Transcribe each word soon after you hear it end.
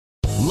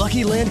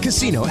Lucky Land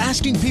Casino,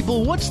 asking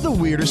people, what's the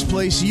weirdest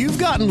place you've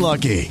gotten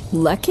lucky?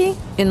 Lucky?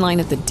 In line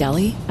at the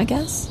deli, I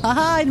guess?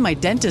 Aha, in my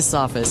dentist's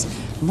office.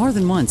 More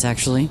than once,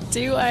 actually.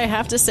 Do I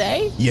have to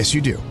say? Yes,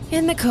 you do.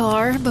 In the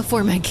car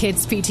before my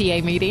kids'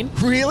 PTA meeting.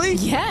 Really?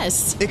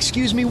 Yes.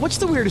 Excuse me, what's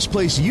the weirdest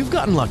place you've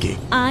gotten lucky?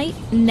 I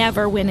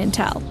never win and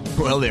tell.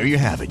 Well, there you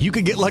have it. You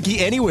can get lucky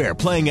anywhere,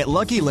 playing at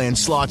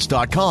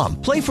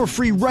LuckyLandSlots.com. Play for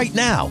free right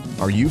now.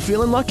 Are you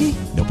feeling lucky?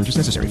 No purchase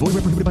necessary. Void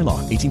where prohibited by law.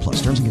 18 plus.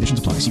 Terms and conditions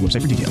apply. See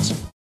website for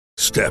details.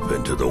 Step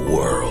into the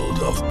world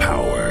of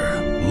power,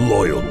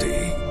 loyalty,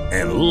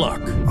 and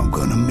luck. I'm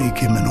gonna make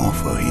him an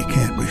offer he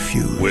can't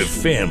refuse. With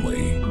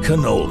family,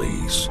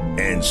 cannolis,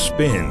 and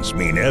spins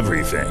mean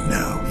everything.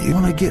 Now, you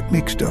wanna get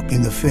mixed up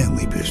in the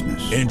family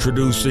business.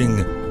 Introducing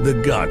The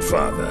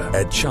Godfather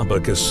at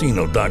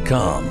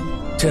ChumbaCasino.com.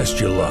 Test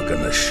your luck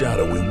in the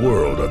shadowy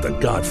world of The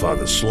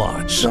Godfather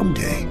slot.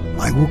 Someday,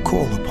 I will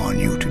call upon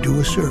you to do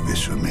a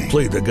service for me.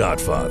 Play The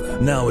Godfather,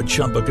 now at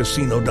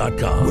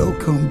ChumbaCasino.com.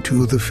 Welcome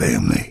to the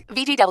family.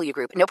 VGW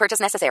Group. No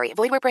purchase necessary.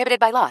 Void where prohibited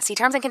by law. See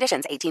terms and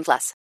conditions. 18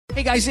 plus.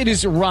 Hey guys, it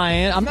is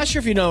Ryan. I'm not sure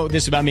if you know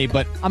this about me,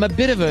 but I'm a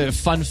bit of a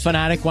fun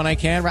fanatic when I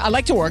can. I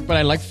like to work, but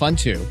I like fun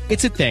too.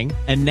 It's a thing.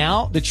 And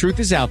now the truth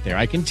is out there.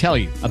 I can tell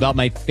you about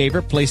my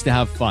favorite place to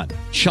have fun.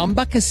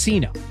 Chumba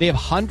Casino. They have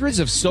hundreds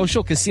of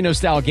social casino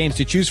style games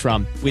to choose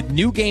from with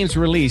new games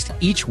released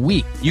each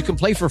week. You can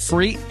play for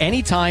free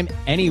anytime,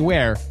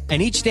 anywhere.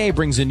 And each day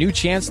brings a new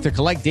chance to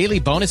collect daily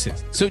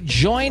bonuses. So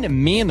join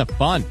me in the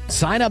fun.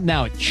 Sign up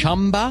now at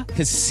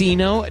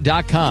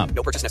ChumbaCasino.com.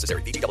 No purchase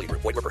necessary. VGW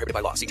Group. Void where prohibited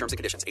by law. See terms and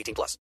conditions. 18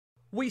 plus.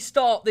 We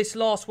start this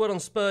last Word on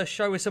Spurs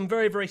show with some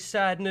very, very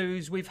sad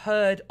news. We've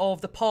heard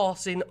of the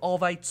passing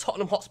of a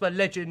Tottenham Hotspur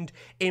legend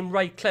in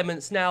Ray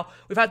Clemence. Now,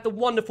 we've had the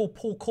wonderful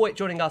Paul Coyte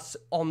joining us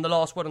on the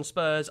last Word on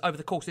Spurs over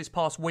the course of this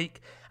past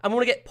week. And we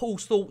want to get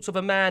Paul's thoughts of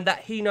a man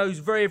that he knows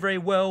very, very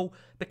well,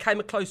 became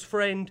a close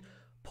friend.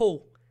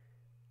 Paul,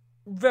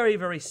 very,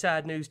 very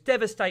sad news,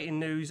 devastating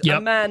news. Yep.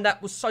 A man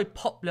that was so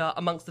popular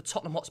amongst the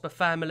Tottenham Hotspur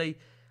family.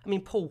 I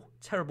mean, Paul,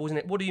 terrible, isn't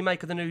it? What do you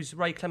make of the news,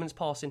 Ray Clemence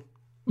passing?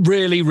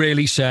 Really,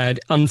 really sad.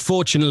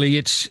 Unfortunately,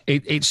 it's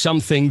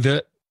something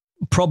that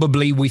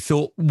probably we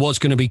thought was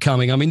going to be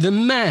coming. I mean, the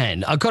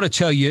man, I've got to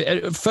tell you,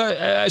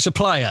 as a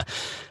player,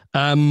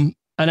 an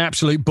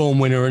absolute born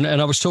winner. And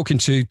I was talking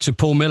to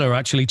Paul Miller,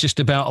 actually,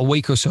 just about a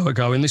week or so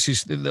ago. And this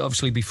is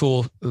obviously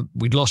before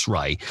we'd lost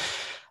Ray.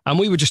 And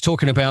we were just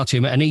talking about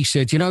him, and he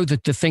said, you know,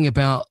 the thing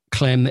about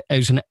Clem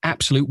is an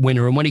absolute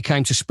winner. And when he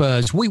came to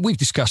Spurs, we've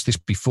discussed this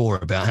before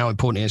about how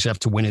important it is to have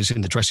two winners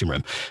in the dressing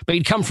room. But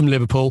he'd come from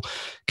Liverpool,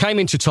 came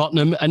into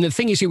Tottenham. And the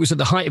thing is, it was at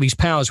the height of his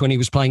powers when he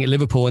was playing at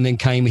Liverpool and then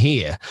came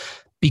here.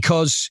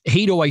 Because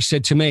he'd always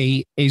said to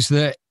me is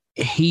that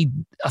he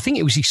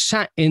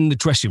sat in the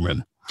dressing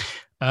room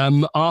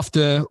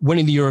after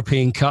winning the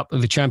European Cup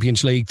of the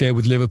Champions League there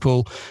with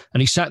Liverpool,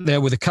 and he sat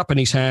there with a cup in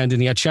his hand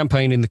and he had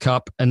champagne in the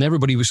cup, and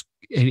everybody was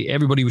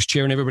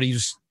cheering, everybody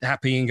was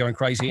happy and going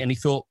crazy, and he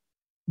thought,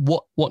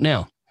 what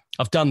now?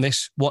 I've done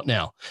this, what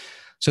now?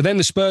 So then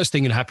the Spurs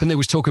thing had happened. There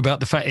was talk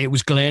about the fact it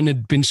was Glenn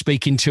had been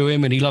speaking to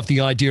him and he loved the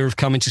idea of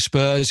coming to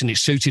Spurs and it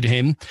suited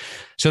him.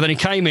 So then he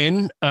came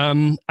in,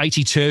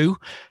 82.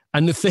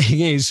 And the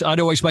thing is,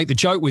 I'd always make the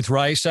joke with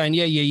Ray saying,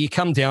 yeah, you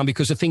come down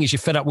because the thing is you're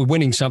fed up with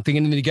winning something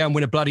and then you go and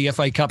win a bloody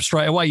FA Cup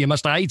straight away. You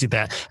must have hated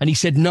that. And he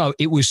said, no,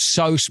 it was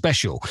so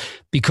special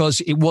because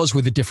it was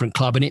with a different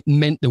club and it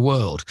meant the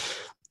world.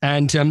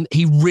 And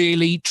he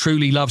really,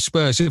 truly loved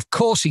Spurs. Of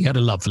course, he had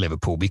a love for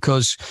Liverpool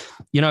because,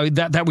 you know,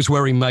 that was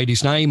where he made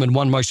his name and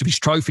won most of his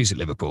trophies at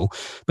Liverpool.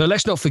 But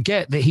let's not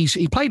forget that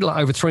he played like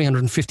over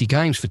 350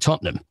 games for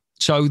Tottenham.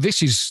 So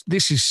this is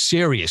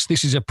serious.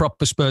 This is a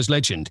proper Spurs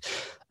legend.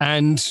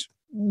 And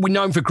we're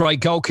known for great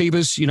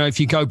goalkeepers. You know,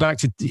 if you go back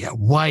to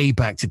way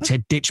back to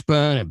Ted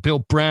Ditchburn and Bill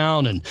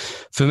Brown, and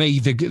for me,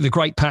 the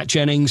great Pat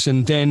Jennings.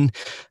 And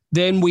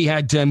then we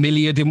had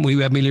Milia, didn't we?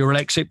 We had Milia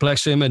Alexic,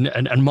 bless him,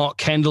 and Mark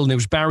Kendall, and there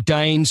was Barry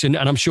Daines. And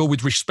I'm sure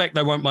with respect,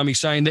 they won't mind me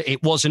saying that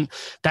it wasn't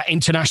that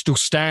international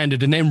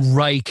standard. And then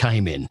Ray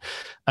came in.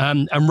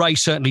 And Ray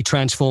certainly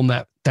transformed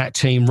that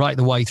team right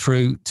the way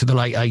through to the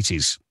late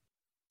 80s.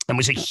 And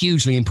was a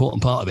hugely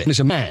important part of it. And as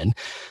a man,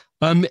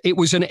 it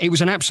was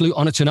an absolute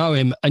honour to know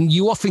him. And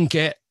you often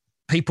get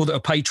people that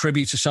have paid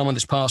tribute to someone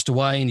that's passed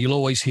away, and you'll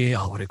always hear,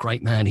 oh, what a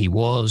great man he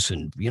was.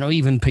 And, you know,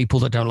 even people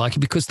that don't like him,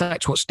 because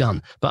that's what's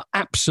done. But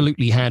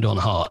absolutely hand on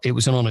heart, it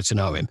was an honour to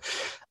know him.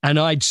 And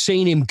I'd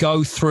seen him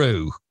go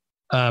through,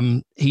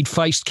 he'd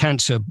faced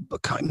cancer,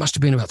 it must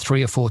have been about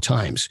 3 or 4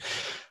 times.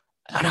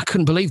 And I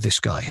couldn't believe this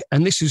guy.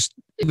 And this is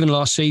even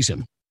last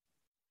season.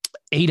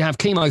 He'd have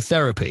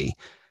chemotherapy.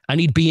 And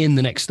he'd be in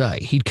the next day.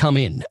 He'd come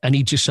in and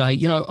he'd just say,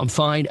 you know, I'm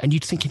fine. And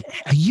you'd think,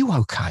 are you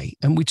okay?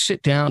 And we'd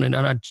sit down and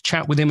I'd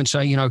chat with him and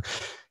say, you know,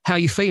 how are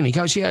you feeling? He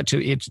goes, yeah,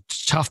 it's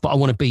tough, but I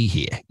want to be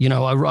here. You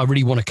know, I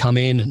really want to come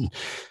in. And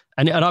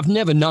I've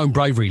never known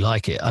bravery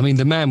like it. I mean,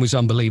 the man was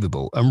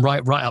unbelievable and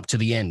right up to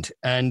the end.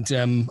 And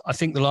I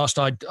think the last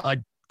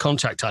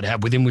contact I'd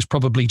had with him was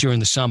probably during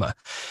the summer.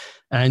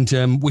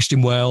 and wished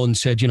him well and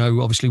said,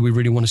 obviously we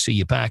really want to see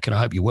you back and I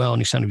hope you're well.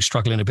 And he sounded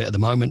struggling a bit at the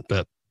moment,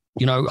 but,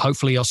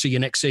 hopefully I'll see you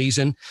next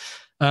season.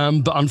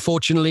 But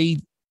unfortunately,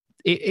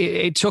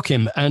 it took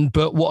him.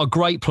 But what a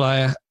great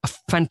player, a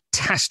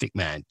fantastic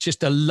man,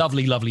 just a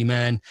lovely, lovely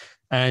man.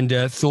 And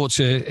thoughts,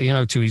 to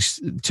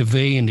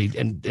V and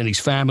his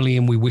family,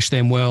 and we wish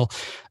them well.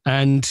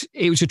 And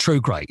it was a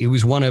true great. It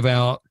was one of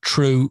our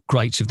true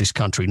greats of this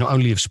country, not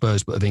only of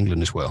Spurs but of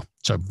England as well.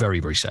 So very,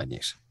 very sad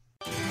news.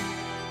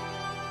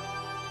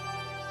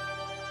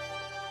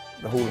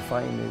 The Hall of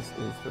Fame is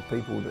for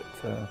people that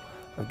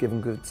have given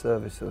good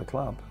service to the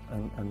club,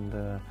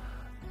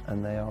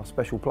 and they are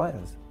special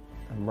players.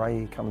 And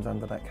Ray comes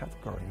under that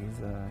category. He's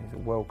a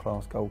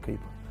world-class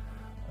goalkeeper,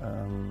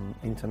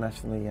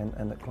 internationally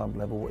and at club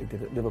level. What he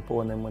did at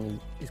Liverpool, and then when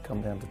he's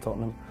come down to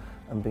Tottenham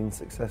and been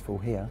successful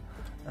here,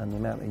 and the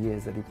amount of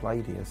years that he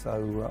played here. So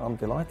I'm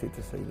delighted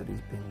to see that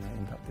he's been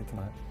inducted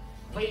tonight.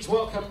 Please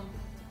welcome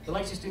the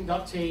latest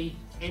inductee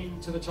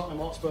into the Tottenham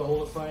Hotspur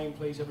Hall of Fame.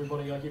 Please,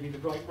 everybody, I give you the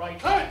great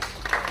Reid.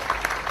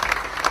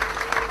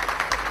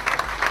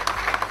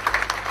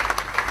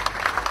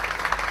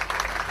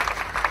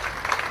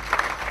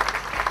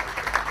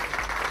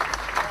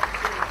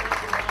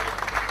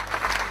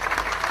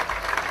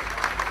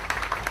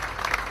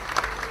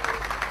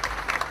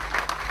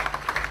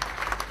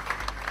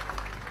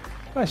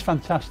 Well, it's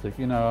fantastic, I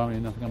think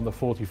I'm the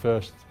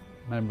 41st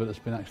member that's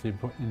been actually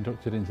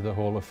inducted into the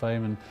Hall of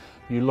Fame, and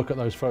you look at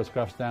those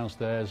photographs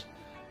downstairs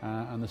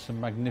and there's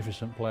some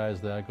magnificent players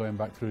there going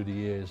back through the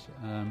years.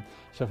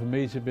 So for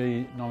me to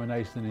be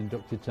nominated and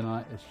inducted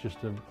tonight, it's just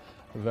a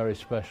very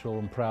special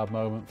and proud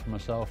moment for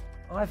myself.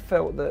 I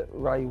felt that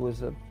Ray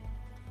was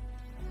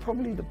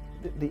probably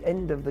the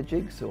end of the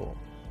jigsaw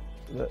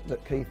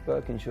that Keith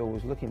Birkinshaw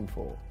was looking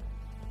for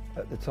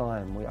at the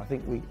time. I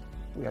think we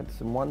had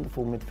some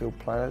wonderful midfield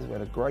players, we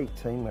had a great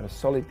team, we had a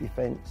solid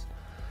defence,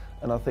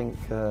 and I think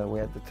we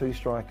had the two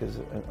strikers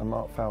and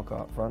Mark Falco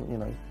up front,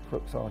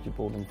 Crooks,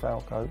 Archibald and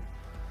Falco.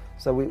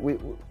 So we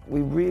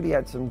really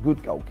had some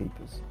good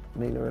goalkeepers.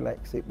 Mila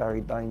Alexic,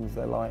 Barry Daines,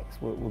 their likes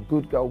were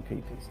good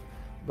goalkeepers.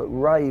 But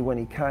Ray, when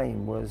he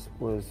came, was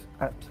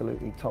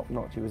absolutely top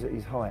notch. He was at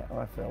his height,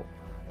 I felt,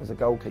 as a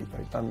goalkeeper.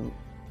 He'd done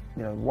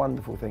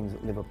wonderful things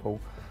at Liverpool.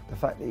 The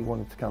fact that he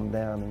wanted to come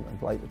down and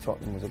play for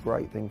Tottenham was a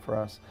great thing for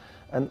us.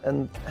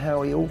 And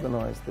how he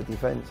organised the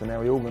defence and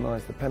how he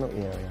organised the penalty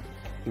area.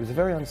 He was a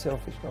very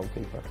unselfish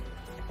goalkeeper.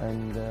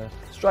 And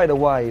straight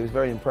away, he was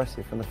very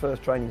impressive. From the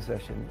first training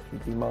session, he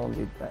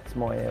demanded, that's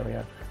my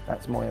area,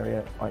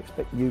 I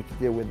expect you to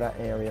deal with that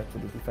area, to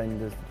the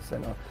defenders, to the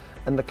centre.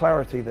 And the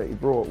clarity that he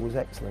brought was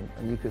excellent.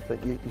 And you could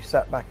think, you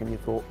sat back and you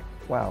thought,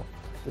 wow,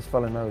 this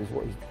fellow knows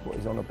what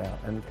he's on about.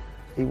 And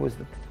he was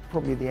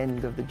probably the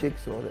end of the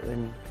jigsaw that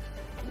then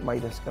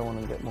made us go on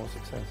and get more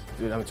success.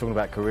 I'm talking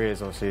about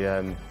careers,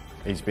 obviously.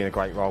 He's been a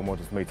great role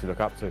model for me to look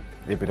up to.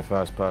 He'd be the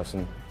first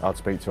person I'd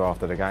speak to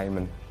after the game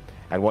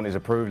and want his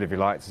approval, if you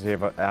like, to see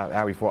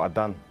how he thought I'd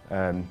done.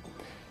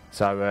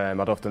 So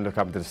I'd often look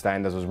up into the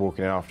stand as I was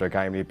walking in after a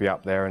game. He'd be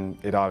up there and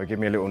he'd either give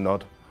me a little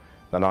nod,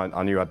 then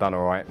I knew I'd done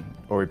all right,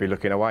 or he'd be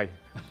looking away.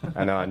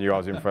 And I knew I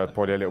was in for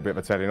probably a little bit of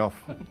a telling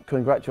off.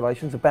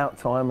 Congratulations, about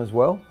time as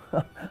well.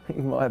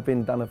 He might have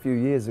been done a few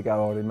years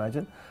ago, I would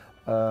imagine,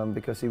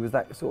 because he was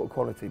that sort of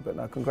quality. But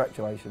no,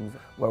 congratulations,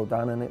 well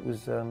done, and it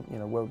was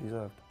well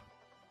deserved.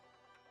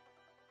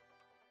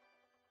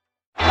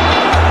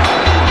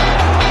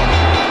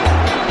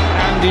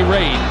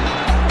 Reid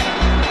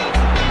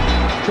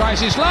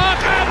tries his luck,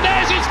 and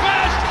there's his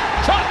first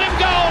Tottenham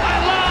goal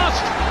at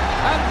last,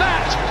 and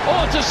that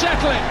ought to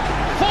settle it.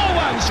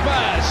 4-1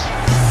 Spurs.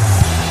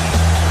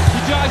 He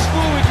drives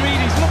forward,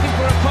 Reid, he's looking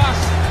for a pass,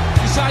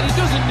 decides he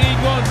doesn't need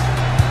one.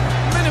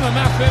 Minimum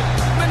effort,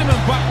 minimum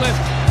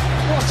backlift.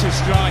 What a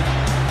strike.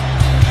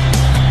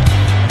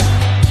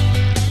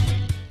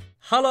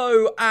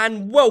 Hello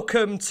and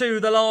welcome to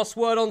The Last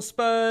Word on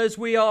Spurs.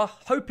 We are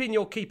hoping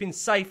you're keeping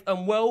safe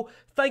and well.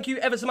 Thank you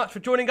ever so much for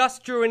joining us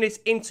during this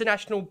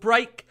international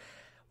break.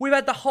 We've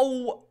had the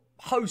whole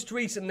host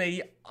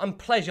recently and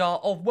pleasure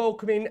of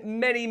welcoming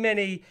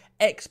many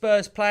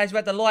ex-Spurs players. We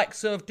had the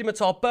likes of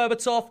Dimitar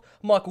Berbatov,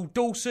 Michael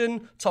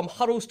Dawson, Tom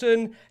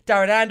Huddleston,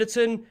 Darren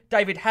Anderton,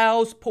 David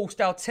Howes, Paul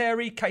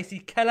Stalteri, Casey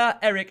Keller,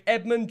 Eric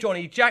Edmond,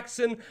 Johnny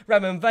Jackson,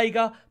 Ramon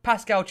Vega,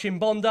 Pascal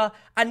Chimbonda,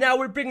 and now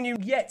we're bringing you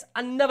yet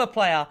another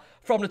player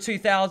from the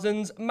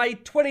 2000s,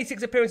 made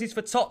 26 appearances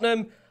for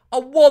Tottenham, a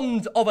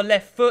wand of a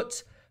left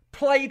foot,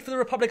 played for the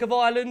Republic of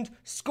Ireland,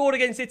 scored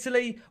against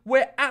Italy.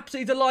 We're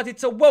absolutely delighted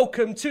to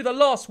welcome to The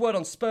Last Word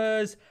on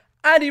Spurs,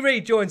 Andy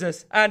Reid joins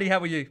us. Andy, how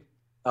are you?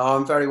 Oh,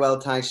 I'm very well,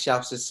 thanks,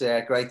 chaps. It's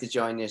great to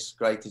join us.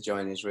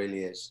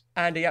 Really is.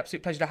 Andy,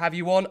 absolute pleasure to have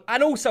you on.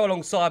 And also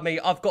alongside me,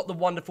 I've got the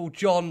wonderful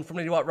John from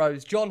Lily White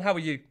Rose. John, how are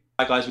you?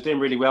 Hi guys, we're doing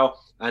really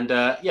well. And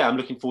I'm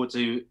looking forward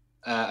to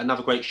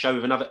another great show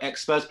with another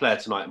ex-Spurs player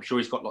tonight. I'm sure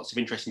he's got lots of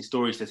interesting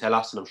stories to tell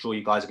us, and I'm sure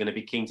you guys are going to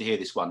be keen to hear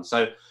this one.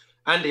 So,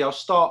 Andy, I'll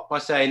start by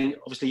saying,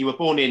 obviously, you were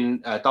born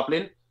in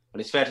Dublin,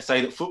 and it's fair to say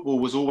that football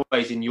was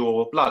always in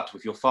your blood,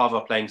 with your father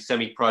playing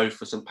semi-pro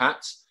for St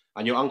Pat's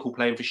and your uncle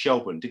playing for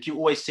Shelbourne. Did you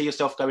always see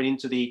yourself going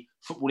into the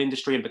football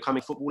industry and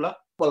becoming a footballer?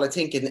 Well, I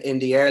think in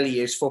the early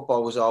years,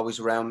 football was always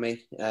around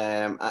me.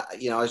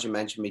 As you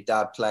mentioned, my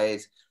dad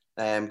played.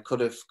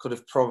 Could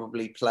have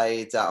probably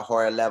played at a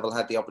higher level,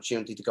 had the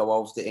opportunity to go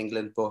over to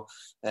England, but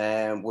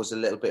was a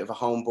little bit of a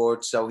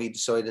homeboard, so he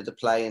decided to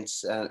play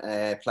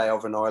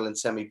over in Ireland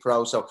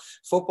semi-pro. So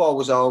football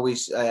was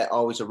always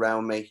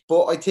around me.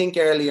 But I think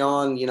early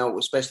on,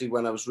 especially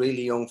when I was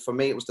really young, for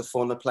me it was the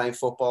fun of playing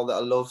football that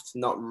I loved,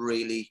 not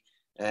really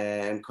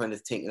kind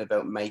of thinking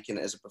about making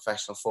it as a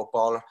professional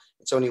footballer.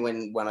 It's only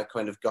when I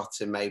kind of got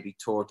to maybe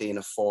 13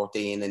 or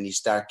 14 and you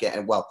start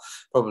getting, well,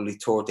 probably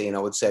 13, I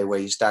would say, where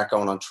you start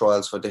going on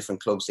trials for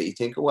different clubs that you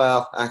think,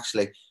 well,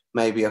 actually,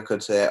 maybe I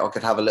could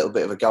have a little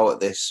bit of a go at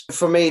this.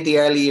 For me, the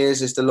early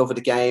years is the love of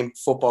the game.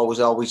 Football was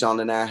always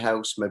on in our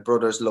house. My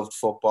brothers loved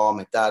football.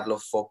 My dad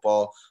loved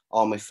football.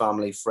 All my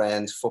family,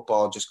 friends,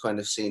 football just kind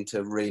of seemed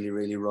to really,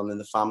 really run in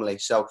the family.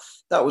 So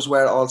that was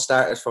where it all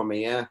started for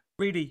me, yeah.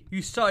 Reid,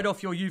 you started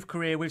off your youth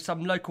career with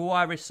some local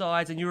Irish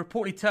sides and you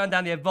reportedly turned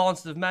down the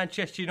advances of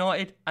Manchester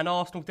United and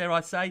Arsenal, dare I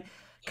say.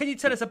 Can you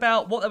tell us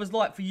about what that was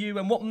like for you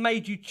and what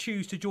made you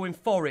choose to join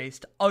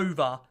Forest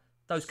over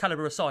those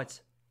calibre of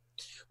sides?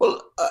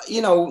 Well,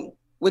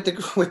 with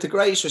the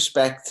greatest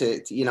respect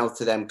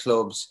to them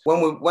clubs,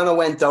 when I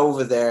went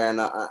over there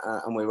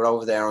and we were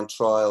over there on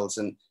trials,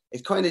 and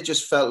it kind of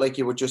just felt like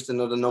you were just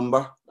another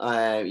number.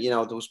 There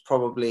was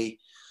probably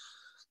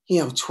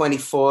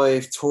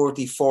 25,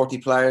 30, 40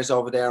 players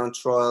over there on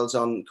trials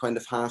on kind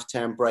of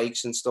half-term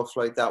breaks and stuff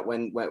like that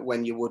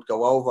when you would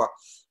go over.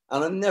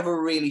 And I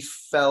never really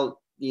felt,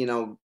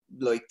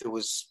 like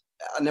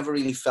I never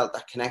really felt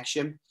that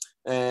connection.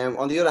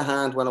 On the other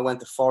hand, when I went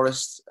to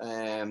Forest,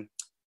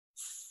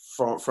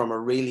 from a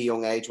really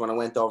young age, when I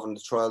went over in the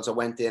trials, I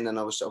went in and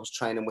I was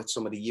training with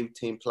some of the youth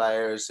team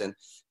players, and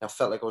I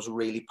felt like I was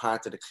really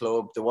part of the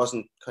club. There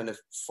wasn't kind of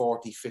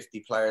 40,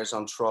 50 players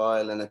on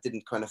trial, and it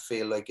didn't kind of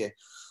feel like a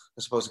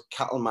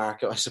cattle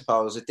market, I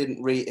suppose. It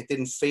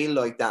didn't feel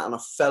like that, and I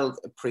felt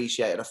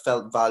appreciated, I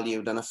felt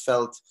valued, and I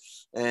felt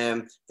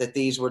that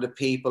these were the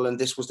people and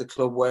this was the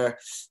club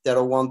that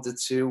I wanted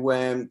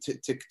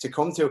to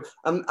come to.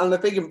 And a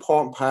big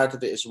important part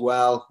of it as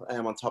well,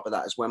 on top of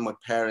that, is when my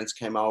parents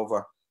came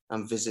over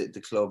and visited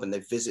the club, and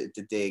they visited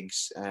the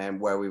digs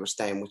where we were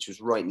staying, which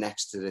was right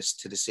next to the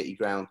city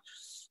ground.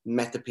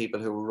 Met the people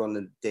who were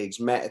running the digs,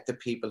 met the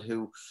people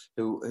who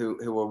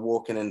were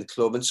working in the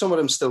club, and some of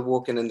them still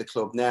working in the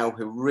club now,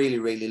 who really,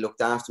 really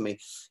looked after me. It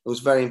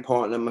was very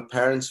important, and my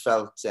parents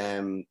felt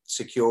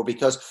secure,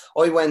 because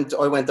I went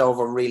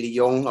over really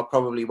young. I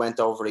probably went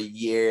over a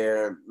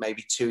year,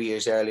 maybe 2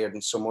 years earlier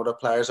than some other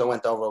players. I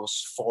went over, I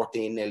was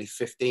 14, nearly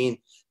 15.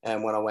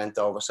 When I went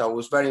over. So it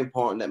was very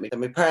important that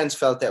my parents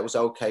felt that it was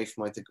okay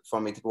for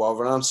me to go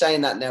over. And I'm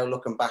saying that now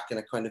looking back and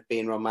it kind of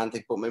being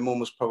romantic, but my mum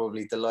was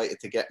probably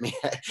delighted to get me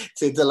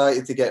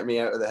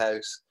out of the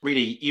house.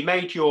 Really, you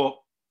made your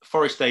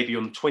Forest debut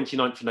on the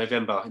 29th of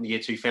November in the year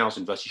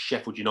 2000 versus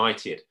Sheffield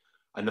United,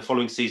 and the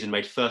following season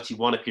made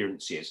 31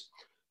 appearances.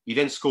 You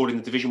then scored in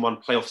the Division 1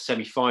 playoff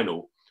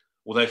semi-final,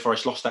 although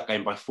Forest lost that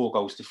game by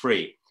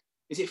 4-3.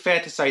 Is it fair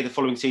to say the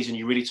following season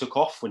you really took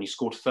off when you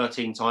scored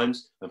 13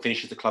 times and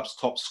finished as the club's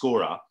top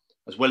scorer,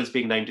 as well as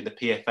being named in the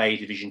PFA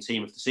Division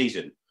Team of the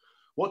Season?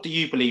 What do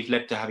you believe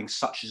led to having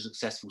such a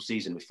successful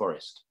season with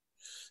Forest?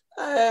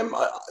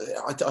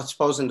 I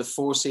suppose in the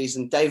fourth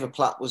season, David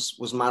Platt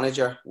was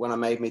manager when I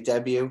made my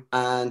debut,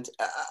 and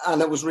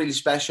it was really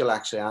special,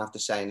 actually, I have to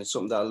say, and it's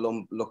something that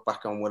I look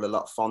back on with a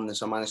lot of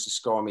fondness. I managed to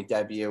score my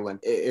debut, and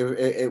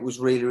it was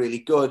really, really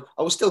good.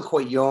 I was still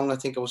quite young. I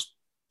think I was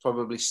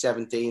probably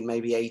 17,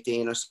 maybe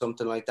 18 or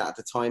something like that at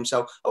the time.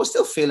 So I was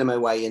still feeling my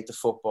way into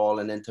football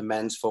and into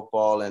men's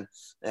football and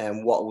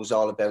what it was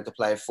all about to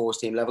play at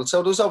first team level.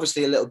 So there was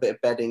obviously a little bit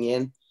of bedding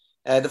in.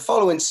 The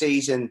following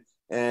season,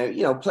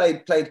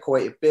 played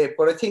quite a bit,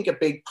 but I think a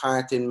big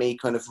part in me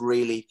kind of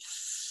really,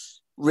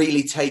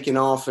 really taking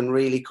off and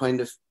really kind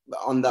of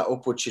on that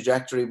upward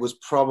trajectory was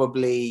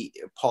probably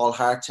Paul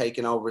Hart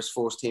taking over as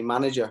first team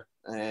manager.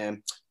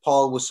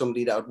 Paul was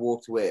somebody that I'd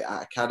worked with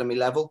at academy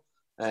level.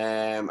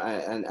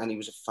 And he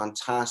was a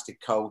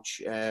fantastic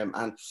coach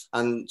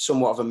and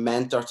somewhat of a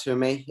mentor to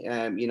me.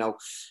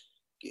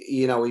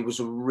 He was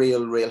a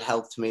real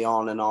help to me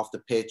on and off the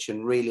pitch,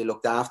 and really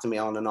looked after me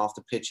on and off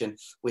the pitch. And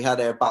we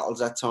had our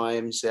battles at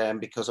times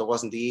because I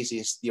wasn't the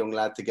easiest young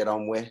lad to get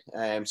on with.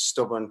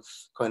 Stubborn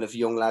kind of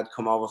young lad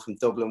come over from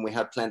Dublin. We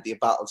had plenty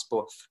of battles,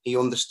 but he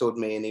understood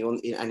me and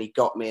he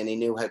got me, and he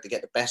knew how to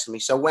get the best of me.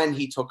 So when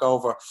he took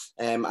over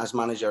as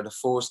manager of the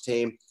first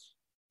team,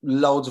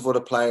 loads of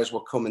other players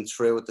were coming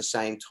through at the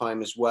same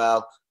time as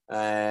well.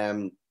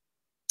 And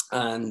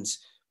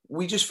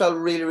we just felt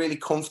really, really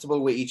comfortable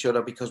with each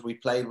other because we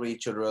played with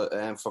each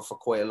other for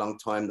quite a long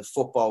time. The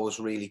football was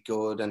really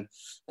good. And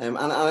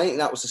I think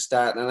that was the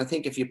start. And I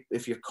think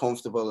if you're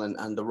comfortable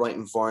and the right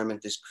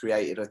environment is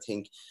created, I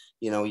think,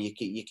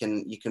 you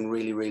can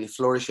really, really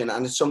flourish in.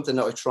 And it's something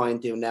that I try and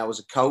do now as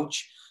a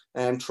coach.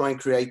 try and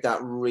create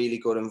that really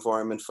good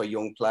environment for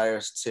young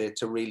players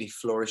to really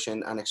flourish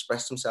and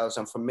express themselves.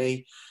 And for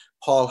me,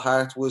 Paul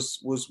Hart was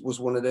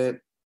one of the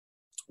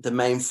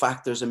main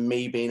factors in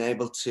me being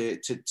able to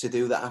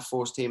do that at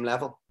first team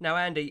level. Now,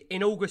 Andy,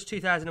 in August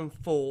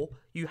 2004,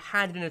 you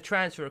handed in a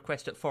transfer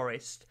request at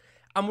Forest.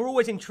 And we're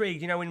always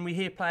intrigued, when we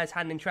hear players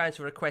handing in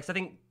transfer requests. I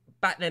think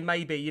back then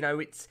maybe,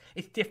 it's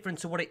different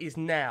to what it is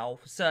now,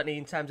 certainly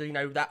in terms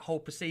of, that whole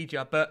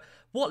procedure. But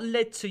what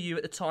led to you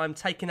at the time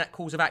taking that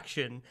course of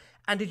action?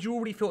 And did you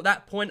already feel at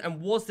that point,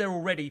 and was there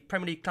already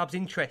Premier League clubs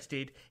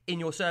interested in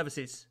your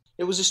services?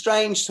 It was a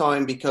strange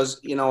time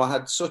because, I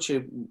had such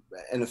an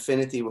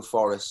affinity with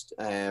Forest.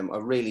 I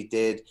really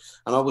did.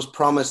 And I was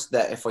promised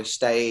that if I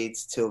stayed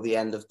till the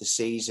end of the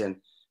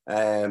season,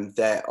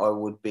 that I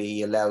would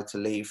be allowed to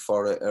leave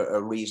for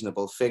a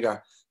reasonable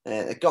figure.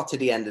 It got to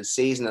the end of the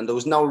season and there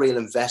was no real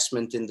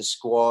investment in the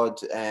squad.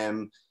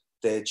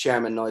 The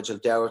chairman, Nigel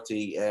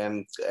Doherty,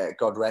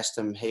 God rest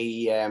him,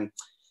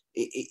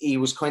 he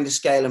was kind of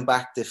scaling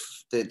back the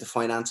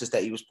finances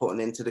that he was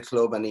putting into the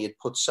club, and he had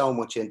put so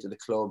much into the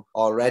club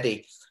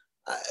already.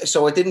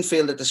 So I didn't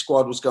feel that the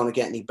squad was going to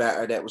get any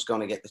better, that was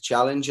going to get the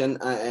challenge and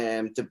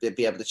to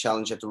be able to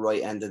challenge at the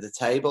right end of the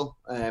table.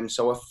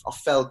 So I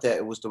felt that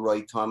it was the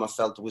right time. I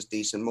felt there was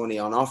decent money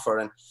on offer,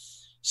 and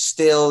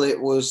still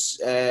it was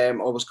I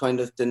was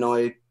kind of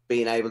denied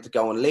being able to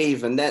go and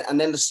leave. And then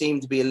there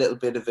seemed to be a little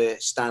bit of a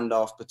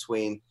standoff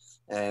between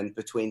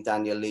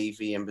Daniel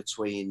Levy and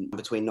between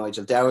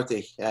Nigel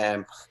Doherty.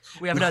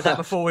 We haven't heard that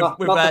before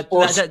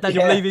with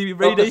Daniel Levy,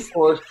 Reid.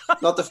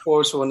 Not the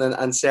first one,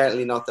 and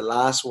certainly not the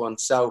last one.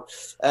 So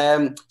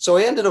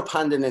I ended up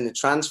handing in a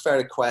transfer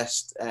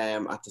request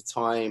at the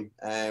time,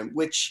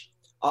 which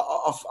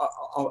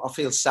I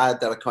feel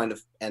sad that I kind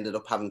of ended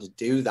up having to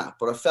do that,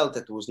 but I felt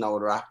that there was no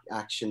other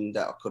action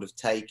that I could have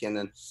taken,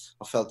 and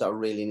I felt that I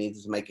really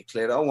needed to make it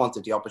clear that I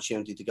wanted the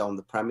opportunity to go in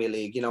the Premier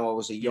League. I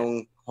was a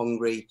young,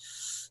 hungry,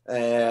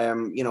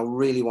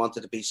 really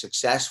wanted to be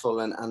successful,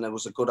 and there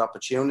was a good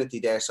opportunity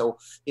there. So,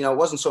 it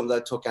wasn't something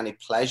that I took any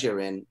pleasure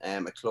in,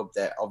 a club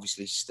that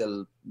obviously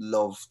still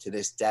love to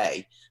this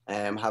day,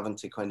 having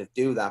to kind of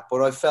do that.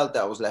 But I felt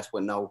that I was left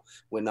with no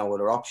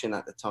other option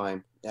at the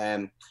time.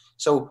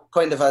 So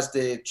kind of as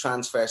the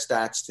transfer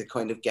starts to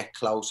kind of get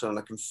closer, and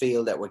I can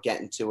feel that we're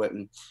getting to it,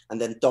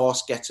 and then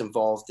Doss gets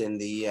involved in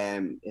the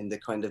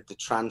kind of the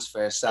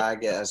transfer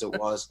saga as it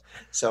was.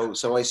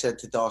 So I said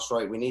to Doss,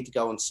 right, we need to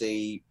go and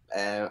see,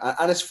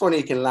 and it's funny,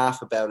 you can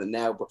laugh about it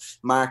now, but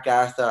Mark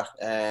Arthur,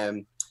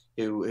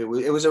 who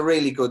it was a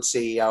really good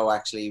CEO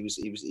actually. He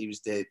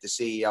was the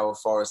CEO of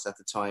Forest at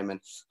the time, and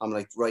I'm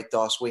like, right,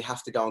 Doss, we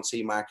have to go and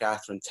see Mark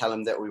Arthur and tell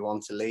him that we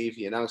want to leave,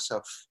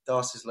 So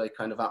Doss is like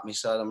kind of at my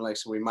side. I'm like,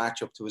 so we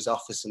march up to his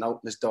office and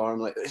open his door. I'm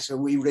like, so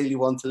we really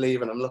want to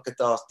leave, and I'm looking at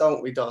Doss,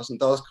 don't we, Doss? And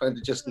Doss kind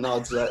of just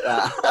nods like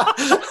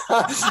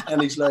that,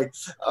 and he's like,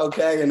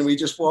 okay. And we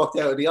just walked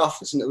out of the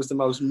office, and it was the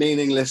most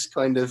meaningless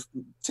kind of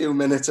 2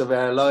 minutes of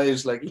our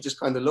lives. Like, he just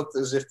kind of looked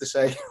as if to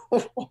say,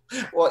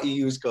 what are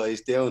you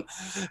guys doing?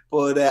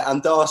 But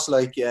and Doss,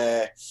 like,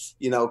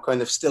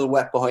 kind of still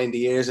wet behind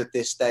the ears at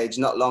this stage.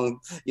 Not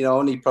long,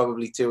 only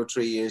probably 2 or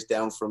 3 years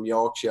down from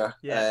Yorkshire.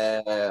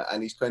 Yeah.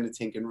 And he's kind of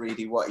thinking,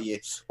 really, what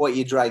are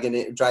you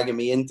dragging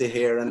me into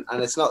here? And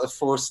it's not the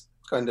first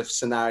kind of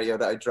scenario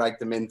that I dragged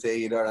them into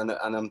either. And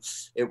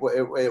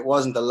it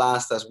wasn't the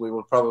last, as we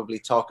will probably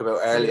talk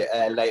about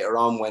later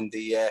on when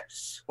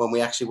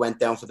we actually went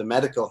down for the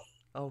medical.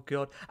 Oh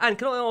God! And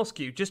can I ask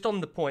you, just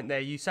on the point there,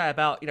 you say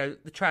about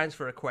the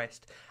transfer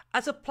request.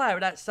 As a player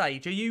at that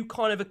stage, are you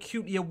kind of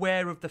acutely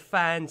aware of the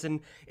fans? And,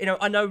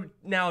 I know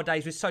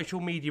nowadays with social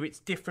media, it's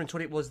different to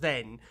what it was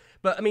then.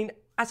 But, I mean,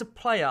 as a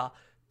player,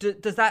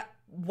 does that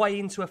weigh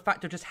into a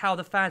factor of just how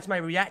the fans may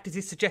react? Is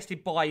this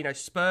suggested by,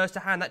 Spurs to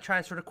hand that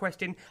transfer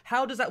request in?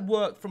 How does that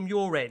work from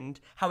your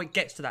end, how it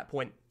gets to that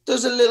point?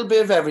 There's a little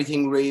bit of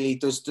everything, really.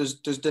 There's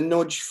the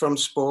nudge from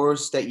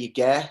Spurs that you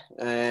get,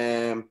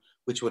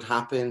 which would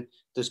happen.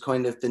 There's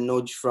kind of the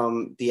nudge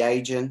from the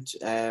agent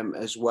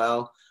as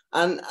well.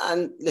 And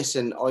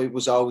listen, I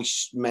was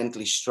always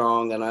mentally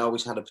strong, and I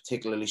always had a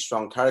particularly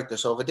strong character.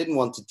 So if I didn't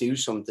want to do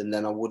something,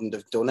 then I wouldn't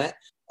have done it.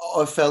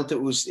 I felt it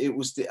was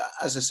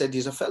as I said,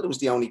 I felt it was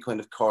the only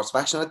kind of course of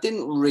action. I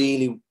didn't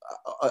really,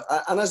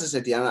 and as I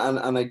said,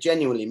 and I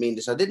genuinely mean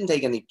this, I didn't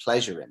take any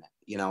pleasure in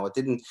it. I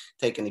didn't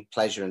take any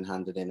pleasure in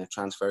handing in a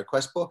transfer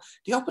request, but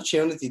the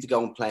opportunity to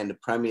go and play in the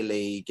Premier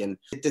League, and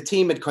the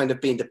team had kind of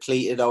been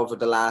depleted over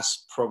the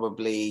last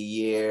probably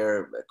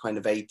year, kind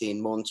of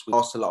 18 months. We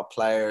lost a lot of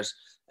players.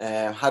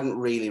 Hadn't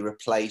really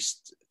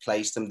replaced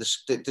them.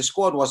 The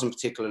squad wasn't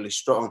particularly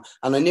strong,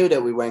 and I knew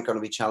that we weren't going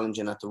to be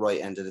challenging at the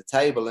right end of the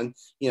table. And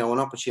an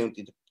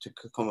opportunity to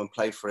come and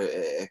play for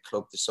a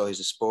club the size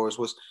of Spurs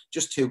was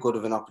just too good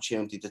of an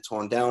opportunity to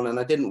turn down, and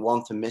I didn't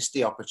want to miss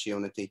the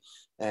opportunity.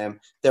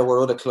 There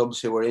were other clubs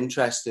who were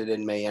interested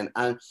in me,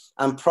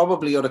 and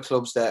probably other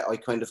clubs that I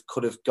kind of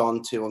could have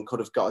gone to and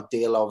could have got a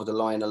deal over the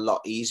line a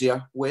lot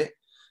easier with.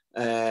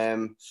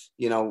 And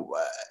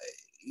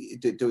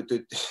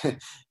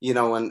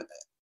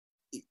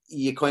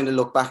you kind of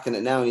look back on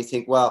it now and you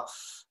think, well,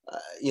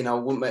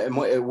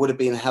 it would have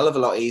been a hell of a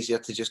lot easier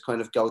to just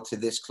kind of go to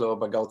this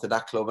club or go to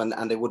that club,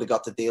 and they would have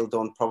got the deal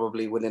done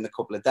probably within a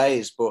couple of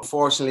days. But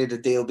unfortunately, the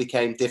deal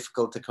became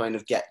difficult to kind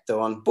of get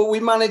done. But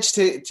we managed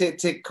to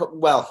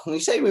well, when we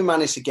say we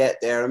managed to get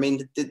there, I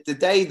mean, the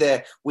day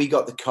that we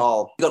got the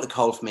call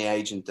from my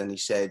agent, and he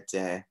said,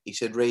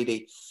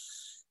 Reid,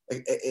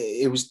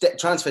 it was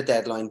transfer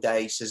deadline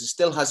day. He says it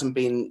still hasn't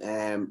been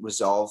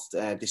resolved.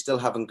 They still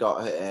haven't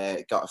got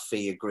a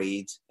fee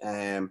agreed.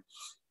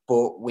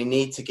 But we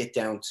need to get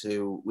down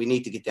to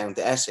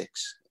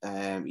Essex.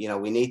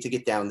 We need to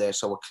get down there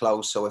so we're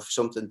close. So if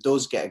something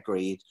does get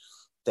agreed,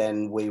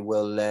 then we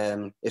will.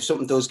 If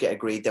something does get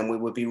agreed, then we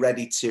will be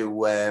ready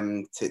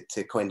to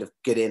kind of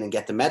get in and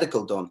get the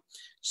medical done.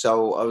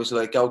 So I was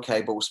like,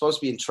 okay, but we're supposed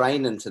to be in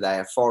training today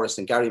at Forest,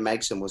 and Gary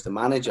Megson was the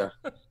manager.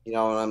 And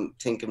I'm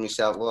thinking to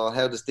myself, well,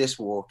 how does this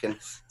work? And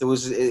there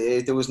was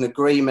an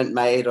agreement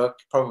made. I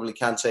probably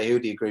can't say who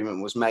the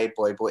agreement was made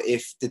by, but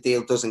if the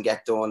deal doesn't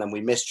get done and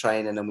we miss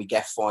training and we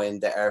get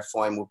fined, our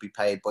fine will be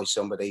paid by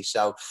somebody.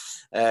 So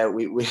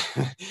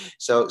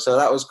so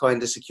that was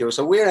kind of secure.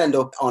 So we end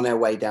up on our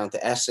way down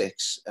to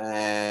Essex,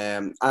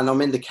 and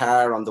I'm in the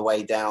car on the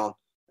way down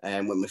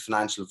with my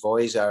financial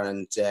advisor,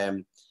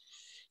 and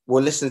we're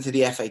listening to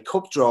the FA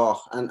Cup draw,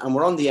 and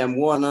we're on the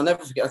M1. I'll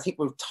never forget, I think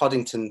we're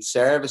Toddington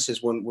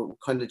Services when we're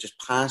kind of just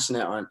passing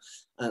it on,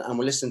 and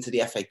we're listening to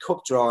the FA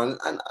Cup draw. And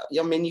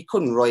I mean, you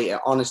couldn't write it.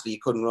 Honestly, you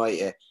couldn't write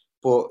it.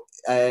 But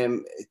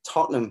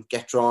Tottenham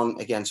get drawn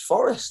against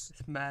Forest.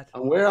 It's mad.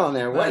 And we're on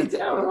our way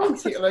down. And I'm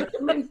thinking, like,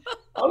 I mean,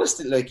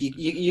 honestly, like,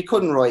 you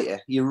couldn't write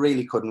it. You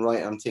really couldn't write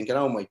it. I'm thinking,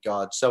 oh, my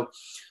God. So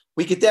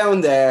we get down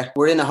there.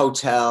 We're in a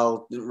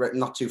hotel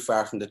not too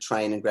far from the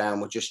training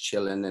ground. We're just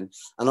chilling. And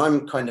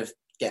I'm kind of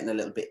getting a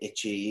little bit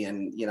itchy,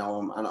 and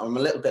I'm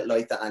a little bit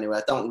like that anyway.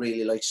 I don't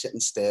really like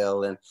sitting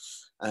still, and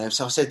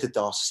so I said to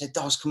Doss,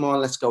 come on,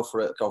 let's go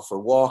for a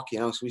walk,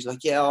 So he's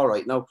like, yeah, all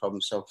right, no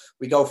problem. So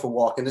we go for a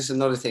walk, and this is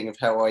another thing of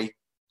how I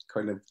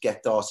kind of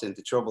get Doss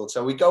into trouble.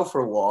 So we go for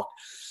a walk,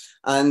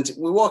 and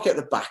we walk out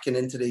the back and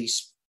into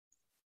these.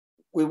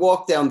 We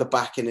walk down the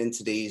back and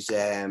into these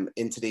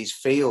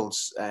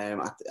fields at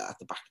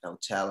the back of the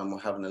hotel, and we're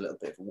having a little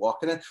bit of a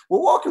walk, and then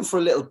we're walking for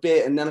a little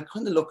bit, and then I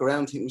kind of look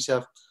around, think to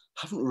myself,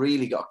 I haven't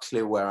really got a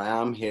clue where I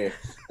am here.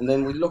 And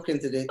then we look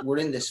we're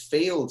in this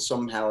field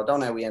somehow. I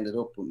don't know how we ended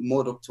up, with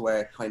mud up to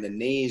our kind of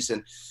knees.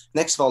 And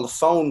next of all, the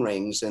phone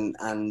rings, and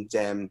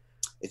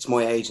it's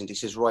my agent. He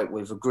says, right,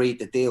 we've agreed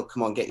the deal.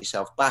 Come on, get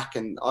yourself back.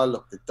 And I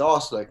looked at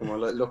Doss, and we're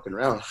looking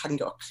around. I hadn't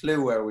got a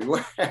clue where we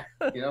were,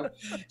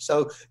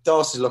 So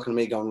Doss is looking at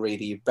me going, Reid,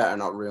 you better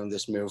not ruin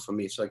this move for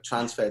me. It's like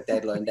transfer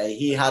deadline day.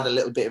 He had a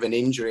little bit of an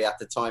injury at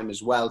the time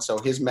as well. So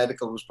his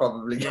medical was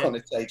probably going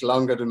to take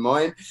longer than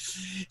mine.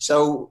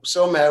 So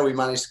somehow we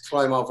managed to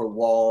climb over a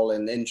wall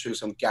and in through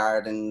some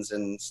gardens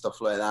and stuff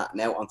like that,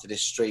 and out onto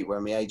this street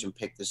where my agent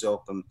picked us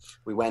up, and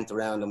we went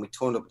around and we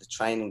turned up at the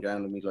training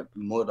ground, and we like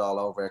mud all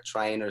over our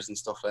trainers and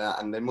stuff like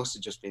that, and they must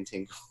have just been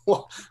thinking,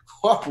 what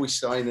are we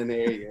signing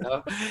here,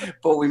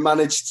 But we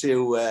managed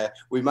to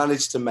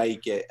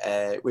make it.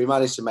 Anyway.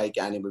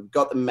 We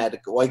got the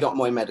medical. I got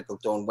my medical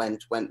done.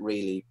 Went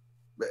really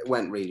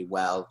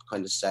well,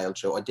 kind of sailed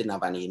through. I didn't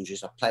have any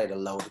injuries. I played a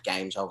load of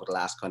games over the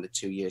last kind of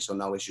 2 years, so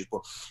no issues.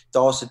 But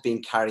Doss had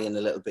been carrying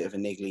a little bit of a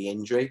niggly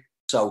injury,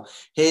 so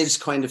his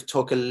kind of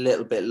took a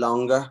little bit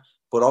longer.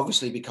 But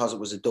obviously, because it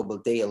was a double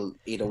deal,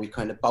 either we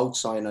kind of both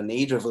signed, or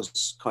neither of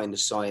us kind of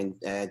signed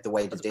the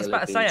way the deal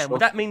had been.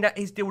 Would that mean that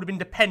his deal would have been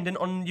dependent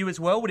on you as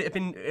well? Would it have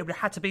been? It would have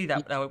had to be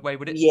that way,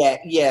 would it?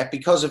 Yeah,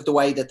 because of the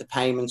way that the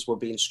payments were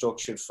being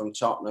structured from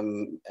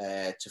Tottenham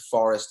to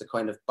Forest, they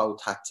kind of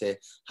both had to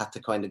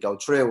kind of go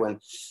through,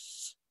 and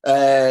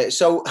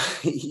so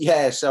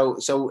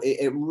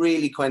it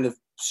really kind of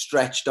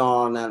stretched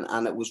on,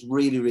 and it was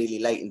really, really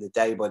late in the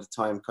day by the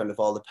time kind of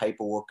all the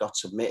paperwork got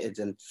submitted.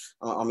 And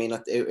I mean,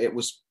 it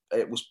was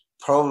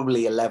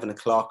probably 11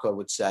 o'clock, I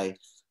would say,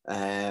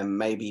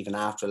 maybe even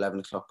after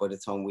 11 o'clock by the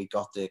time we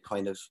got the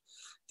kind of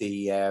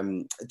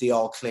the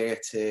all clear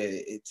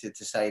to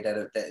say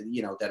that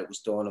it was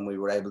done and we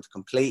were able to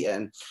complete it.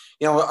 And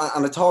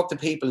I talk to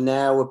people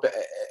now about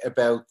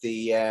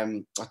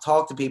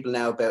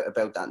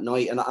that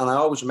night, and I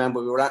always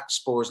remember we were at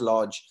Spurs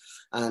Lodge,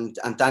 and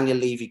Daniel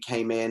Levy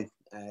came in,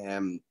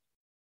 and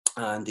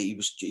he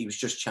was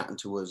just chatting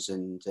to us,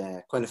 and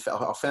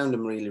I found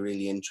him really,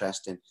 really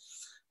interesting.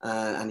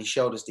 And he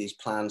showed us these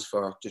plans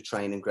for the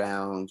training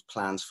ground,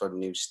 plans for the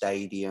new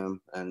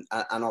stadium, and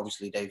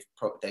obviously they've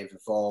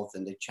evolved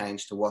and they've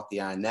changed to what they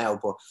are now.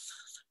 But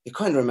you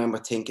kind of remember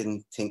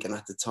thinking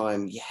at the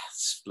time, yeah,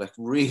 it's like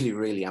really,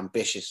 really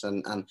ambitious,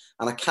 and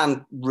I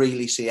can't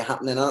really see it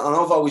happening. And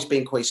I've always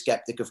been quite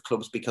skeptic of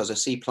clubs because I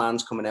see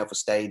plans coming out for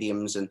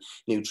stadiums and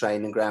new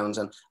training grounds,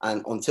 and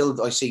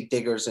until I see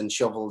diggers and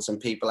shovels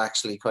and people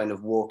actually kind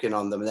of working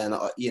on them, then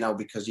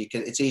because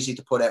it's easy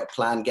to put out a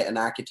plan, get an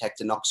architect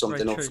to knock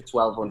something up for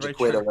 1,200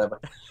 quid or whatever.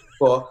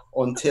 But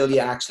until you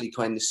actually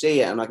kind of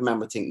see it, and I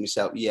remember thinking to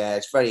myself, yeah,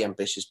 it's very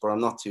ambitious, but I'm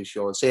not too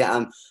sure I'll see it.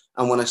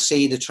 And when I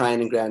see the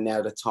training ground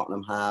now that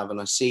Tottenham have, and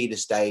I see the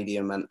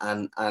stadium,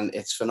 and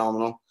it's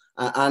phenomenal.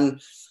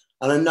 And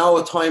I know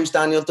at times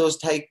Daniel does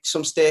take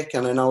some stick,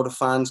 and I know the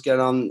fans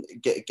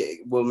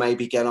will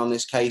maybe get on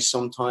his case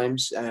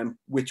sometimes,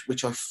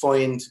 which I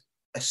find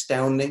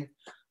astounding.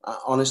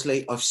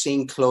 Honestly, I've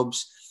seen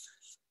clubs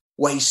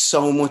waste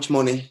so much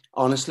money.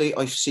 Honestly,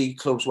 I see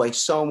clubs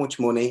waste so much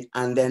money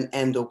and then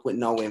end up with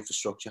no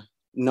infrastructure.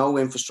 No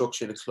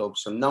infrastructure to the club,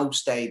 so no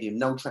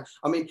stadium,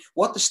 I mean,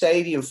 what the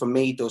stadium for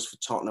me does for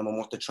Tottenham and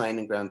what the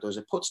training ground does,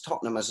 it puts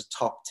Tottenham as a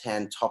top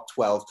 10, top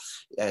 12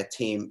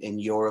 team in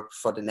Europe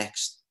for the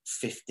next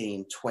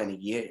 15, 20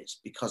 years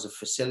because of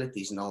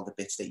facilities and all the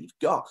bits that you've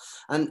got.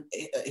 And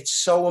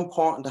it's so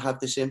important to have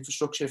this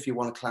infrastructure if you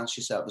want to class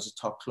yourself as a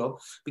top club,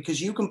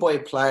 because you can buy a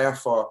player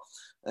for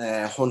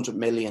 100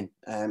 million.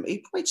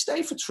 He might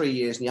stay for 3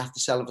 years and you have to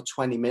sell him for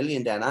 20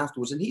 million then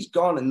afterwards, and he's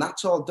gone, and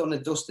that's all done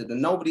and dusted,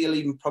 and nobody will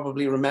even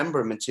probably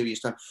remember him in 2 years'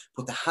 time.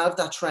 But to have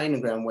that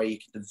training ground where you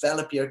can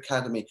develop your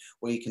academy,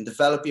 where you can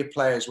develop your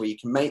players, where you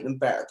can make them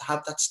better, to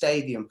have that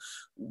stadium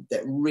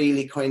that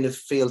really kind of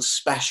feels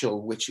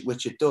special, which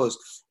it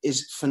does,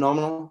 is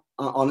phenomenal.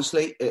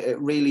 Honestly, it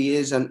really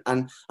is. And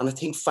I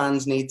think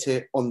fans need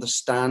to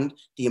understand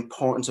the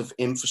importance of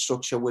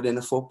infrastructure within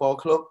a football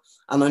club.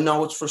 And I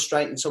know it's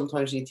frustrating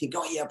sometimes, and you think,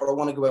 oh yeah, but I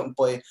want to go out and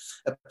buy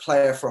a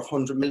player for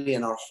 100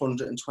 million or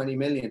 120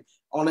 million.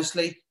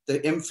 Honestly,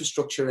 the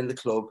infrastructure in the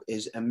club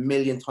is a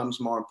million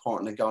times more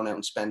important than going out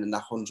and spending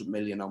that 100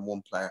 million on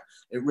one player.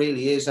 It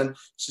really is. And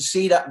to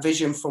see that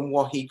vision from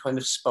what he kind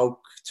of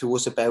spoke to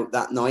us about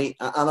that night,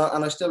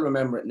 and I still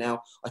remember it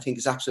now, I think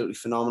is absolutely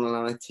phenomenal.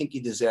 And I think he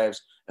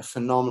deserves a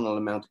phenomenal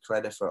amount of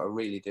credit for it. I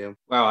really do.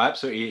 Well, I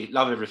absolutely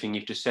love everything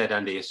you've just said,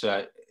 Andy.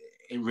 It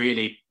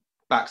really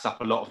backs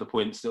up a lot of the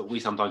points that we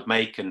sometimes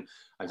make and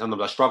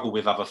sometimes I struggle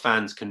with other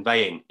fans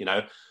conveying. You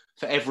know,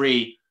 for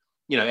every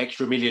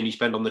extra million you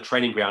spend on the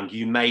training ground,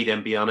 you may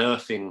then be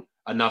unearthing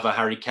another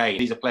Harry Kane.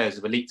 These are players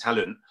of elite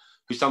talent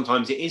who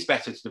sometimes it is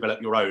better to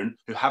develop your own,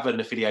 who have an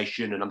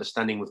affiliation and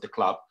understanding with the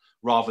club,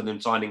 rather than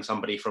signing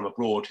somebody from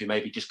abroad who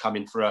maybe just come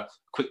in for a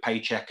quick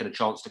paycheck and a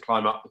chance to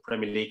climb up the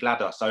Premier League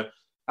ladder. So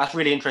that's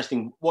really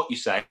interesting what you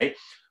say.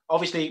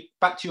 Obviously,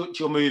 back to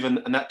your move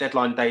and that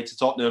deadline day to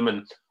Tottenham,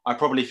 and I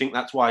probably think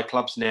that's why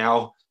clubs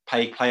now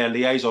pay player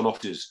liaison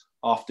offers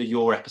after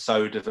your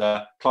episode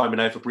of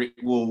climbing over brick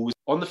walls.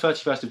 On the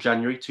 31st of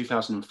January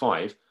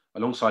 2005,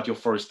 alongside your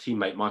Forest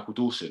teammate Michael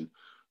Dawson,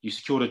 you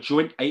secured a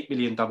joint $8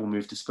 million double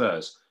move to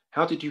Spurs.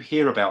 How did you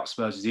hear about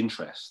Spurs'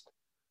 interest?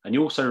 And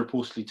you also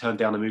reportedly turned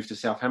down a move to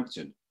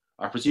Southampton.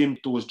 I presume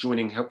Dawes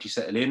joining helped you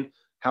settle in.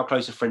 How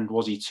close a friend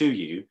was he to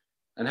you?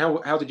 And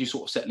how did you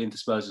sort of settle into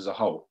Spurs as a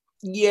whole?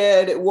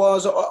 Yeah, it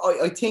was.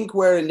 I think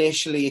where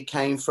initially it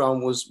came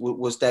from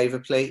was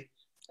David Pleat.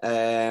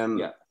 From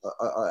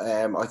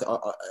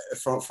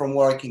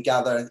what I can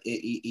gather,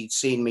 he'd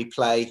seen me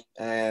play.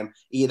 I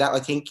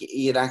think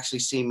he had actually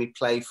seen me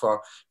play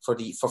for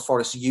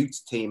Forest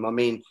youth team. I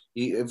mean,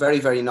 a very,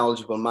 very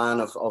knowledgeable man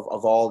of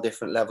all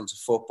different levels of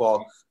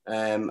football.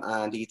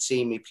 And he'd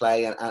seen me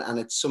play, and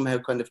it somehow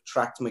kind of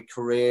tracked my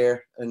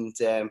career and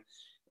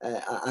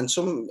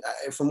some,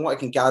 from what I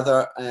can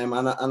gather, and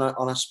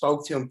I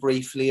spoke to him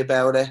briefly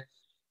about it.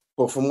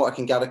 But from what I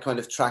can gather, kind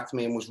of tracked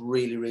me and was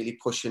really, really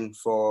pushing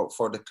for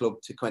the club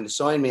to kind of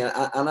sign me.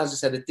 And as I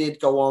said, it did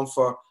go on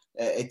for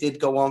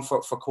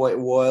quite a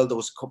while. There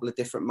was a couple of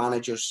different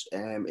managers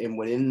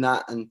within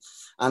that, and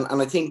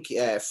I think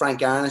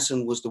Frank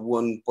Arneson was the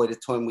one by the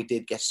time we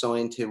did get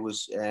signed who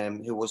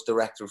was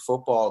director of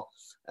football,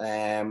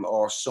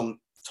 or some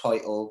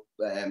title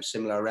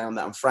similar around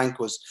that. And Frank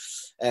was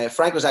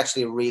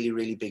actually a really,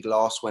 really big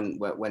loss when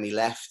he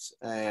left,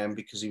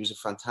 because he was a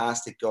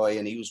fantastic guy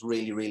and he was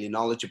really, really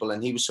knowledgeable,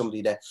 and he was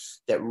somebody that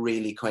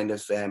really kind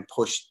of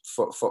pushed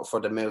for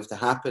the move to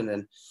happen.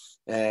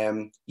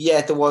 And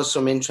there was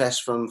some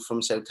interest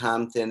from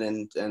Southampton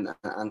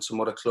and some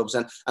other clubs,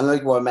 and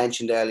like what I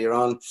mentioned earlier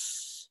on,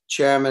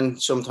 chairman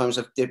sometimes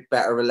have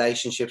better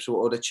relationships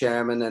with other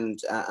chairmen,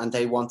 and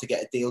they want to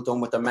get a deal done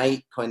with their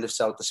mate, kind of,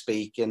 so to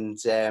speak, and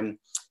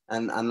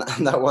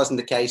that wasn't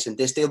the case in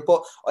this deal.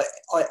 But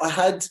I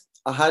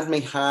had my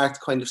heart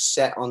kind of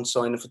set on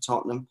signing for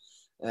Tottenham,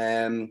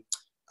 and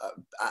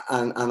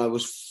I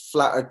was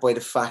flattered by the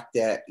fact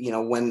that, you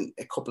know, when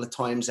a couple of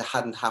times it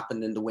hadn't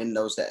happened in the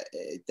windows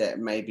that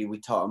maybe we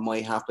thought it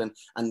might happen,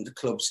 and the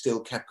club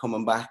still kept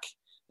coming back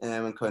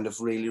and kind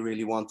of really,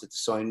 really wanted to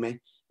sign me.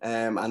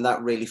 And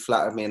that really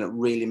flattered me, and it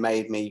really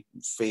made me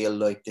feel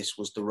like this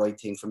was the right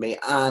thing for me,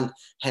 and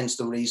hence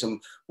the reason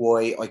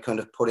why I kind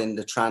of put in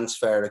the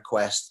transfer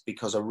request,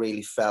 because I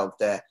really felt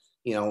that,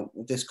 you know,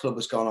 this club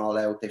has gone all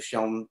out. They've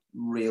shown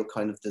real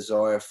kind of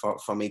desire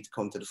for me to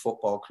come to the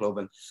football club,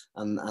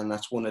 and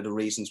that's one of the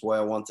reasons why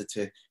I wanted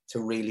to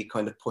really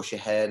kind of push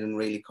ahead and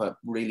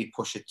really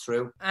push it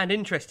through. And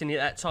interestingly, at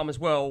that time as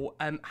well,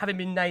 having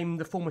been named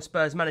the former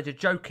Spurs manager,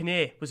 Joe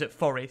Kinnear was at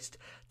Forest.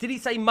 Did he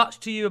say much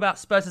to you about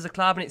Spurs as a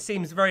club? And it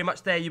seems very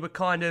much there you were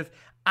kind of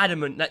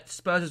adamant that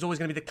Spurs is always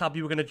going to be the club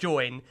you were going to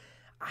join.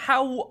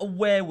 How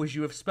aware was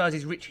you of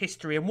Spurs' rich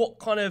history, and what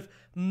kind of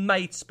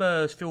made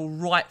Spurs feel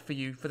right for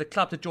you, for the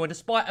club to join,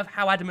 despite of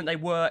how adamant they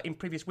were in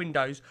previous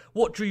windows?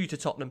 What drew you to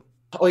Tottenham?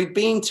 I'd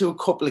been to a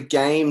couple of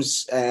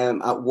games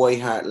at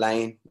White Hart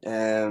Lane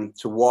to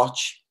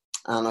watch,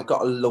 and I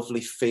got a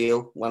lovely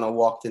feel when I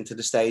walked into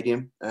the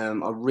stadium.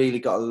 I really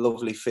got a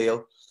lovely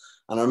feel.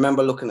 And I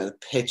remember looking at the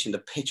pitch, and the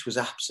pitch was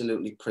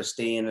absolutely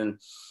pristine, and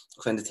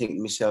kind of thinking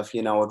to myself,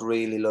 you know, I'd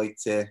really like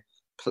to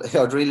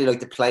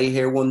play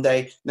here one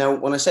day. Now,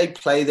 when I say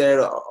play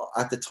there,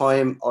 at the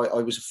time,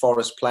 I was a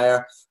Forest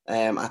player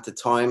at the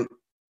time,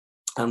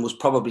 and was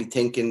probably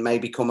thinking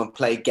maybe come and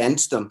play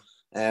against them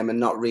and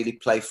not really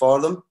play for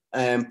them.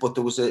 But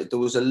there was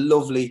a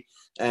lovely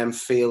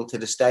feel to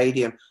the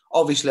stadium.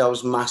 Obviously, I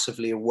was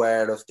massively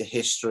aware of the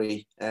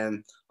history.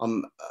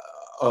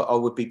 I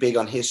would be big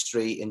on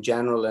history in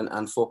general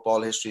and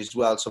football history as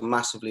well. So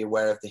massively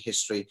aware of the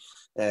history,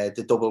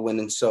 the double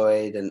winning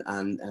side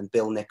and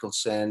Bill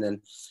Nicholson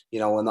and, you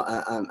know,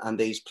 and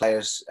these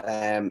players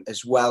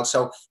as well.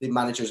 So the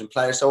managers and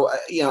players. So,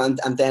 you know,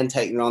 and then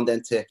taking on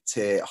then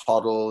to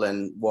Hoddle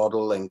and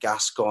Waddle and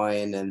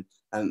Gascoigne and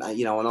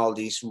you know, and all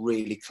these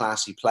really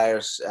classy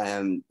players.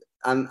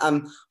 And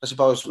I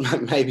suppose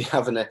maybe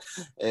having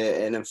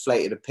an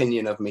inflated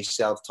opinion of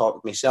myself, I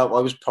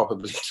was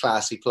probably a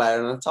classy player,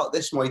 and I thought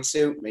this might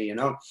suit me, you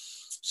know.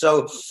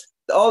 So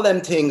all them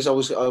things, I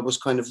was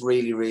kind of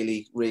really,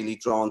 really, really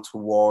drawn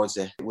towards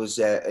it. It was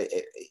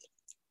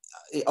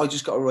I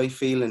just got a right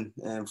feeling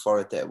for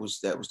it. That was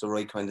the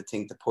right kind of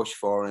thing to push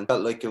for, and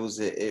felt like it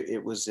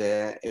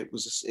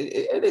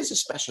is a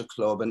special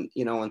club, and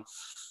you know,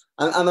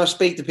 and I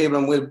speak to people,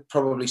 and we'll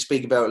probably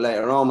speak about it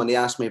later on when they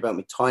ask me about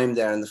my time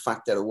there and the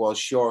fact that it was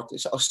short.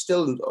 I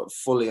still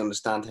fully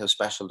understand how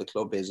special the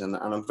club is, and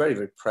I'm very,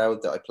 very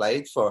proud that I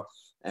played for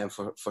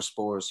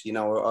Spurs. You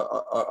know,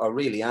 I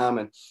really am.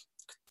 And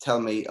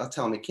I'll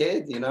tell my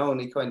kid, you know,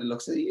 and he kind of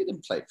looks at, you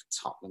didn't play for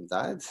Tottenham,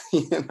 Dad,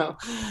 you know.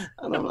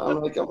 And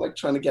I'm like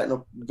trying to get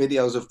up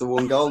videos of the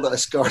one goal that I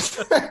scored.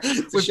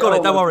 We've got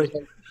it, don't worry.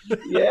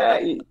 Yeah,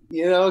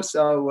 you know,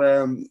 so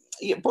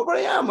yeah, but I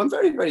am. I'm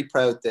very, very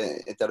proud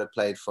that I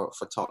played for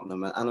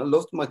Tottenham, and I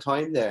loved my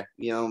time there.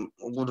 You know,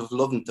 I would have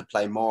loved to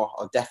play more.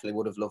 I definitely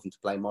would have loved to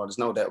play more. There's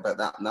no doubt about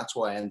that, and that's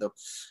why I ended up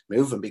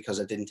moving, because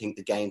I didn't think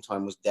the game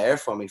time was there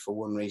for me for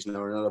one reason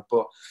or another.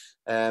 But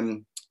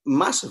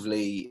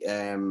massively,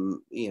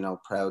 you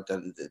know, proud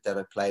that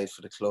I played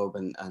for the club,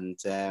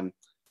 and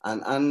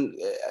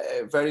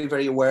very,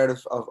 very aware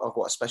of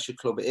what a special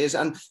club it is,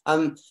 and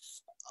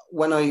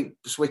when I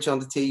switch on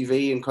the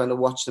TV and kind of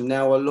watch them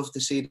now, I love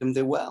to see them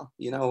do well.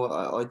 You know,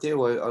 I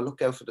do. I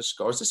look out for the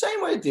scores the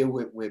same way I do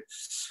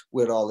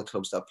with all the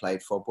clubs that I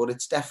played for. But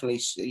it's definitely,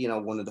 you know,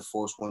 one of the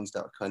first ones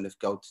that I kind of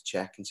go to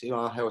check and see,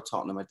 how are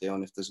Tottenham are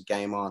doing. If there's a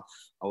game on,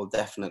 I will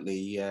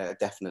definitely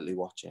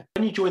watch it.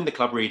 When you joined the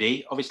club,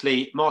 Reid,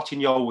 obviously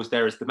Martin Jol was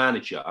there as the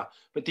manager.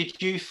 But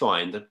did you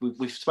find that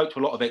we've spoke to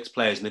a lot of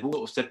ex-players, and they've all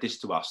sort of said this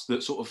to us,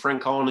 that sort of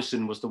Frank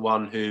Arneson was the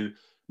one who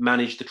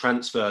managed the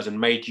transfers and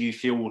made you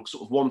feel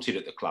sort of wanted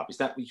at the club? Was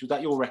that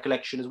your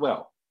recollection as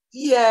well?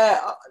 Yeah,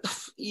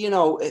 you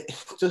know,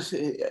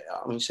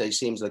 it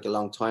seems like a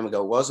long time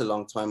ago. It was a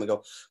long time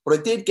ago, but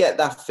I did get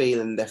that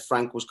feeling that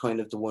Frank was kind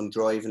of the one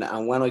driving it.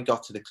 And when I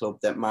got to the club,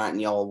 that Martin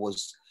Jol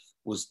was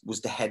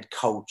the head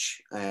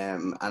coach,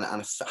 and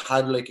it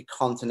had like a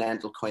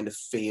continental kind of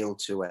feel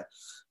to it.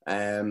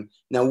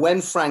 Now,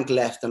 when Frank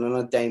left, and I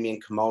know Damien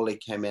Comolli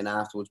came in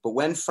afterwards, but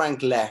when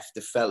Frank left,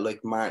 it felt like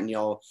Martin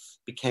Jol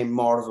became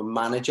more of a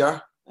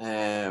manager,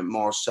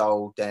 more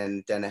so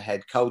than a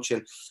head coach.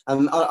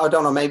 And I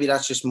don't know, maybe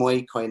that's just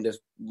my kind of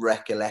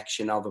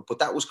recollection of it, but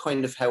that was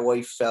kind of how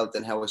I felt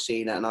and how I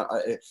seen it. And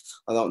I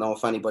don't know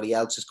if anybody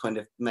else has kind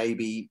of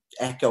maybe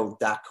echoed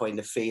that kind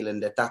of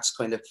feeling, that's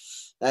kind of,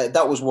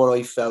 that was what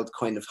I felt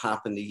kind of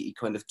happened. He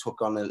kind of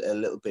took on a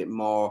little bit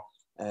more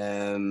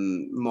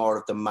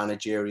of the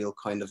managerial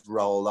kind of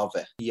role of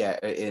it,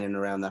 in and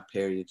around that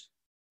period.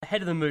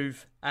 Ahead of the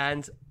move,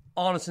 and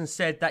Arneson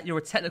said that you're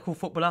a technical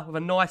footballer with a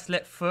nice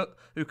left foot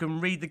who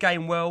can read the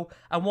game well.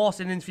 And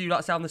whilst in an interview, like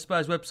I said, on the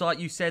Spurs website,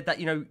 you said that,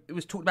 you know, it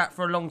was talked about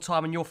for a long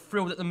time and you're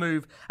thrilled at the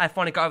move and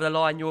finally got over the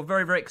line. You're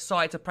very, very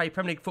excited to play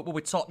Premier League football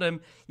with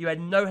Tottenham. You had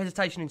no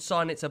hesitation in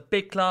signing. It's a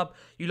big club.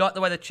 You like the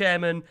way the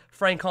chairman,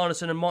 Frank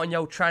Arneson and Martin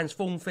Jol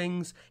transform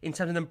things in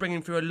terms of them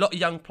bringing through a lot of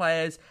young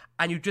players,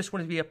 and you just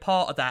wanted to be a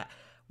part of that.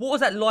 What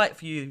was that like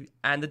for you?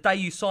 And the day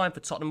you signed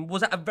for Tottenham,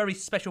 was that a very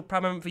special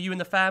moment for you and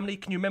the family?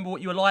 Can you remember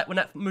what you were like when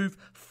that move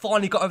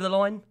finally got over the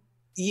line?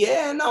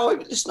 Yeah, no, I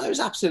was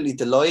absolutely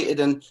delighted,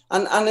 and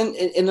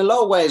in a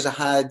lot of ways, I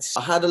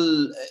had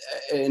an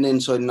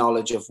inside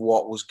knowledge of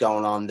what was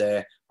going on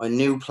there. I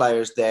knew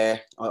players there.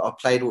 I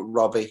played with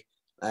Robbie,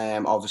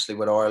 obviously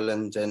with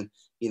Ireland, and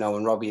you know,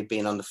 when Robbie had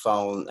been on the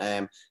phone.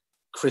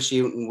 Chris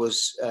Hughton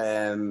was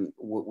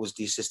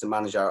the assistant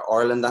manager at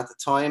Ireland at the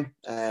time.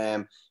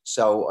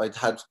 So I'd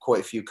had quite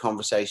a few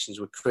conversations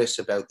with Chris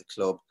about the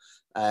club.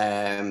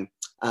 And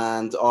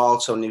I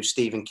also knew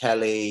Stephen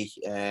Kelly,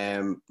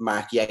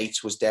 Mark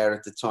Yates was there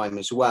at the time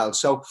as well.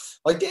 So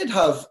I did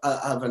have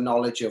a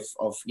knowledge of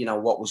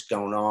what was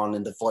going on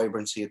and the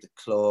vibrancy of the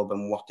club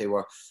and what they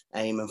were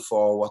aiming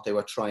for, what they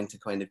were trying to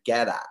kind of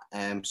get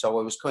at. So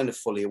I was kind of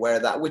fully aware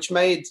of that, which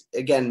made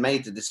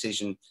the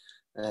decision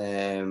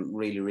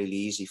really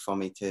easy for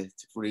me to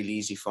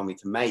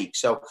make.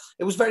 So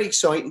it was very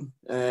exciting.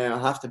 I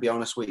have to be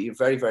honest with you,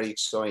 very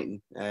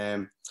exciting.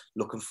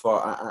 Looking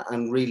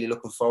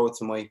forward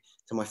to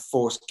my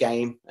first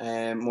game,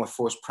 my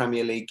first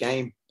Premier League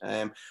game,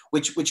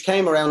 which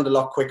came around a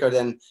lot quicker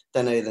than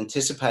I had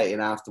anticipated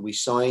after we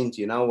signed.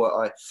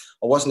 I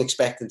wasn't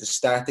expecting to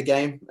start the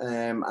game,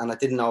 and I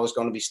didn't know I was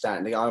going to be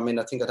starting.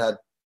 I think I'd had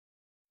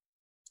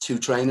 2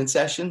 training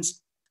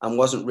sessions and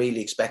wasn't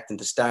really expecting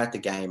to start the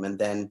game. And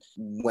then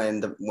when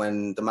the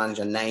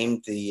manager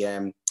named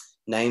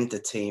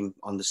the team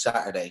on the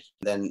Saturday,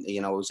 then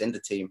I was in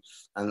the team,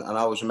 and I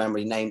always remember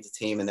he named the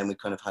team, and then we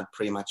kind of had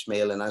pre-match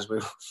meal, and as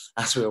we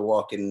were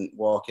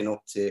walking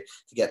up to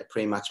get the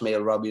pre-match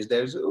meal, Robbie was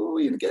there. Oh,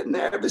 you're getting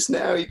nervous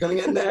now. You're going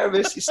to get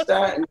nervous. You're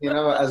starting,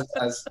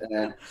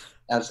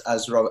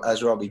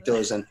 as Robbie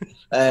does, and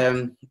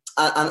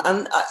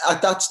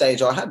at that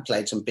stage I had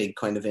played some big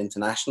kind of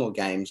international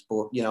games,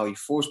 but your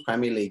first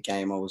Premier League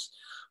game, I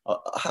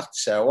have to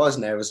say I was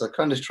nervous. I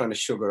kind of trying to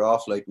sugar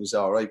off like it was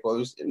all right, but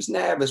it was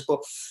nervous.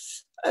 But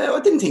I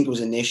didn't think it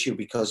was an issue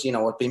because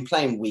I'd been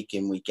playing week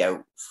in, week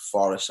out for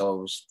Forest, so I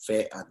was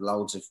fit. I had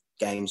loads of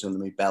games under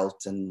my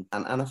belt, and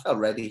I felt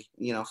ready.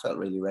 Felt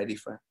really ready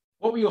for it.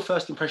 What were your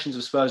first impressions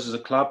of Spurs as a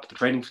club, the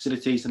training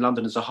facilities, and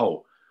London as a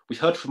whole? We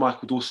heard from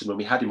Michael Dawson when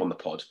we had him on the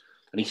pod,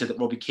 and he said that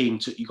Robbie Keane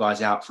took you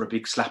guys out for a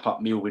big slap-up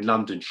meal in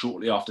London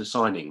shortly after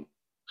signing.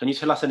 Can you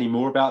tell us any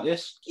more about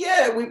this?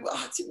 Yeah, we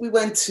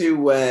went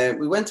to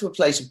a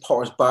place in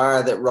Porter's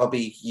Bar that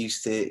Robbie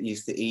used to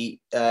eat,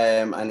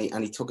 and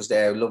he took us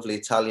there, a lovely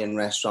Italian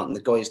restaurant, and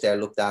the guys there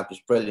looked after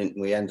us brilliant,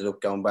 and we ended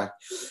up going back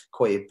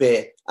quite a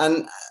bit.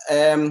 And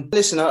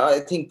listen, I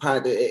think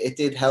part of it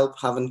did help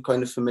having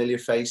kind of familiar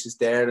faces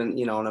there, and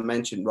and I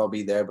mentioned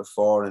Robbie there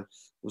before, and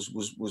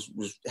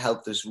was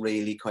helped us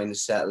really kind of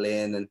settle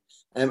in,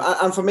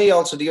 and for me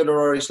also the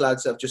other Irish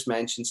lads that I've just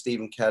mentioned,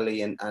 Stephen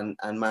Kelly and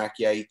Mark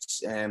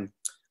Yates, were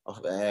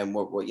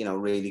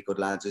really good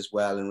lads as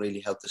well, and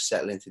really helped us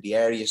settle into the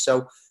area.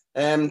 So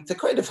to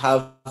kind of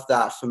have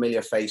that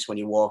familiar face when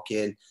you walk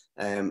in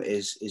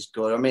is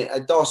good. I mean,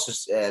 Doss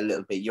is a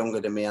little bit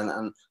younger than me, and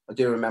I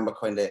do remember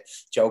kind of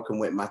joking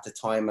with him at the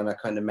time, and I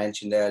kind of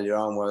mentioned earlier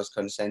on where I was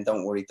kind of saying,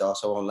 "Don't worry,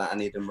 Doss, I won't let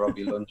any of them rob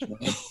your lunch."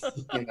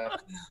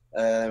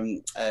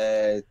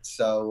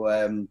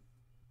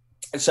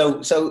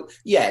 So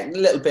yeah, a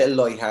little bit of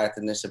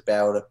lightheartedness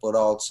about it, but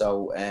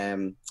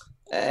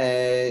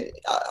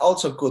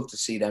also good to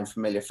see them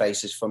familiar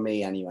faces for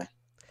me anyway.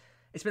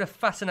 It's been a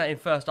fascinating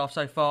first half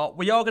so far.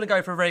 We are going to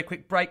go for a very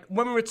quick break.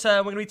 When we return,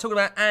 we're going to be talking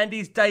about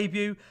Andy's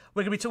debut.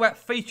 We're going to be talking about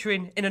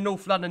featuring in a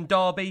North London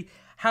derby,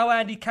 how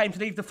Andy came to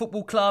leave the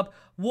football club,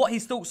 what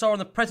his thoughts are on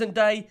the present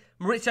day,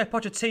 Maurizio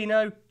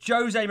Pochettino,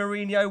 Jose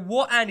Mourinho,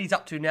 what Andy's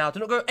up to now.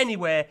 Do not go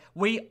anywhere.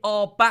 We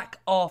are back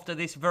after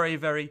this very,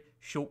 very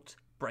short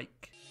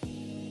break.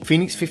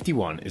 Phoenix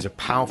 51 is a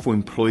powerful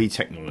employee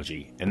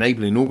technology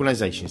enabling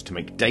organisations to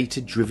make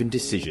data-driven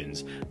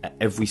decisions at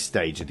every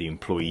stage of the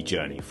employee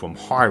journey, from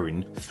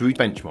hiring through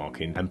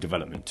benchmarking and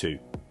development too.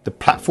 The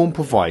platform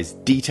provides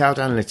detailed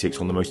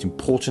analytics on the most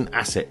important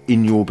asset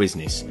in your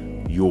business,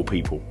 your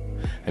people,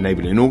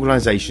 enabling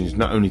organisations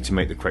not only to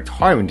make the correct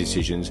hiring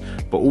decisions,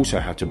 but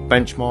also how to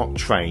benchmark,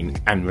 train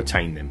and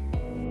retain them.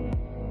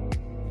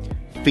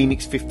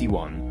 Phoenix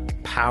 51,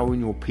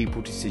 powering your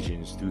people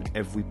decisions through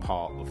every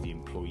part of the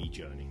employee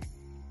journey.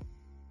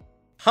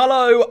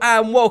 Hello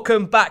and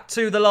welcome back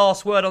to The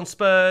Last Word on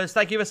Spurs.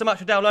 Thank you ever so much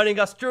for downloading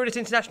us during this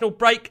international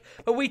break.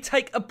 But we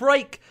take a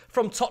break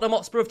from Tottenham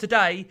Hotspur of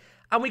today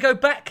and we go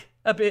back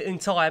a bit in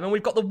time. And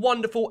we've got the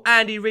wonderful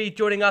Andy Reid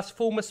joining us,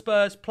 former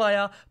Spurs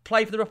player,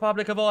 played for the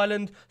Republic of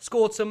Ireland,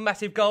 scored some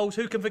massive goals.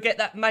 Who can forget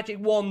that magic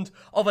wand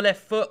of a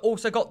left foot?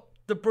 Also got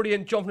the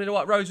brilliant John from the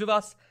White Rose with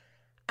us.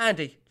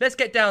 Andy, let's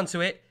get down to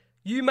it.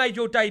 You made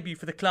your debut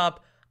for the club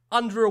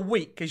under a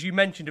week, as you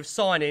mentioned, of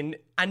signing,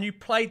 and you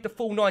played the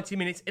full 90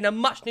 minutes in a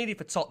much needed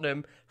for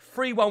Tottenham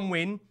 3-1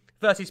 win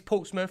versus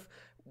Portsmouth,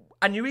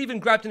 and you even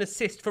grabbed an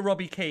assist for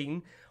Robbie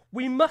Keane.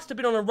 We must have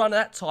been on a run at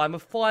that time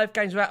of 5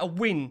 games without a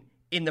win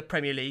in the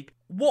Premier League.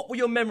 What were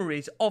your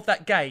memories of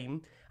that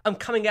game and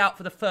coming out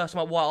for the first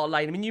time at White Hart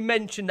Lane? I mean, you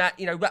mentioned that,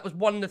 that was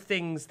one of the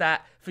things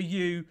that for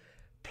you,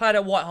 playing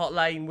at White Hart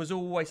Lane was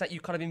always that you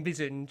kind of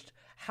envisaged.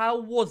 How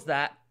was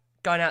that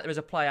going out there as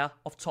a player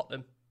of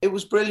Tottenham? It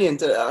was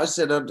brilliant. I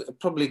said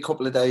probably a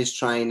couple of days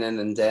training,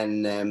 and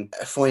then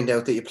find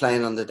out that you're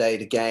playing on the day of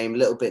the game. A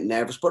little bit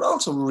nervous, but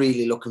also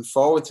really looking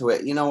forward to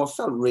it. I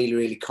felt really,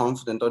 really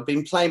confident. I'd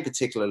been playing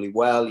particularly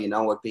well.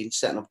 I'd been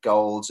setting up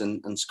goals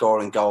and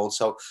scoring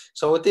goals.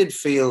 So I did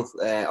feel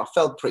I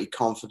felt pretty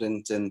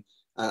confident and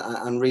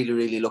really,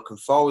 really looking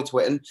forward to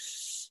it. And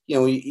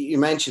you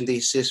mentioned the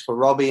assist for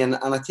Robbie, and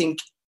I think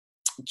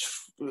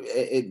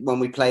when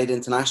we played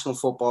international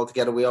football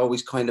together, we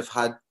always kind of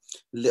had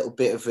a little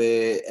bit of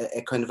a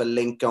kind of a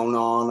link going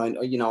on.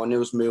 I knew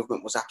his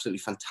movement was absolutely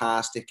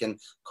fantastic, and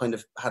kind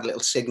of had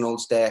little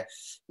signals there.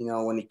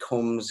 When he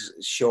comes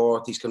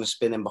short, he's going to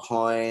spin in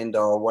behind,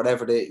 or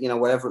whatever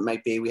whatever it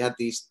might be. We had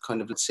these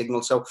kind of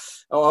signals, so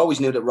I always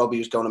knew that Robbie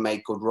was going to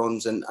make good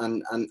runs, and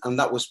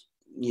that was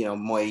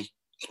my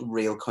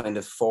real kind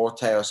of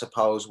forte, I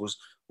suppose,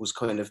 was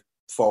kind of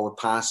forward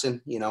passing,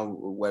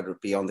 whether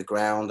it be on the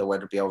ground or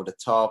whether it be over the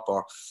top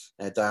or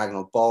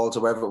diagonal balls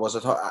or whatever it was.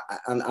 I thought,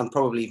 and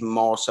probably even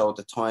more so at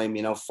the time,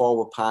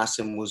 forward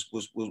passing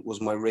was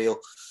my real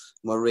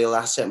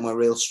asset, my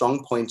real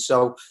strong point.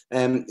 So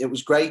it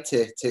was great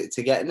to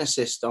get an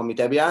assist on my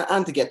debut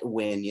and to get the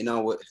win.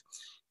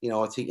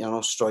 I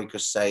think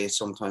strikers say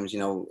sometimes,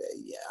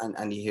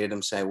 and you hear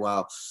them say,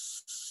 well,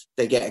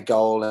 they get a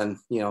goal, and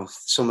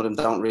some of them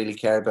don't really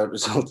care about the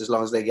result as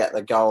long as they get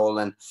the goal,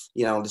 and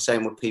the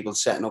same with people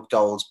setting up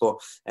goals. But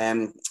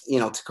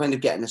to kind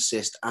of get an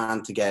assist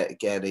and to get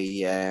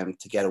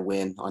a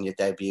win on your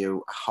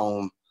debut at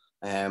home,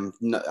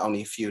 not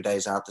only a few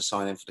days after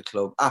signing for the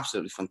club,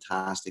 absolutely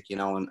fantastic.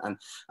 And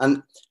I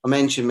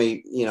mentioned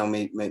my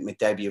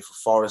debut for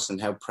Forest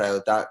and how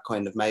proud that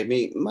kind of made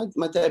me.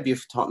 My debut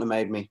for Tottenham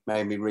made me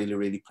really,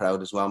 really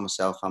proud as well,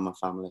 myself and my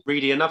family.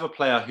 Reedy, another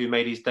player who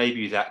made his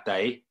debut that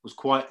day, was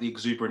quite the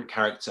exuberant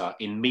character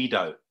in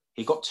Mido.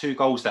 He got 2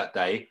 goals that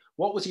day.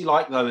 What was he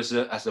like, though, as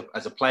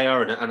a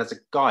player and as a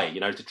guy,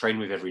 to train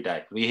with every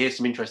day? We hear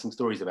some interesting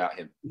stories about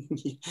him.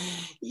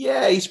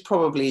 Yeah, he's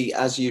probably,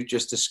 as you've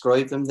just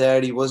described him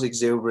there, he was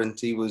exuberant.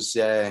 He was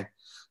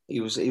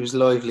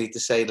lively, to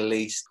say the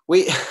least.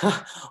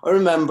 I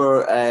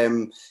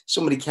remember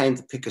somebody came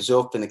to pick us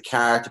up in a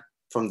car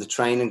from the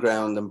training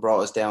ground and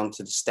brought us down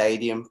to the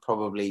stadium,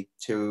 probably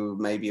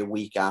maybe a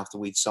week after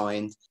we'd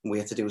signed. We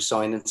had to do a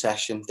signing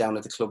session down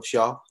at the club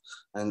shop.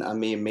 And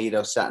me and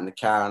Mido sat in the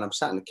car, and I'm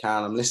sat in the car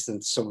and I'm listening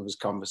to some of his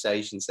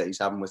conversations that he's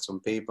having with some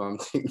people. I'm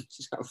thinking,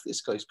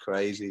 this guy's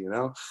crazy,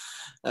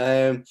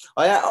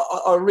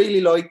 I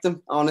really liked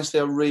him. Honestly,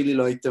 I really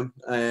liked him.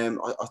 I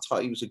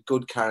thought he was a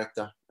good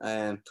character.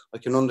 I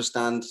can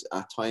understand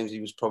at times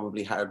he was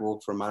probably hard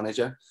work for a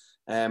manager.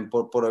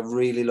 But I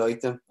really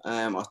liked him.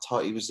 I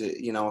thought he was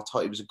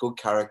a good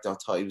character. I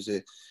thought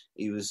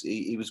he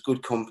was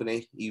good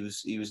company. He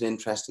was an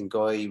interesting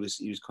guy. He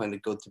was kind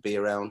of good to be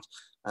around,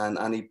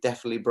 and he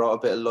definitely brought a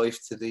bit of life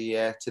to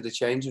the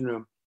changing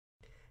room.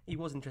 He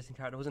was an interesting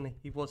character, wasn't he?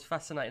 He was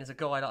fascinating as a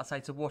guy, like I say,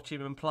 to watch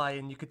him and play.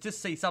 And you could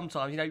just see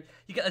sometimes,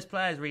 you get those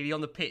players really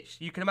on the pitch.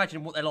 You can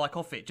imagine what they're like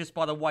off it just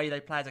by the way they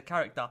play as a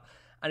character,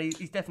 and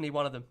he's definitely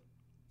one of them.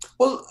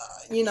 Well,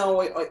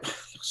 I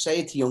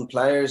say it to young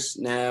players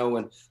now,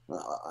 and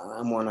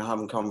I'm when I'm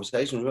having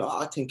conversations.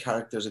 I think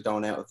characters are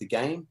going out of the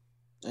game,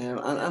 and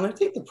I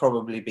think they're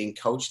probably being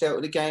coached out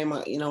of the game.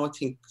 I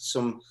think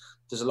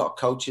there's a lot of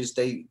coaches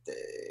they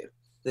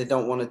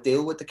don't want to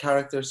deal with the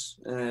characters.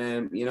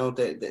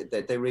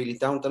 They really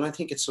don't, and I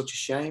think it's such a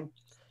shame.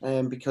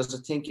 Because I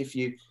think if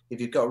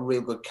you've got a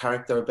real good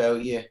character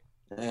about you,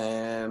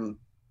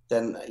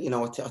 then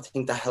I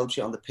think that helps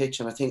you on the pitch.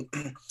 And I think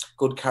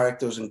good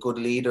characters and good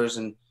leaders,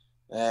 and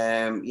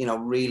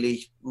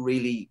really,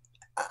 really,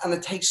 and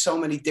it takes so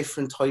many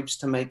different types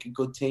to make a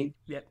good team.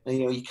 Yep.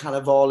 And, you can't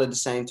have all of the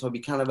same type.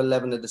 You can't have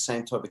 11 of the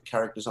same type of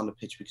characters on the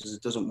pitch because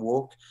it doesn't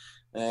work.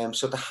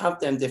 So to have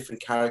them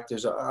different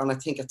characters, and I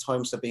think at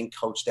times they're being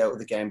coached out of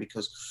the game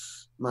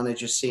because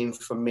managers seem,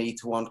 for me,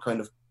 to want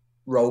kind of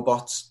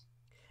robots.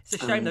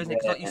 It's a shame, though, isn't it?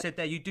 Because like you said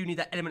there, you do need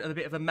that element of a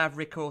bit of a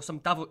maverick or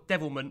some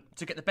devilment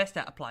to get the best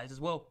out of players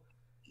as well.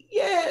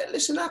 Yeah,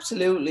 listen,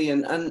 absolutely,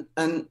 and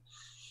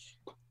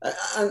like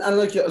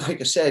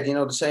I said,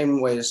 the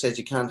same way I said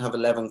you can't have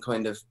 11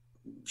 kind of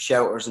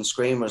shouters and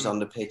screamers on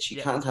the pitch.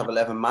 You can't have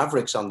 11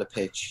 mavericks on the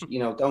pitch.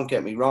 Don't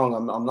get me wrong.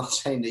 I'm not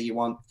saying that you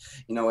want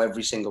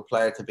every single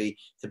player to be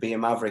a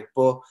maverick,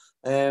 but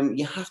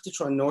you have to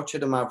try and nurture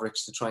the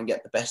mavericks to try and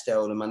get the best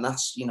out of them, and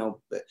that's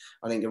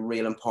I think a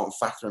real important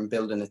factor in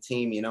building a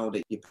team.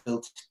 That you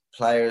build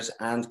players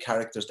and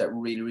characters that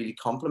really, really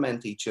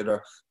complement each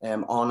other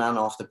on and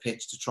off the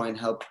pitch to try and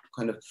help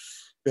kind of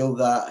build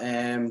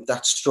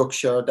that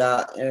structure,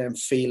 that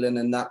feeling,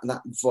 and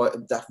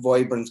that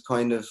vibrant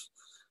kind of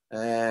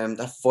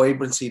that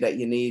vibrancy that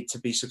you need to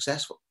be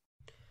successful.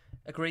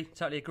 Agree,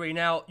 totally agree.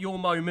 Now, your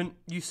moment,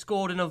 you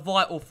scored in a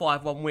vital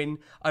 5-1 win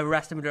over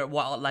Aston Villa at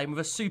White Hart Lane with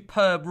a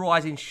superb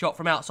rising shot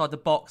from outside the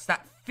box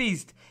that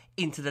fizzed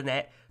into the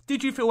net.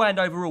 Did you feel, and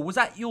overall, was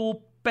that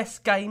your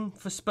best game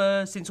for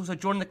Spurs since also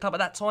joining the club at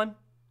that time?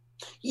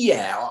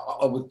 Yeah,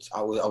 I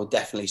would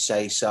definitely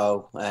say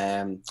so.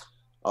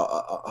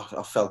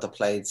 I felt I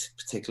played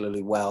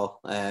particularly well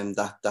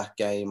that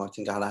game. I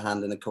think I had a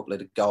hand in a couple of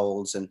the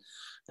goals and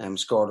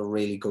scored a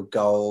really good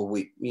goal.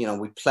 We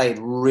played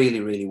really,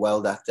 really well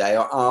that day.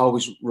 I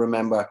always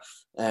remember.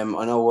 I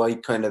know I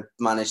kind of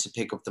managed to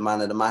pick up the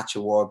Man of the Match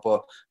award,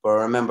 but I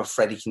remember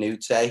Freddie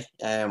Knute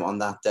on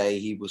that day.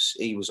 He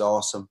was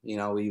awesome. He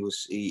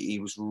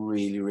was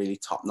really, really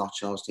top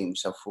notch. And I was thinking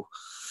to myself,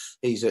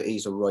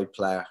 he's a right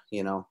player.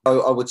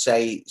 I would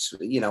say,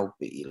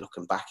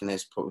 looking back in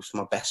this, probably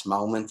my best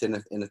moment in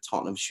a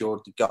Tottenham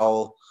shirt, the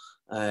goal,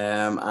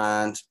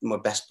 and my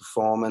best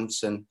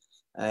performance, and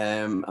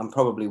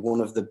probably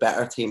one of the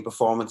better team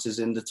performances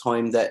in the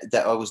time that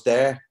I was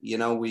there.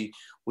 We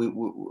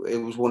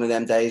it was one of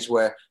them days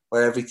where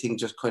everything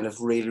just kind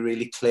of really,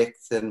 really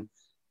clicked, and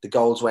the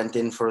goals went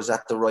in for us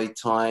at the right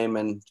time,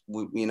 and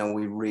we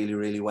really,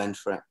 really went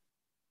for it.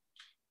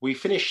 We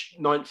finished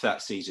 9th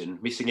that season,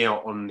 missing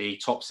out on the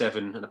top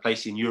 7 and a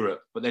place in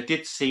Europe, but there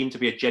did seem to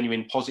be a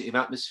genuine positive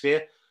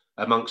atmosphere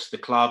amongst the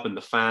club and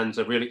the fans,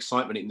 a real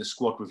excitement in the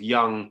squad with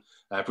young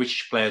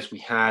British players we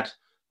had,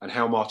 and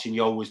how Martin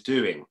Jol was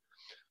doing.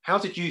 How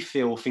did you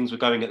feel things were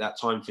going at that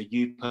time for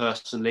you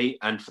personally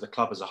and for the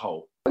club as a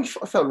whole? I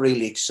felt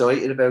really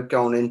excited about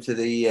going into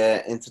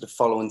the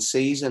following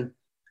season.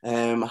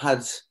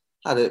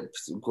 Had a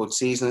good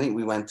season. I think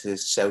we went to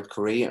South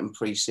Korea in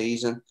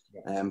pre-season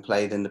and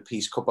played in the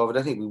Peace Cup over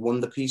there. I think we won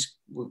the Peace.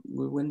 We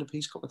won the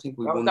Peace Cup. I think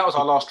we won. That was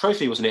our last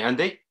trophy, wasn't it,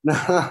 Andy?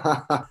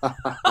 I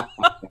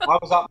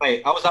was up,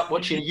 mate. I was up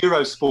watching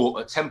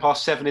Eurosport at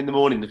 7:10 in the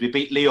morning as we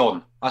beat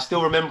Lyon. I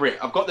still remember it.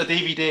 I've got the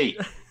DVD.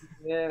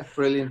 Yeah,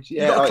 brilliant.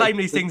 Yeah, you've got to claim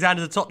these things, and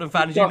as a Tottenham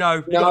fan, as you know,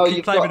 you've got to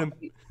keep claiming them.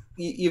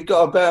 You've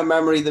got a better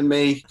memory than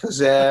me,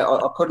 because I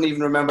couldn't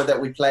even remember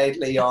that we played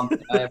Lyon.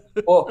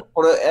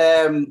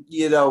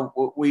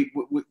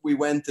 We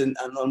went and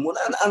won,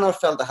 and I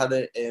felt I had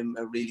a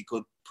really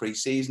good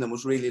pre-season and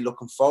was really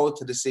looking forward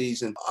to the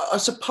season. I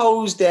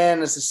suppose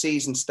then as the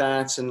season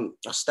starts, and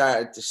I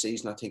started the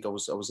season, I think I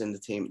was in the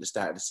team at the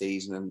start of the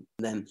season, and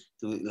then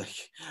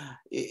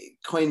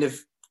kind of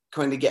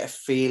get a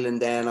feeling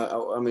then.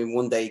 I mean,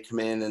 one day you come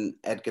in and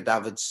Edgar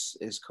Davids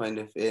is kind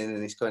of in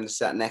and he's kind of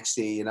sat next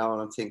to you, and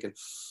I'm thinking,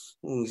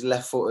 he's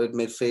left-footed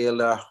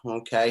midfielder,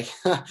 okay.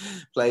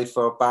 Played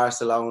for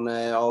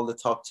Barcelona, all the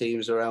top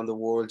teams around the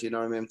world, you know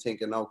what I mean? I'm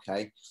thinking,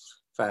 okay,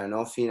 fair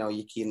enough,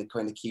 you can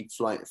kind of keep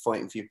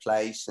fighting for your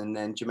place. And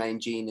then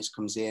Jermaine Genius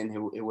comes in,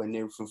 who we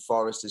knew from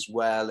Forest as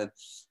well,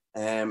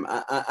 and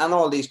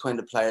all these kind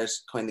of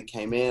players kind of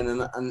came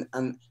in,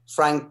 and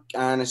Frank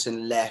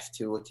Arneson left,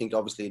 who I think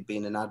obviously had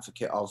been an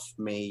advocate of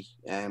me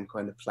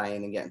kind of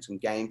playing and getting some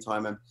game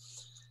time,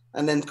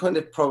 and then kind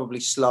of probably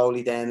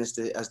slowly then as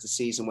the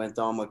season went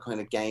on, my kind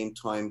of game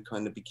time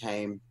kind of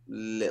became a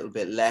little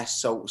bit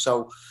less. So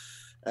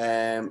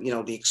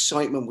the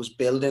excitement was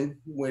building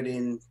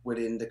within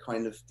the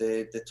kind of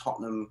the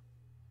Tottenham,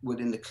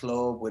 within the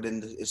club, within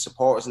the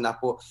supporters and that.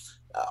 But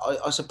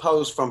I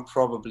suppose from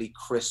probably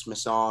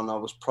Christmas on, I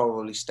was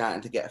probably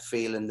starting to get a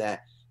feeling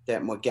that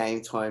my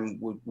game time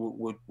would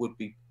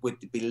be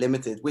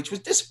limited, which was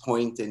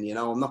disappointing.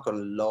 I'm not going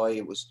to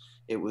lie,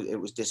 it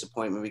was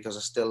disappointment, because I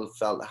still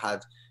felt I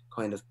had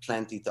kind of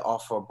plenty to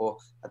offer. But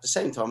at the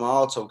same time, I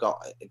also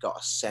got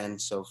a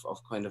sense of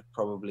kind of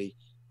probably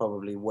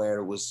where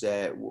it was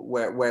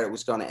where it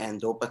was going to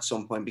end up at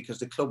some point, because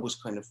the club was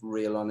kind of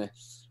real on a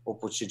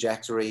upward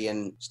trajectory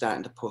and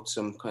starting to put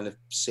some kind of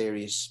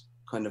serious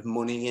kind of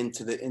money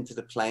into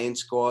the playing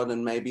squad,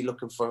 and maybe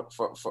looking for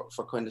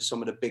kind of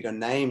some of the bigger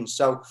names.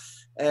 So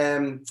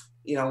and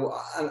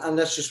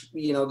that's just,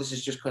 this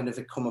is just kind of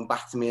it coming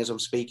back to me as I'm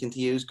speaking to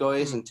you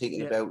guys and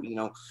thinking about,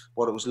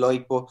 what it was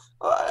like. But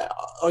I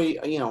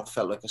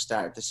felt like I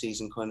started the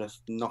season kind of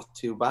not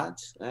too bad.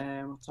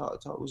 I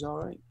thought it was all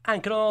right.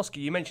 And can I ask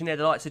you mentioned there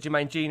the likes of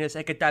Jermaine Genius,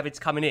 Edgar Davids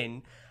coming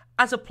in.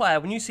 As a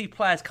player, when you see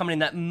players coming in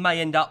that may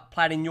end up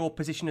playing in your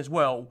position as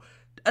well,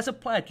 as a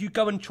player, do you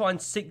go and try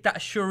and seek that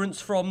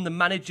assurance from the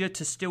manager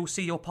to still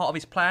see you're part of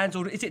his plans?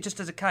 Or is it just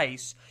as a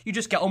case, you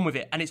just get on with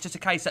it, and it's just a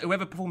case that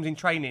whoever performs in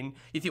training,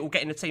 you think will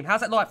get in the team?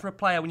 How's that like for a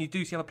player when you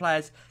do see other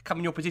players come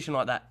in your position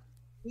like that?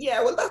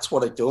 Yeah, well, that's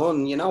what I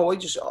done.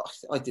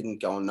 I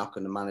didn't go and knock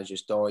on the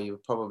manager's door. You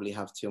would probably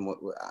have too much,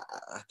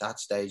 at that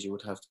stage, you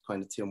would have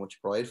kind of too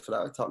much pride for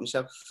that. I thought to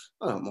myself,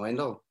 I don't mind,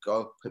 I'll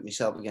go put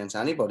myself against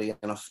anybody,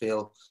 and I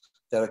feel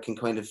that I can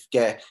kind of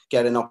get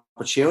an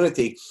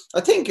opportunity. I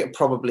think it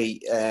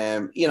probably,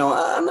 and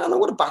I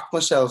would have backed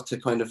myself to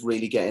kind of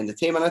really get in the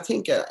team. And I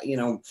think,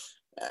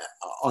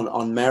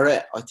 on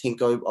merit, I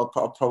think I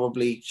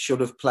probably should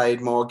have played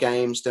more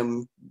games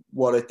than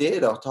what I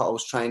did. I thought I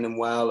was training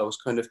well. I was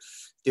kind of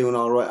doing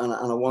all right, and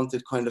I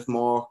wanted kind of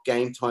more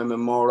game time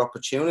and more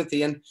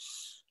opportunity. And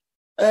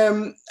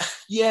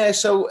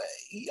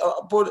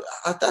but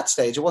at that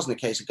stage, it wasn't a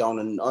case of going,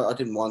 and I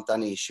didn't want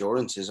any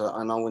assurances.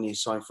 I know when you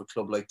sign for a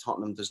club like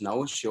Tottenham, there's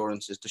no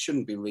assurances. There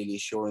shouldn't be really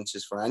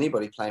assurances for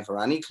anybody playing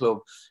for any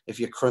club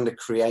if you're kind of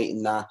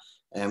creating that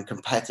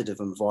competitive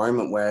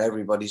environment where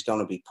everybody's going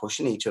to be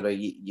pushing each other.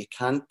 You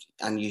can't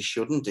and you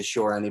shouldn't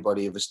assure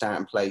anybody of a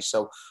starting place.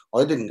 So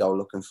I didn't go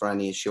looking for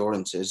any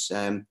assurances.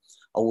 I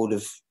would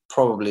have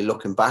probably,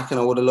 looking back, and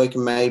I would have liked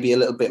maybe a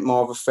little bit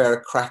more of a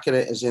fair crack at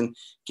it, as in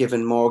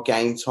giving more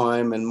game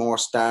time and more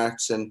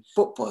starts.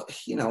 But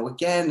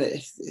again,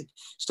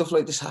 stuff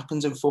like this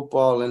happens in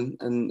football,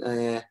 and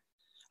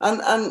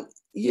I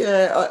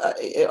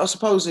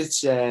suppose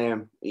it's I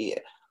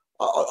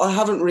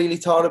haven't really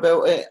thought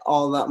about it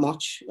all that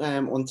much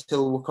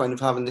until we're kind of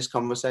having this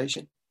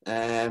conversation.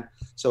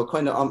 So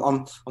kind of,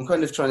 I'm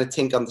kind of trying to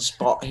think on the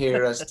spot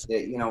here as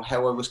to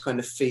how I was kind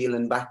of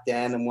feeling back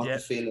then and what the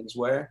feelings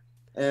were.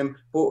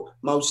 But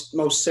most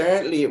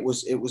certainly it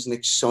was an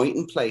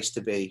exciting place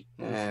to be.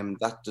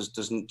 That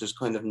there's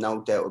kind of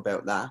no doubt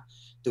about that.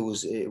 It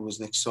was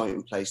an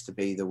exciting place to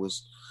be. There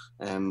was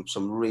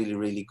some really,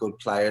 really good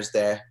players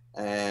there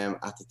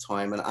at the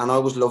time, and I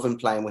was loving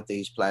playing with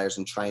these players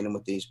and training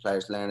with these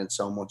players, learning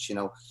so much.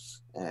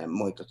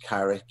 Michael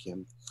Carrick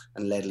and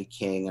Ledley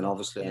King, and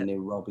obviously I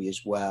knew Robbie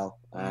as well.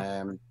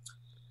 And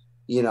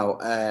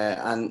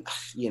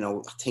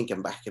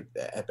thinking back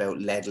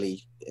about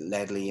Ledley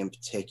in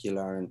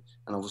particular, and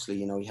obviously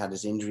he had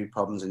his injury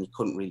problems and he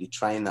couldn't really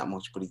train that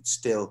much, but he'd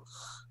still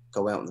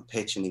go out on the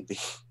pitch and he'd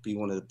be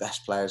one of the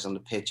best players on the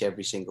pitch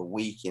every single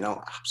week.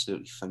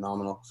 Absolutely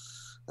phenomenal.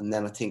 And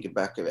then I think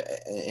back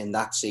in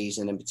that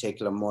season in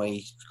particular,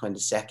 my kind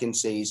of second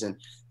season,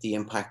 the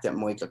impact that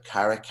Michael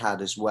Carrick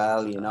had as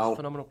well,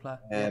 phenomenal player.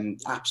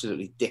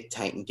 Absolutely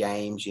dictating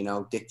games,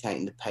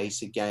 dictating the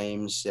pace of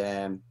games,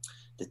 the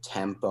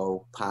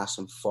tempo,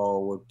 passing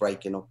forward,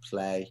 breaking up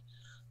play,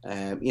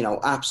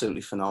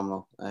 absolutely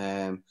phenomenal.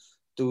 There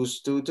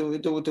was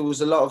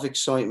a lot of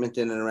excitement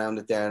in and around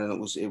it there, and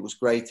it was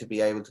great to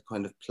be able to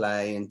kind of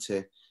play and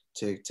to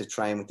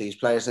train with these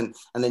players, and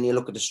then you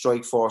look at the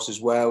strike force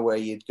as well, where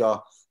you'd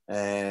got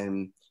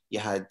you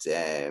had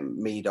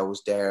Meadow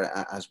was there,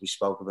 as we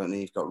spoke about, and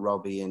you've got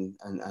Robbie and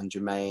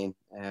Jermaine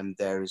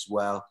there as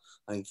well.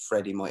 I think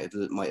Freddie might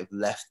have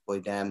left by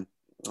then,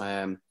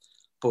 but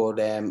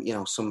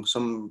some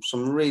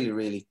really,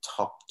 really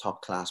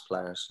top class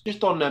players.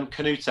 Just on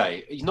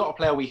Canute, he's not a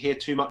player we hear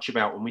too much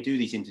about when we do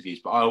these interviews,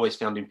 but I always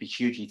found him to be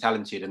hugely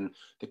talented, and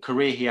the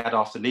career he had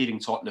after leaving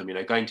Tottenham,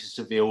 going to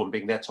Seville and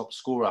being their top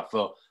scorer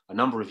for a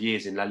number of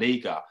years in La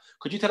Liga.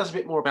 Could you tell us a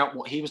bit more about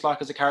what he was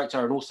like as a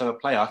character and also a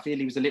player? I feel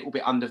he was a little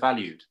bit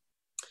undervalued.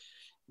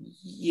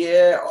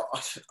 Yeah,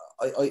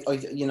 I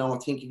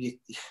think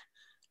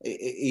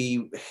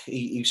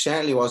he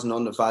certainly wasn't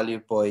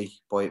undervalued by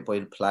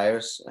the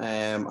players.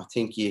 I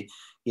think you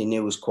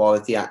knew his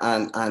quality,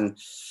 and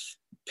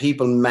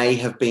people may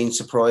have been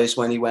surprised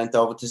when he went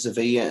over to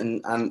Sevilla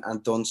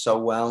and done so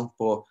well,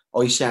 but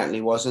I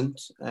certainly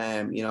wasn't.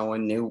 I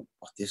knew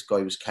what this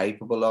guy was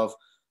capable of.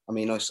 I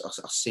mean, I've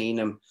seen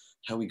him,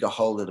 how he got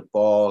hold of the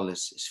ball,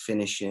 his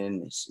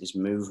finishing, his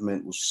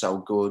movement was so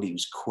good. He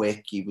was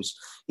quick. He was,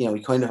 he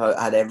kind of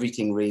had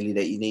everything really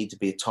that you need to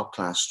be a top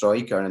class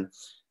striker. And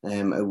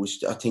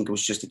I think it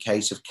was just a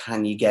case of,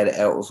 can you get it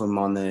out of him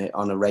on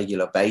a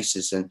regular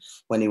basis? And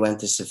when he went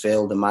to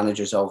Seville, the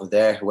managers over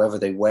there, whoever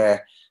they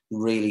were,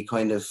 really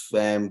kind of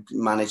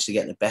managed to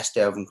get the best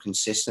out of him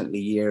consistently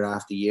year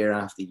after year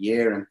after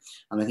year.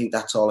 And I think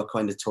that's all it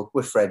kind of took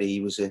with Freddie.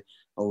 He was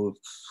I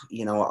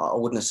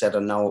wouldn't have said I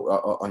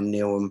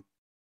knew him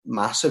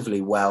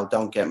massively well,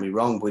 don't get me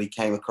wrong, but he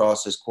came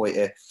across as quite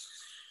a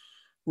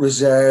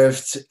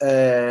reserved,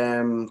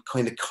 kind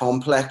of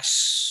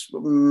complex,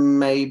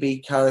 maybe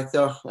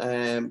character.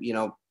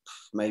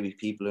 Maybe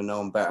people who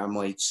know him better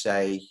might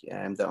say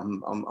that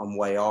I'm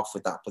way off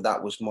with that, but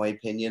that was my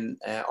opinion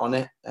on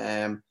it.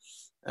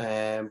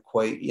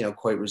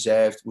 Quite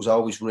reserved. Was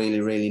always really,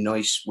 really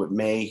nice with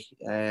me.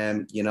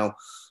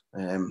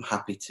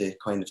 Happy to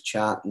kind of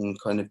chat and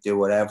kind of do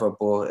whatever,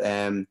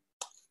 but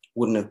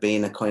wouldn't have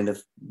been a kind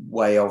of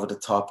way over the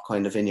top,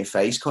 kind of in your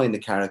face kind of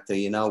character.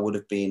 Would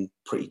have been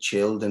pretty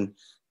chilled and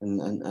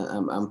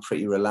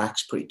pretty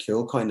relaxed, pretty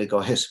cool kind of guy,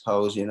 I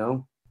suppose.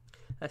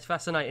 That's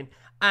fascinating.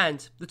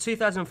 And the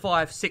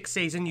 2005-06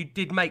 season, you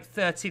did make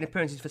 13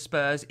 appearances for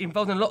Spurs,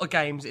 involved in a lot of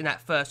games in that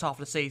first half of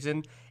the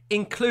season,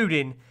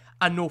 including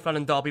a North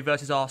London derby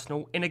versus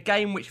Arsenal, in a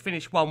game which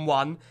finished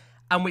 1-1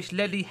 and which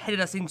Ledley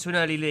headed us into an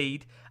early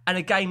lead, and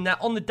a game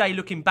that, on the day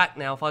looking back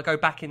now, if I go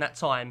back in that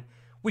time,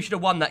 we should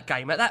have won that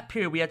game. At that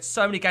period, we had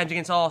so many games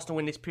against Arsenal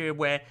in this period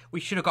where we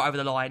should have got over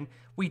the line.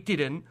 We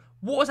didn't.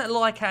 What was that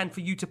like, Anne,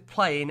 for you to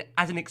play in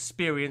as an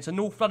experience, a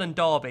North London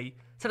derby?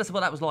 Tell us what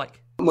that was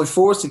like. My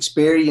first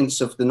experience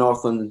of the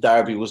North London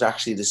derby was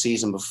actually the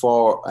season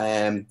before.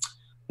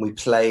 We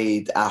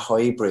played at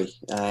Highbury,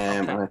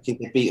 and I think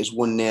they beat us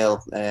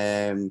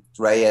 1-0.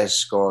 Reyes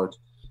scored,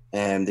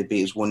 and they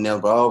beat us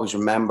 1-0. But I always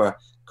remember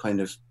kind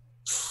of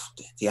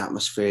the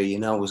atmosphere,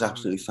 was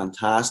absolutely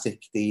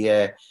fantastic.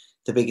 The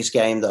biggest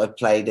game that I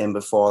played in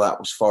before that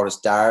was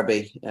Forest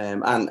Derby,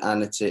 and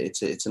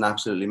it's an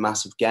absolutely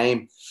massive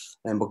game.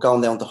 But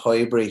going down to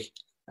Highbury,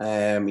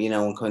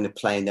 and kind of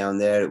playing down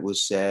there, it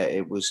was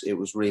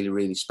really,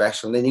 really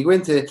special. And then you go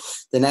into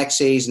the next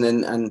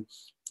season, and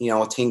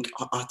I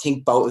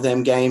think both of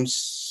them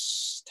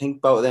games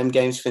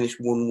finished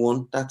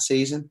 1-1 that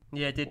season.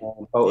 Yeah, it did.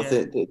 Both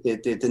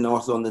the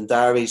North London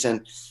derbies,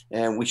 and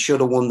we should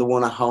have won the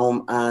one at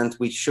home, and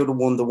we should have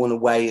won the one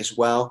away as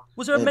well.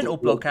 Was there a mental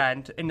block,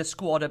 and in the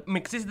squad?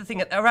 Because this is the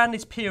thing, around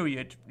this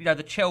period,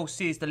 the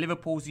Chelseas, the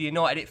Liverpools, the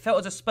United, it felt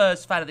as a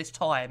Spurs fan at this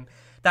time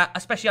that,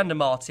 especially under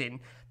Martin,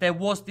 there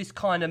was this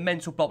kind of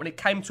mental block when it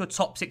came to a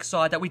top six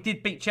side, that we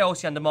did beat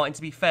Chelsea under Martin,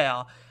 to be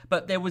fair,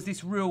 but there was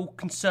this real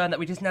concern that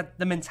we just didn't have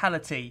the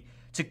mentality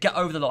to get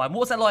over the line.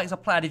 What was that like as a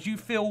player? Did you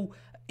feel,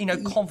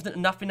 confident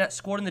enough in that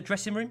squad in the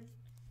dressing room?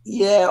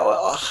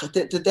 Yeah,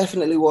 there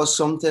definitely was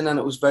something, and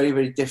it was very,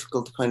 very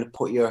difficult to kind of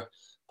put your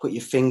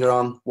finger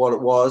on what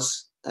it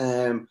was.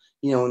 And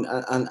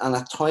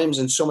at times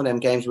in some of them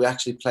games we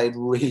actually played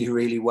really,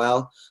 really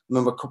well. I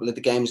remember a couple of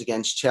the games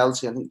against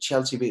Chelsea. I think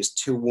Chelsea beat us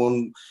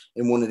 2-1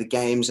 in one of the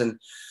games, and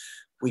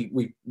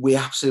we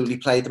absolutely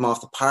played them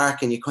off the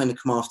park. And you kind of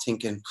come off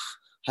thinking,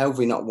 how have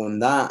we not won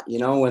that?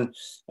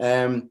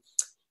 And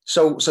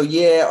so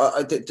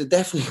yeah, there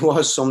definitely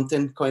was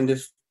something kind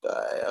of.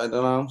 I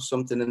don't know,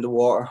 something in the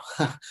water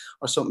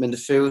or something in the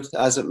food,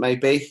 as it may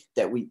be,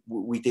 that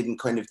we didn't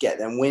kind of get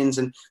them wins.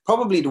 And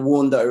probably the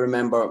one that I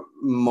remember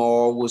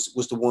more was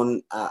the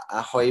one at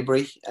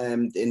Highbury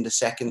in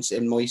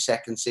my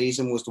second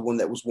season, was the one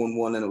that was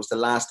 1-1, and it was the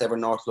last ever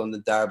North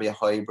London derby at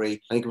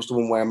Highbury. I think it was the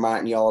one where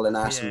Martin Yall and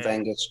Arsene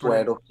Wenger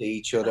squared up to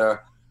each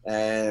other.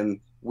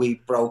 We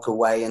broke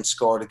away and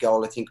scored a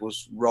goal. I think it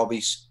was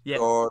Robbie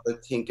scored. I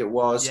think it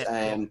was.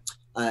 And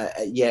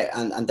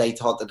they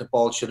thought that the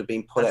ball should have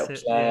been put out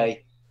of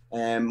play.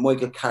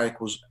 Michael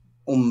Carrick was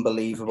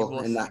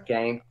unbelievable in that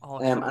game.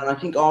 And I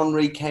think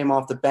Henry came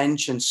off the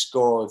bench and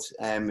scored,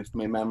 if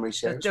my memory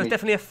serves There was me.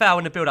 definitely a foul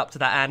in the build-up to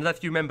that, Anne. I don't know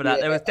if you remember that.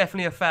 Yeah. There was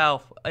definitely a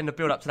foul in the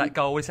build-up to that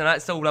goal. And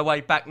that's all the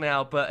way back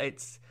now, but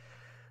it's...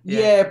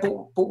 Yeah,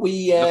 but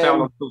we... the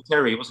foul on Phil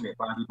Terry, wasn't it?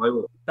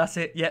 That's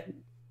it, yeah.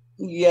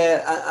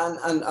 Yeah,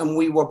 and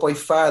we were by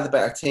far the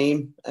better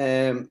team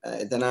than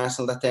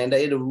Arsenal that day. And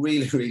they had a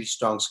really, really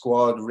strong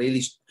squad,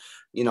 really,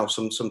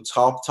 some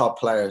top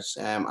players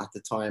at the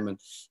time.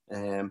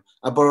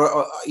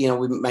 But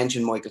we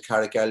mentioned Michael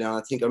Carrick earlier on.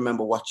 I think I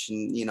remember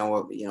watching,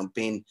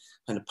 being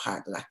kind of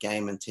part of that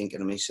game and thinking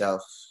to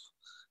myself,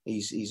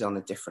 he's on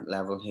a different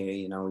level here.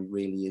 He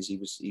really is.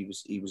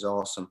 He was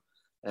awesome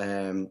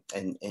in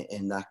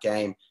that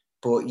game.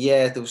 But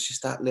yeah, there was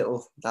just that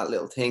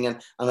little thing,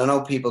 and I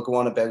know people go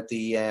on about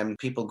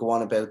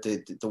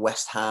the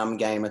West Ham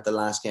game at the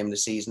last game of the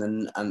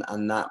season,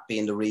 and that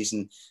being the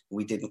reason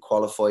we didn't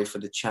qualify for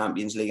the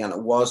Champions League, and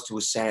it was to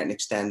a certain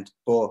extent.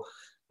 But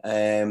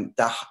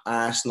that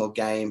Arsenal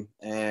game,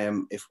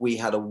 if we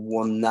had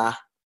won that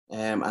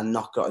and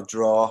not got a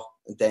draw,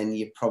 then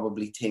you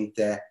probably think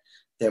that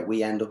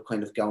we end up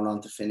kind of going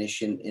on to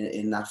finish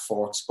in that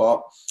fourth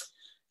spot.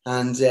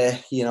 And,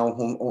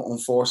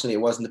 unfortunately,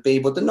 it wasn't to be.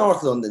 But the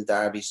North London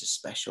derby is a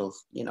special,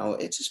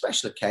 it's a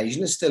special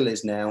occasion. It still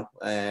is now.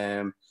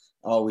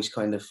 Always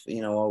kind of,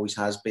 always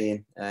has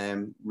been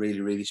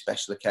really, really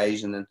special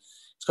occasion. And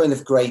it's kind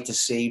of great to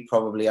see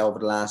probably over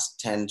the last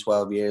 10,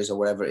 12 years or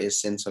whatever it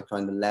is since I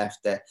kind of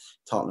left that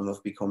Tottenham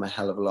have become a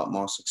hell of a lot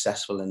more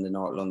successful in the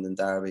North London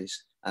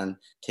derbies. And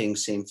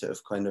things seem to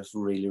have kind of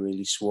really,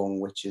 really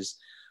swung, which is...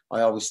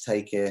 I always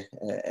take a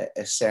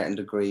certain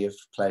degree of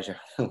pleasure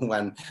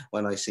when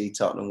I see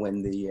Tottenham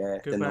win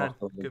the North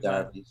London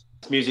derbies.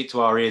 Music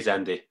to our ears,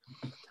 Andy.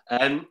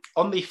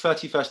 On the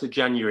 31st of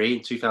January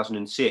in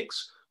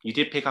 2006, you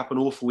did pick up an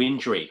awful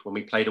injury when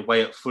we played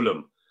away at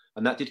Fulham,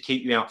 and that did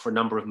keep you out for a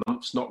number of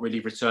months, not really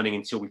returning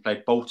until we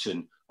played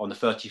Bolton on the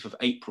 30th of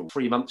April,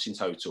 3 months in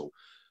total.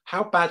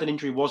 How bad an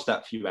injury was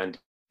that for you, Andy?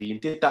 And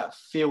did that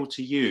feel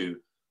to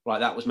you like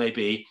that was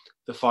maybe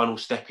the final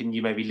step in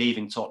you maybe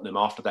leaving Tottenham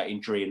after that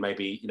injury, and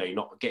maybe you're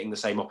not getting the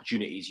same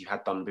opportunities you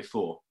had done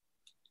before?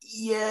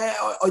 Yeah,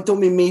 I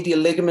done my medial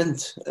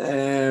ligament.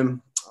 I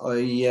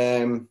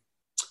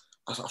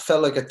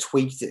felt like I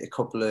tweaked it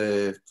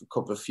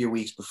a few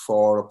weeks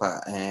before up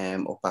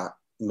at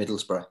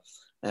Middlesbrough.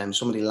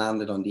 Somebody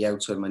landed on the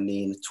outside of my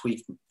knee and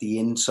tweaked the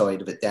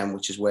inside of it down,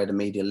 which is where the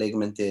medial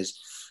ligament is.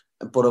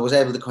 But I was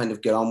able to kind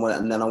of get on with it,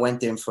 and then I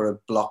went in for a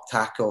block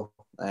tackle.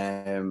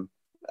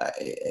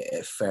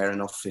 A fair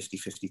enough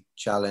 50-50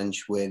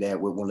 challenge with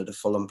one of the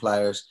Fulham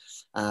players,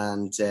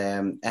 and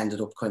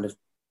ended up kind of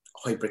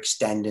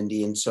hyperextending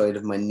the inside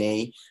of my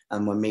knee,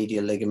 and my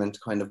medial ligament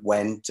kind of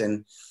went,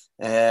 and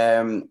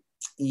and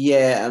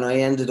I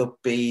ended up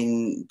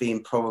being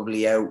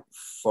probably out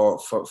for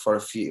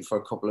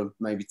a couple of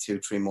maybe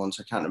 2-3 months.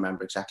 I can't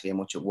remember exactly how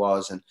much it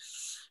was, and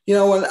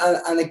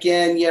and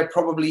again,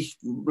 probably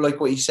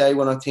like what you say,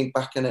 when I think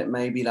back on it,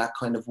 maybe that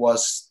kind of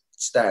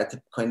started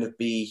to kind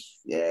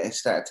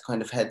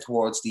of head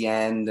towards the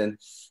end, and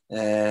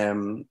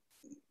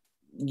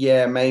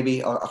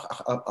maybe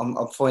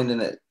I'm finding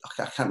it.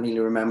 I can't really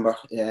remember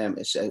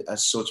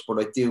as such,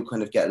 but I do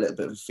kind of get a little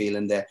bit of a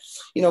feeling there.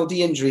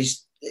 The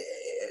injuries,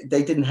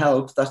 they didn't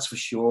help, that's for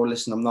sure.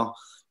 Listen, I'm not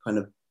kind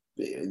of,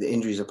 the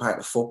injuries are part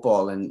of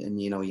football,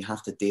 and you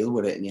have to deal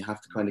with it, and you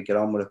have to kind of get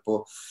on with it.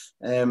 But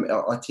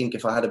I think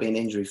if I had been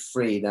injury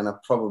free, then I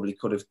probably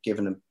could have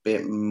given a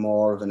bit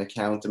more of an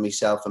account of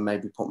myself, and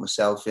maybe put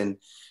myself in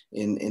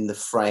the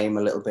frame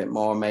a little bit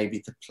more, maybe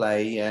to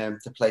play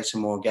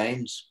some more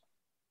games.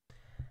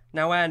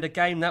 Now, and a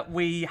game that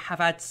we have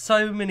had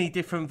so many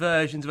different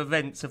versions of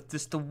events of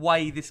just the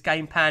way this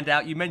game panned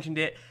out. You mentioned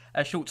it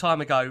a short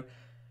time ago.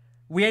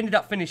 We ended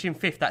up finishing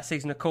 5th that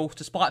season, of course,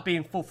 despite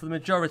being 4th for the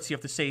majority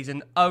of the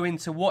season, owing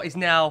to what is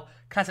now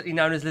classically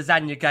known as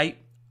Lasagna Gate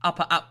up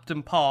at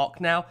Upton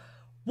Park. Now,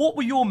 What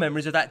were your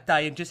memories of that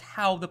day and just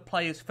how the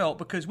players felt?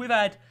 Because we've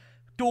had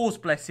Dawes,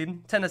 bless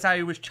him, telling us how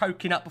he was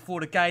choking up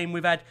before the game.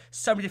 We've had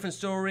so many different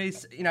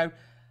stories. You know,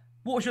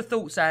 what was your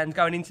thoughts, Anne,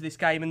 going into this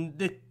game and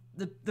the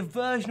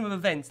version of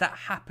events that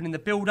happened in the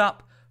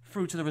build-up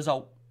through to the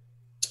result?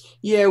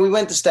 Yeah, we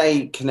went to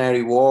stay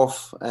Canary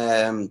Wharf,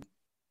 as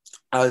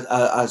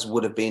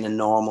would have been a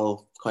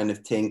normal kind of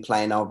thing,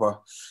 playing over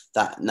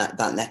that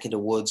neck of the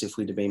woods. If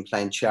we'd have been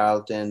playing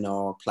Charlton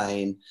or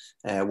playing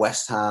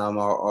West Ham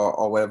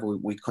or whatever,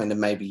 we'd kind of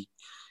maybe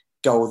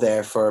go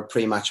there for a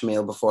pre-match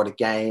meal before the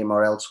game,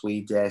 or else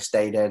we'd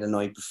stay there the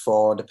night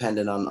before,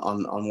 depending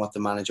on what the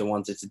manager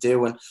wanted to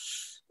do. And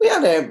we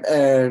had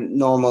a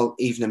normal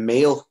evening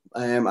meal,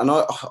 and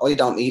I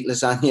don't eat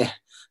lasagna,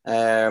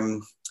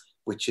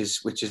 which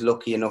is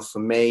lucky enough for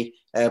me.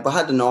 But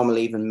had a normal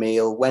evening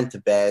meal, went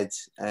to bed,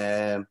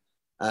 and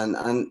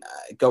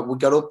we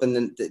got up in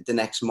the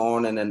next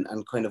morning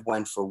and kind of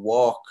went for a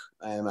walk,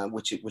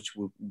 which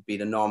would be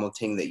the normal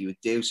thing that you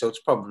would do. So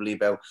it's probably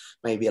about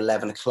maybe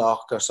 11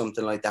 o'clock or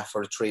something like that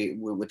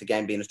with the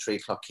game being a 3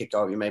 o'clock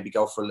kickoff. You maybe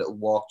go for a little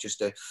walk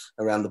just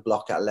around the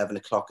block at 11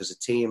 o'clock as a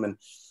team. And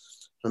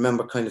I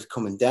remember kind of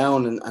coming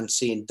down and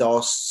seeing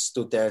Doss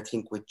stood there, I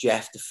think, with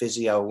Jeff, the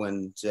physio,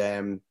 and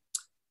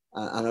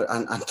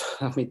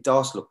I mean,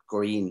 Doss looked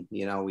green.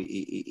 You know,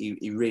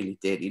 he really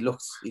did. He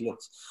looked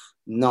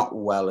not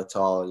well at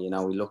all. You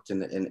know, he looked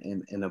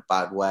in a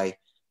bad way.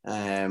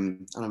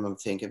 And I remember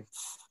thinking,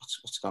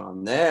 what's going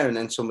on there? And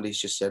then somebody's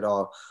just said,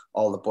 "Oh,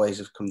 all the boys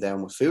have come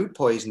down with food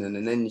poisoning."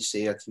 And then you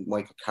see, I think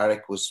Michael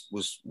Carrick was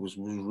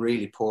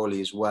really poorly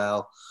as well.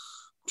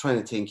 I'm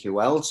trying to think who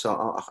else.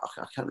 I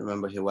can't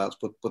remember who else,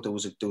 but there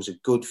was a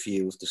good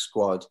few of the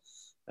squad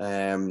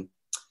who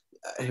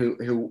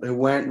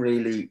weren't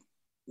really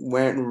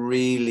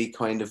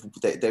kind of,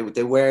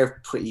 they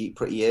were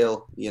pretty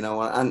ill, you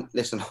know. And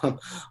listen, I'm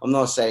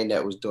not saying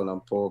that it was done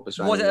on purpose.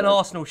 Was it an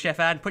Arsenal chef,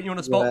 Anne? Putting you on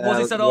the spot.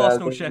 Was it an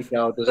Arsenal chef?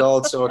 There's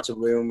all sorts of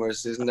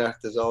rumours, isn't there?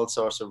 There's all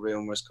sorts of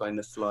rumours kind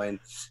of flying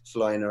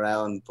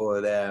around.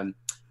 But I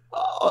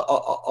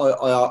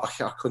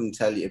couldn't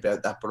tell you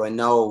about that. But I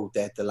know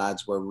that the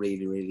lads were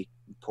really, really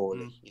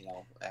poorly, you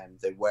know, and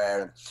they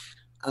were.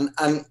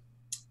 And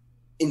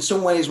in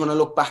some ways, when I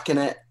look back on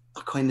it,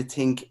 I kind of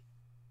think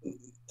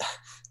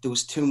there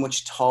was too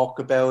much talk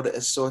about it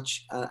as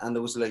such, and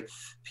there was like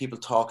people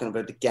talking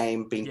about the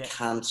game being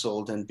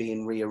cancelled and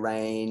being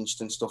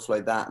rearranged and stuff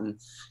like that. And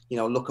you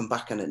know, looking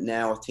back on it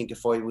now, I think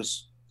if I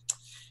was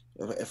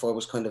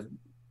kind of,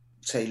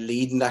 say,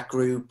 leading that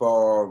group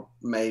or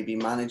maybe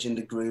managing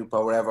the group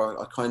or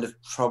whatever, I kind of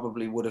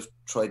probably would have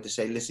tried to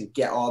say, listen,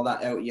 get all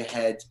that out of your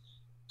head.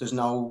 There's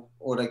no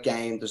other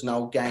game. There's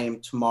no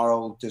game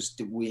tomorrow.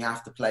 We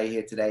have to play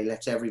here today.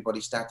 Let's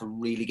everybody start to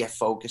really get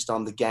focused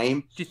on the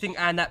game. Do you think,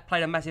 Anne, that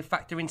played a massive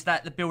factor into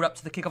that, the build-up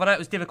to the kickoff? I know it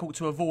was difficult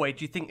to avoid.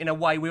 Do you think, in a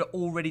way, we were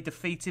already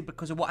defeated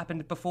because of what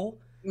happened before?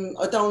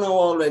 I don't know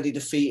already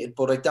defeated,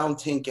 but I don't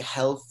think it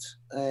helped.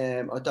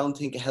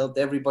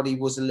 Everybody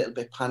was a little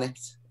bit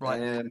panicked.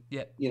 Right.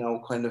 You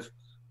know, kind of,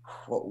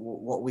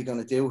 what are we going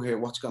to do here?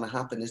 What's going to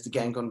happen? Is the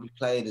game going to be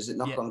played? Is it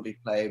not going to be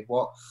played?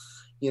 What?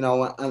 You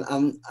know,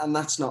 and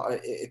that's not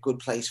a good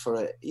place for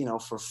a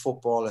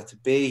footballer to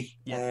be.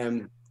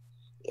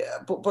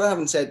 But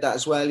having said that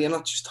as well, you're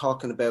not just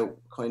talking about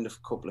kind of a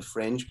couple of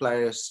fringe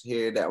players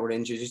here that were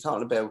injured. You're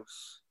talking about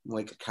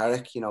Michael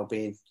Carrick, you know,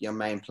 being your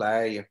main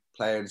player, your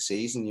player of the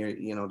season.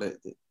 You know, the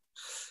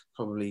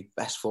probably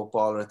best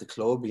footballer at the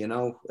club. You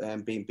know,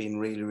 being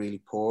really,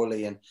 really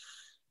poorly,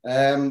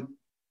 and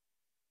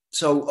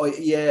so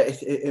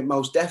it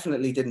most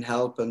definitely didn't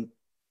help.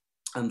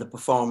 And the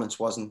performance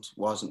wasn't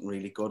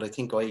really good. I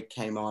think I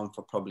came on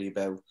for probably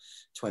about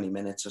 20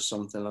 minutes or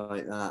something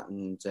like that,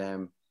 and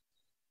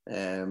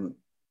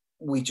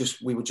we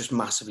were just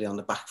massively on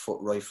the back foot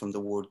right from the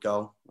word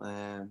go.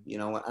 You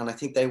know, and I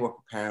think they were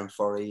preparing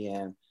for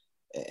an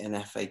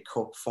FA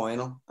Cup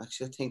final.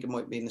 Actually, I think it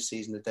might be in the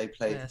season that they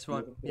played that's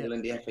right.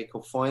 in the FA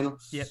Cup final.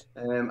 Yeah.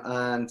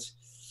 And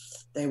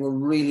they were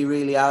really,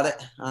 really at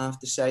it. I have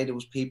to say, there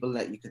was people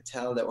that you could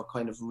tell that were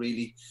kind of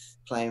really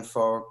playing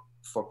for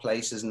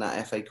places in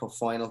that FA Cup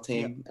final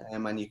team,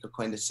 and you could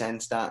kind of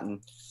sense that.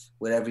 And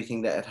with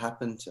everything that had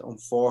happened,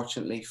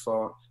 unfortunately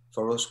for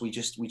us, we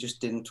just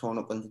didn't turn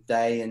up on the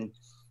day, and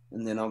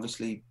then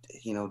obviously,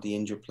 you know, the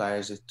injured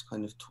players, it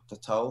kind of took the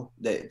toll.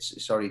 The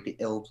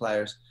ill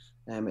players,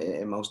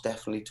 it most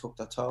definitely took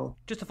the toll.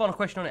 Just a final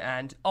question on it,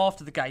 and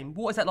after the game,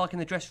 what is that like in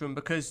the dressing room?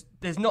 Because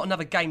there's not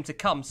another game to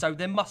come, so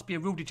there must be a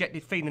real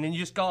dejected feeling, and you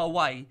just go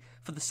away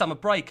for the summer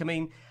break. I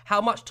mean,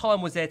 how much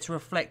time was there to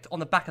reflect on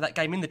the back of that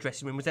game in the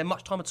dressing room? Was there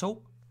much time at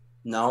all?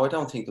 No, I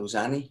don't think there was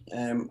any.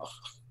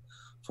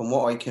 From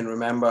what I can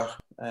remember,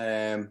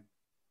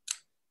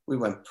 we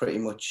went pretty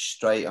much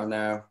straight on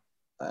our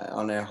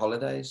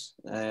holidays,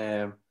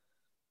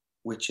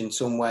 which in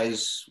some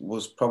ways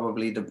was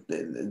probably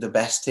the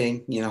best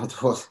thing. You know,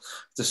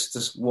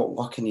 just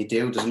what can you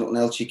do? There's nothing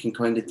else you can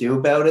kind of do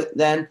about it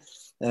then.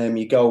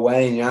 You go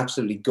away and you're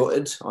absolutely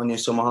gutted on your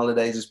summer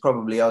holidays. It's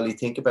probably all you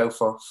think about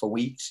for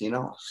weeks, you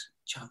know.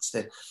 chance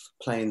to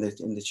play in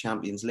the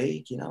Champions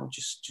League,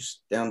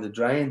 just down the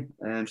drain.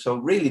 So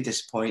really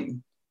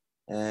disappointing.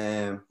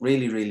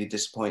 Really, really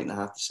disappointing, I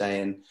have to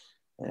say. And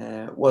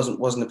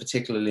wasn't a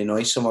particularly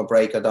nice summer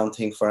break, I don't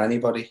think, for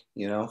anybody,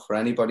 for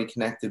anybody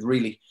connected.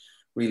 Really,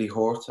 really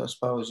hurt, I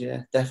suppose.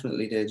 Yeah,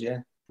 definitely did, yeah.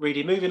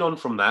 Reid, moving on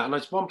from that, and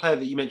there's one player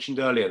that you mentioned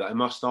earlier that I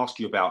must ask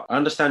you about. I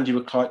understand you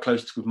were quite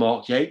close with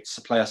Mark Yates,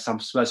 a player some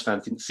Spurs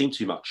fans didn't seem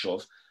too much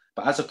of,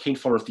 but as a keen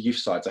follower of the youth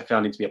sides, I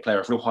found him to be a player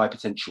of real high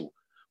potential.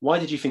 Why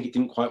did you think it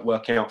didn't quite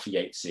work out for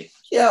Yatesy?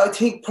 Yeah, I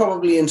think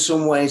probably in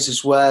some ways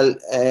as well,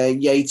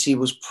 Yatesy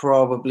was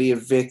probably a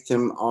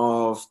victim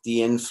of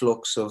the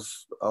influx of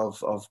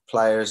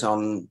players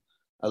on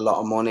a lot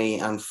of money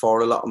and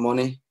for a lot of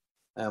money.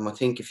 I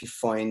think if you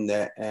find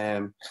that,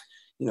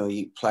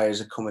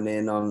 players are coming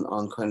in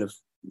on kind of,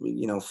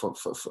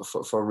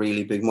 for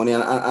really big money.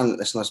 And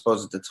listen, I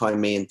suppose at the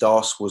time, me and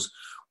Doss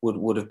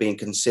would have been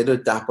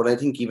considered that, but I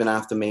think even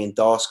after me and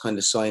Doss kind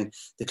of signed,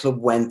 the club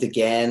went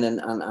again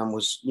and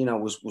was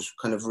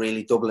kind of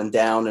really doubling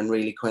down and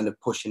really kind of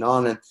pushing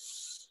on,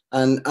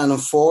 and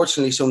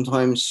unfortunately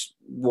sometimes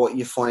what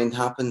you find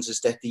happens is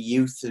that the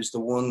youth is the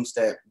ones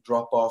that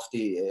drop off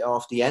the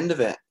end of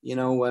it,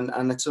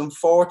 and it's an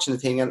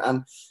unfortunate thing,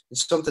 and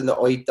it's something that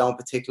I don't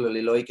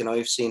particularly like, and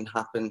I've seen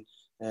happen.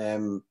 I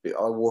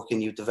work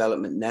in youth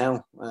development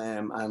now,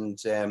 and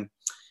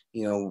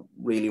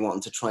really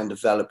wanting to try and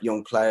develop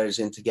young players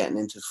into getting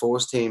into the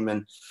first team,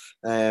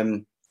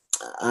 and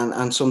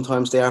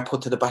sometimes they are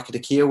put to the back of the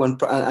queue,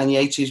 and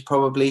Yates is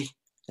probably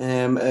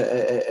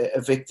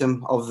a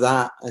victim of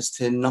that, as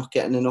to not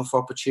getting enough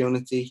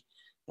opportunity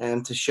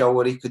to show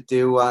what he could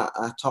do at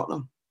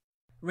Tottenham.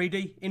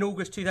 Reid, in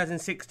August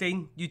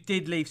 2016, you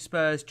did leave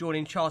Spurs,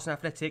 joining Charlton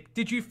Athletic.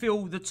 Did you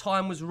feel the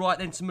time was right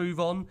then to move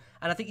on?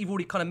 And I think you've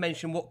already kind of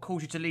mentioned what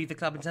caused you to leave the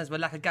club in terms of a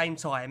lack of game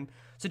time.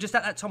 So just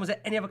at that time, was there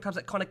any other clubs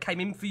that kind of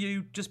came in for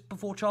you just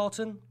before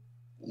Charlton?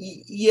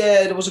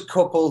 Yeah, there was a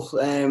couple.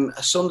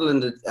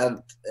 Sunderland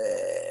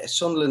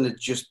had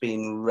just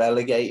been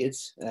relegated,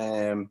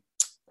 and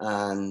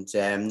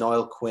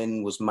Niall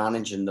Quinn was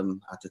managing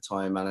them at the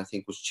time, and I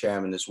think was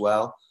chairman as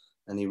well.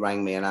 And he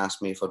rang me and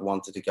asked me if I'd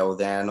wanted to go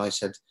there, and I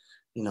said,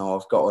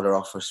 I've got other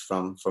offers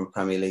from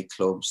Premier League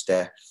clubs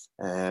there,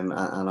 and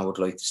I would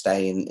like to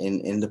stay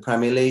in the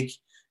Premier League.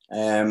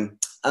 And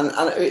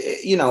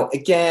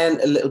again,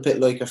 a little bit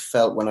like I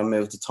felt when I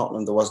moved to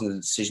Tottenham, there wasn't a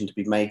decision to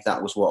be made.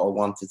 That was what I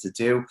wanted to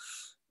do.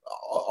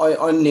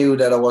 I knew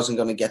that I wasn't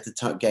going to get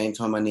the game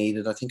time I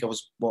needed. I think I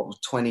was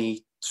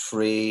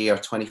 23 or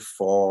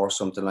 24 or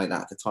something like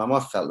that at the time. I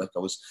felt like I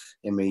was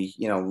in me,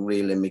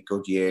 in my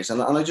good years, and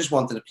I just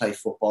wanted to play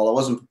football. I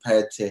wasn't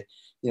prepared to,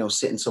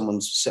 sit on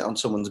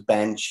someone's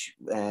bench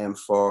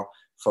for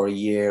a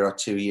year or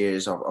 2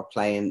 years, or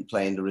playing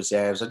the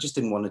reserves. I just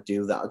didn't want to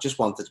do that. I just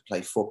wanted to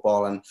play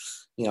football, and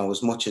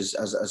as much as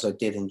I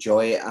did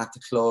enjoy it at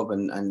the club,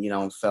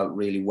 and felt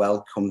really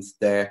welcomed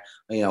there,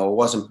 I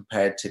wasn't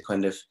prepared to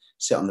kind of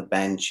sit on the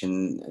bench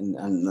and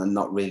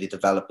not really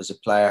develop as a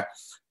player.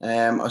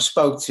 I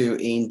spoke to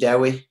Ian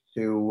Dowie,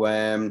 who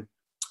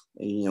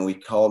he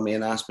called me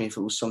and asked me if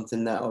it was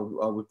something that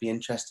I would be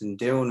interested in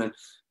doing, and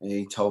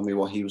he told me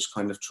what he was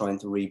kind of trying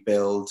to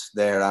rebuild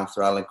there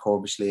after Alan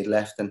Corbishley had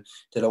left, and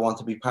did I want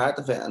to be part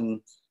of it?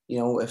 And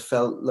it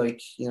felt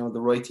like the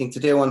right thing to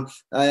do, and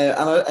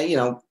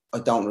I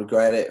don't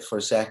regret it for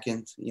a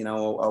second.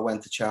 I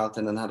went to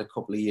Charlton and had a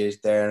couple of years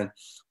there, and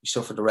we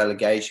suffered a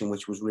relegation,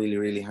 which was really,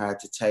 really hard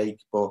to take.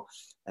 But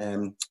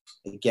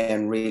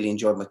again, really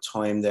enjoyed my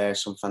time there.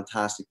 Some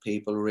fantastic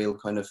people, a real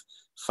kind of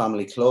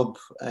family club.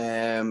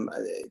 They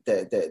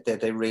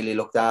really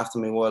looked after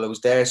me while I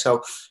was there.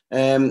 So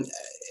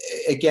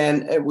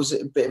again, it was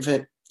a bit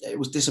of it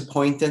was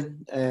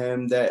disappointing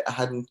that I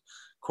hadn't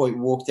quite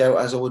worked out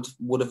as I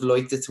would have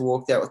liked it to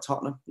work out at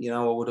Tottenham.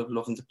 I would have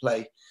loved to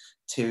play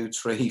 200,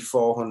 300,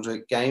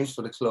 400 games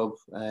for the club.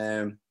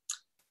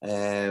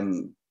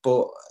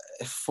 But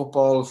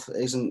football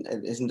isn't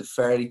a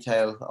fairy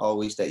tale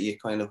always that you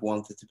kind of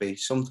want it to be.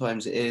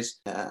 Sometimes it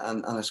is,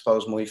 and I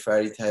suppose my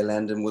fairy tale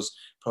ending was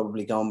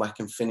probably going back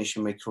and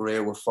finishing my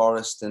career with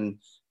Forest, and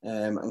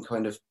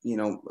kind of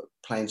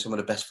playing some of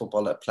the best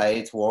football that I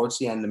played towards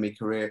the end of my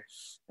career.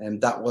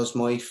 And that was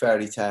my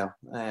fairy tale.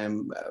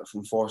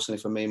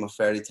 Unfortunately for me, my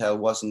fairy tale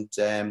wasn't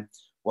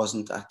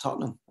at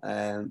Tottenham.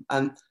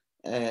 And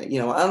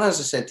as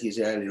I said to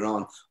you earlier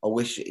on, I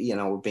wish, it would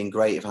have been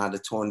great if I had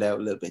it turned out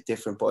a little bit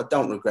different, but I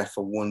don't regret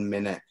for 1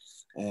 minute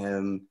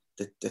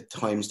the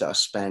times that I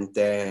spent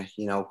there,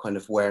 kind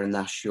of wearing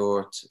that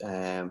shirt,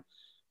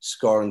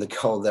 scoring the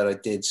goal that I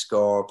did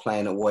score,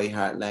 playing at White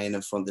Hart Lane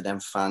in front of them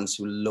fans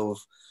who love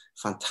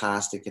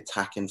fantastic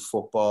attacking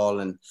football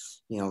and,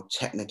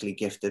 technically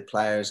gifted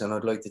players. And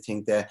I'd like to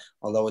think that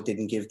although I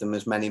didn't give them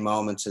as many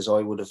moments as I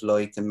would have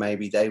liked and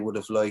maybe they would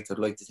have liked, I'd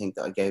like to think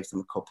that I gave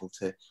them a couple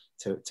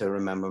to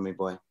remember me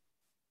by.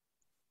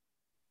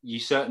 You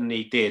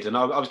certainly did. And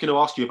I was going to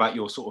ask you about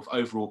your sort of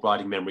overall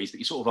riding memories, but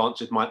you sort of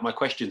answered my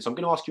question. So I'm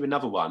going to ask you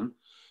another one.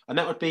 And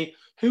that would be,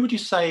 who would you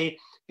say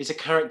is a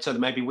character that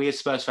maybe we as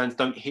Spurs fans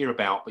don't hear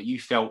about, but you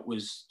felt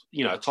was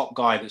a top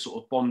guy that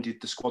sort of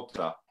bonded the squad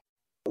together?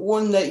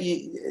 One that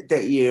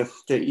you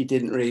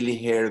didn't really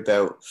hear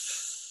about.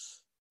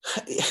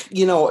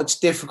 It's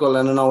difficult,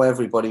 and I know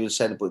everybody will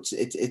say it, but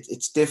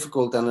it's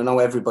difficult, and I know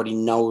everybody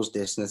knows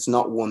this, and it's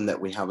not one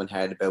that we haven't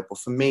heard about. But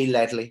for me,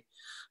 Ledley,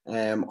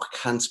 I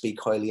can't speak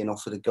highly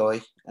enough of the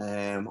guy.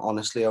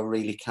 Honestly, I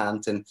really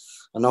can't. And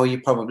I know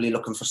you're probably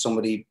looking for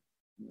somebody,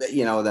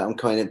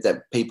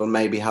 that people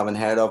maybe haven't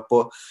heard of.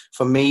 But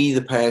for me,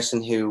 the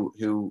person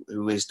who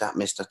is that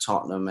Mr.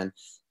 Tottenham, and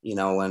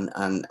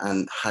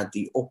and had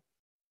the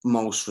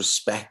utmost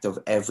respect of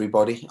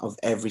everybody, of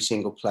every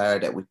single player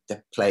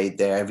that played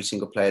there, every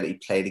single player that he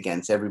played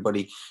against.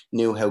 Everybody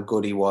knew how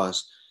good he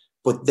was.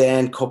 But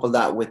then couple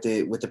that with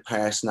the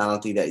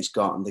personality that he's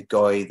got and the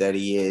guy that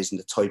he is and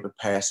the type of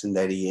person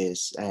that he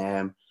is.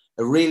 A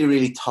really,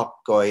 really top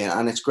guy.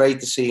 And it's great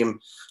to see him.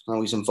 I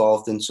know he's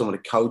involved in some of the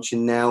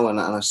coaching now, and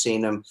I've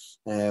seen him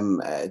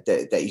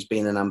that he's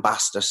been an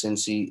ambassador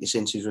since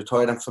he's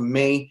retired. And for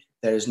me,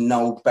 there is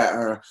no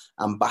better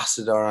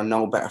ambassador or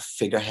no better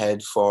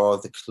figurehead for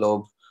the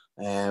club,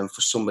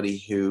 for somebody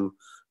who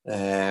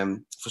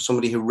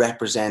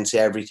represents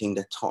everything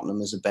that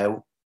Tottenham is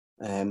about,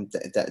 than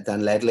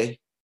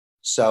Ledley.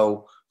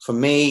 So for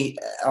me,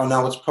 I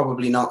know it's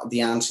probably not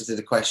the answer to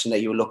the question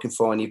that you were looking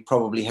for, and you've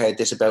probably heard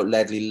this about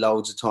Ledley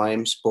loads of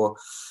times, but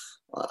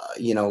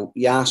you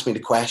asked me the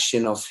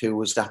question of who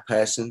was that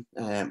person,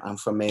 and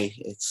for me,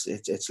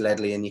 it's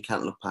Ledley, and you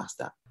can't look past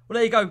that. Well,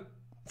 there you go.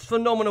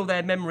 Phenomenal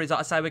there, memories that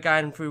I say we're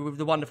going through with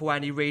the wonderful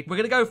Andy Reid. We're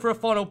going to go for a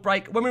final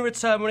break. When we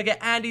return, we're going to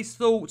get Andy's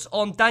thoughts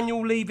on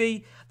Daniel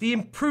Levy, the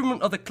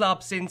improvement of the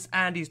club since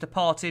Andy's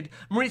departed,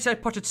 Mauricio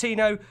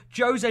Pochettino,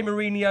 Jose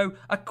Mourinho,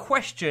 a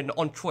question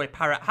on Troy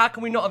Parrott. How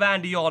can we not have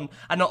Andy on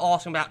and not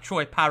ask him about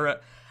Troy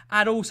Parrott?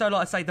 And also,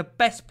 like I say, the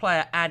best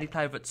player Andy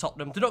played with at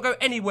Tottenham. Do not go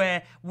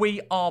anywhere. We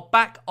are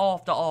back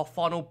after our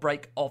final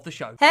break of the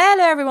show.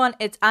 Hello everyone,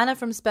 it's Anna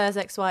from Spurs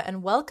XY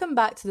and welcome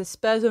back to the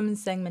Spurs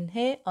Women's segment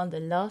here on The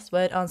Last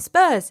Word on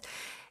Spurs.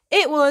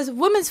 It was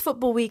Women's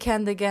Football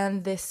Weekend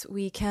again this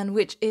weekend,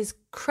 which is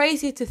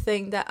crazy to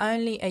think that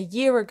only a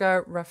year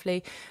ago,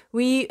 roughly,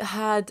 we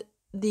had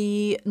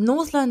the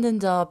North London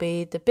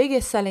derby, the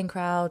biggest selling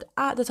crowd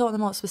at the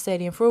Tottenham Hotspur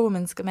Stadium for a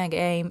women's mega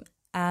game.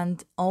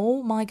 And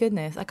oh my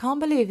goodness, I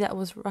can't believe that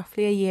was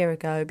roughly a year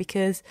ago,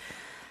 because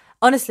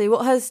honestly,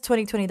 what has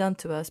 2020 done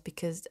to us?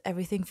 Because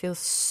everything feels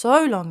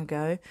so long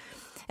ago.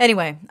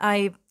 Anyway,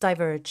 I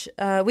diverge.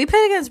 We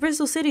played against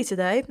Bristol City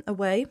today,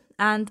 away,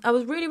 and I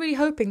was really, really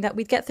hoping that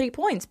we'd get 3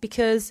 points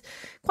because,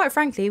 quite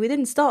frankly, we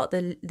didn't start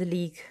the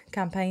league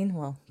campaign,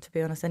 well, to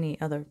be honest, any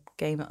other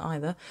game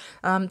either,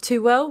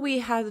 too well. We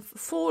had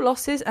 4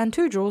 losses and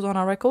 2 draws on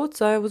our record,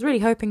 so I was really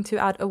hoping to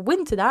add a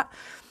win to that,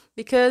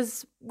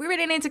 because we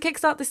really need to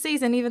kickstart the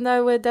season, even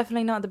though we're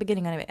definitely not at the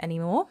beginning of it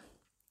anymore.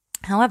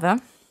 However,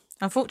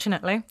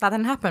 unfortunately, that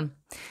didn't happen.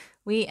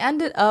 We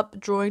ended up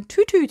drawing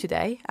 2-2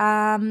 today.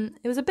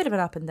 It was a bit of an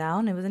up and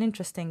down. It was an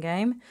interesting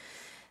game.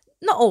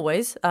 Not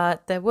always.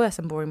 There were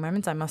some boring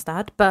moments, I must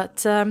add.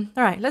 But, all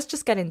right, let's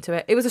just get into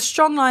it. It was a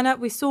strong lineup.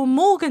 We saw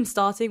Morgan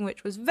starting,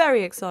 which was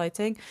very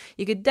exciting.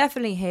 You could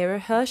definitely hear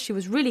her. She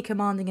was really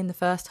commanding in the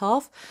first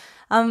half.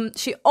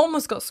 She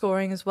almost got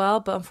scoring as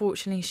well, but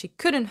unfortunately she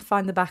couldn't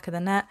find the back of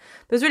the net.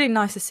 But it was really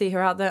nice to see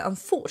her out there.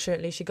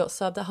 Unfortunately, she got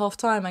subbed at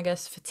half-time, I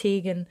guess,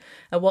 fatigue and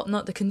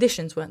whatnot. The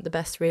conditions weren't the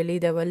best, really.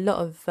 There were a lot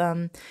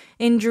of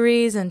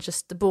injuries and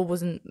just the ball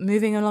wasn't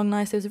moving along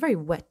nicely. It was a very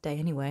wet day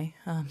anyway.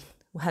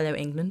 Well, hello,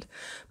 England.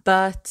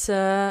 But,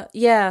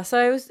 yeah,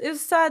 so it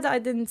was sad that I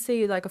didn't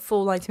see like a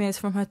full 90 minutes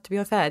from her, to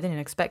be fair. I didn't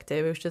expect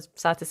it. It was just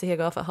sad to see her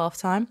go off at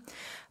half-time.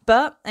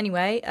 But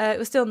anyway, it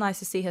was still nice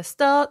to see her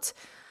start.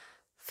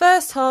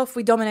 First half,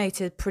 we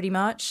dominated pretty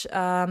much.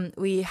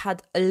 We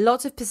had a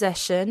lot of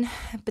possession,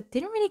 but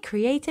didn't really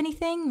create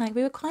anything. Like,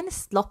 we were kind of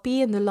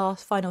sloppy in the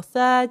final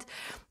third.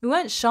 We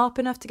weren't sharp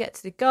enough to get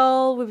to the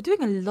goal. We were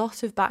doing a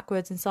lot of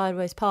backwards and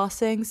sideways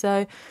passing.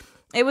 So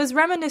it was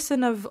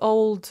reminiscent of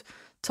old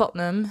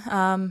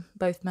Tottenham,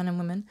 both men and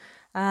women.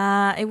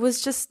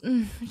 It just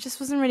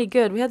wasn't really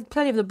good. We had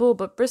plenty of the ball,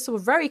 but Bristol were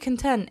very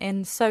content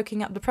in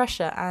soaking up the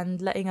pressure and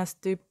letting us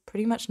do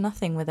pretty much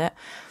nothing with it.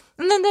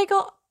 And then they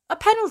got a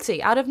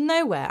penalty out of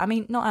nowhere. I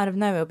mean, not out of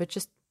nowhere, but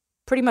just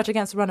pretty much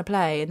against the run of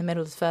play in the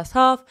middle of the first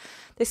half.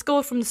 They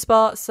scored from the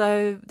spot,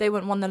 so they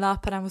went 1-0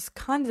 up, and I was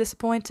kind of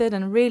disappointed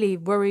and really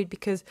worried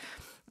because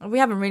we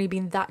haven't really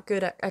been that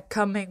good at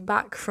coming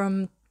back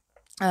from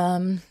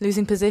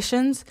losing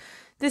positions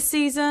this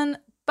season.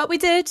 But we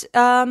did.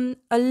 A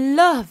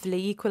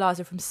lovely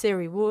equaliser from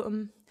Siri.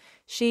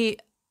 She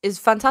is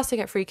fantastic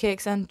at free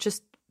kicks and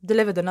just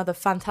delivered another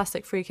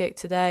fantastic free kick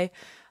today.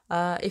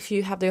 If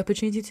you have the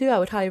opportunity to, I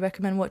would highly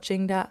recommend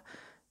watching that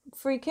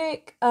free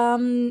kick.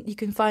 You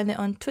can find it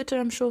on Twitter,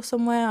 I'm sure,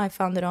 somewhere. I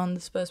found it on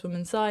the Spurs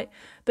Women's site.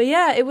 But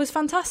yeah, it was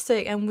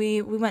fantastic, and we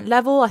went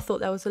level. I thought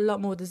that was a lot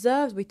more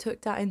deserved. We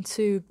took that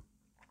into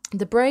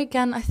the break,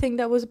 and I think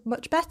that was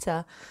much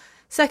better.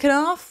 Second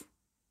half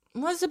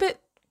was a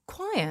bit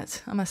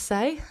quiet, I must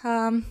say.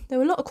 There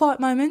were a lot of quiet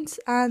moments,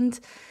 and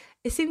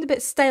it seemed a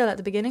bit stale at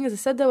the beginning. As I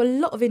said, there were a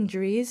lot of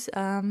injuries,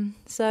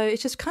 so it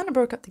just kind of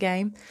broke up the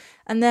game.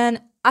 And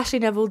then Ashley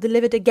Neville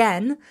delivered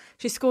again.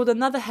 She scored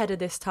another header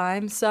this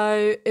time,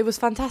 so it was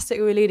fantastic.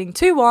 We were leading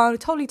 2-1,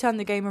 totally turned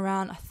the game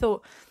around. I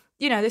thought,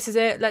 this is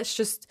it. Let's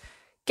just...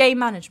 Game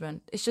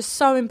management. It's just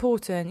so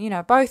important.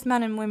 Both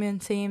men and women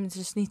teams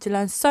just need to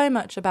learn so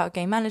much about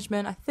game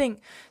management. I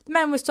think the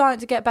men were starting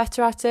to get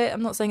better at it.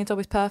 I'm not saying it's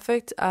always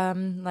perfect.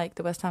 Like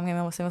the West Ham game,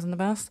 obviously wasn't the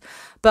best.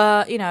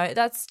 But,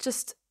 that's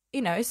just,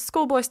 it's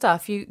schoolboy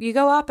stuff. You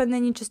go up and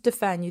then you just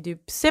defend. You do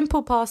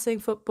simple passing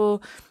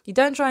football. You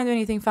don't try and do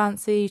anything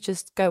fancy. You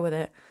just go with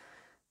it.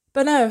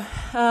 But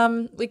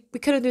no, we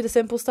couldn't do the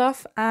simple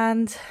stuff.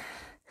 And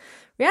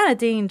Rihanna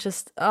Dean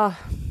just,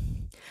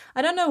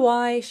 I don't know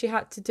why she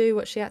had to do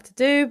what she had to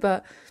do,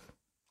 but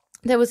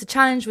there was a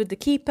challenge with the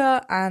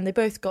keeper and they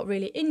both got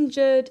really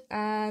injured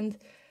and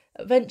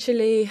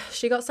eventually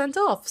she got sent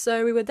off.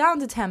 So we were down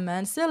to 10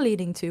 men, still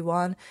leading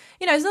 2-1.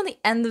 It's not the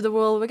end of the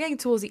world. We're getting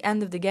towards the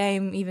end of the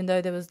game, even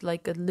though there was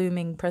like a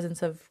looming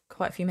presence of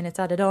quite a few minutes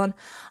added on.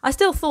 I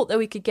still thought that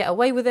we could get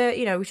away with it.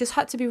 We just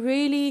had to be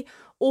really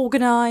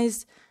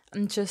organised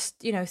and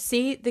just,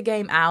 see the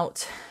game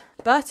out.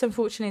 But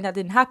unfortunately that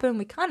didn't happen.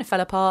 We kind of fell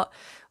apart.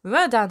 We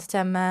went down to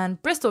 10 men.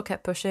 Bristol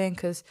kept pushing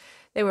because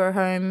they were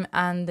home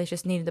and they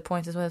just needed the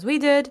points as well as we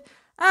did.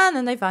 And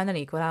then they found an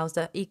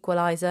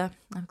equaliser.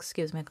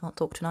 Excuse me, I can't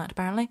talk tonight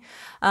apparently.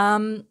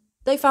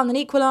 They found an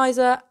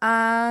equaliser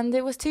and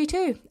it was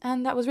 2-2.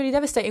 And that was really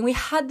devastating. We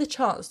had the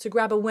chance to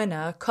grab a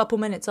winner a couple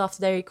minutes after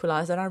they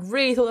equalised. And I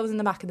really thought that was in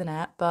the back of the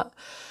net, but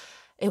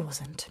it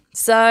wasn't.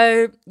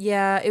 So,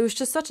 yeah, it was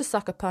just such a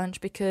sucker punch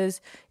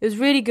because it was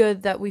really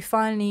good that we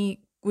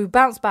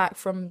bounced back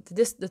from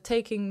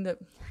taking the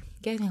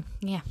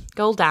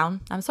goal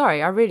down. I'm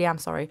sorry, I really am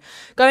sorry.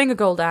 Going a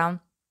goal down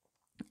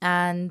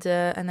and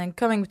then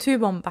coming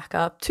 2-1 back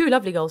up. 2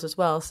 lovely goals as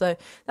well. So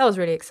that was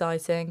really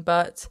exciting.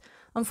 But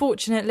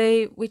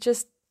unfortunately, we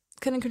just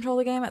couldn't control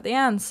the game at the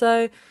end.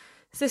 So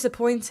it's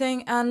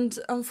disappointing. And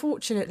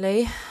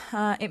unfortunately,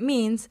 it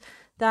means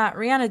that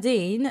Rihanna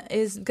Dean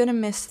is going to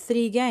miss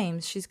 3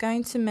 games. She's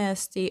going to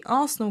miss the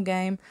Arsenal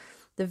game,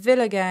 the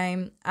Villa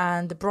game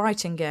and the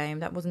Brighton game.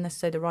 That wasn't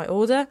necessarily the right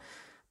order.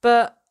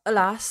 But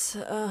alas,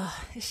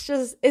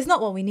 it's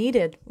not what we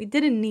needed. We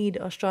didn't need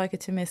our striker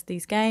to miss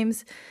these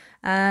games.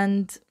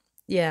 And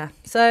yeah,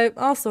 so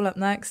Arsenal up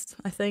next,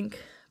 I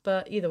think.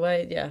 But either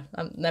way, yeah,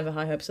 I'm never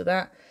high hopes of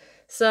that.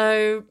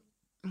 So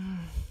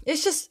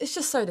it's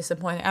just so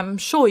disappointing. I'm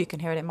sure you can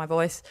hear it in my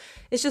voice.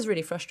 It's just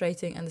really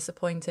frustrating and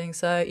disappointing.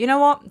 So you know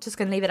what? I'm just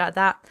going to leave it at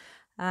that.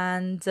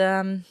 And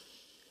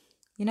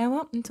you know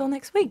what? Until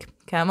next week.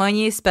 Come on,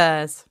 you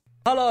Spurs.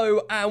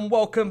 Hello and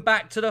welcome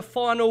back to the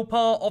final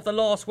part of the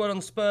Last Word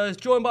on Spurs,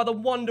 joined by the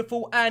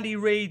wonderful Andy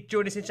Reid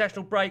during this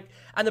international break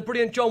and the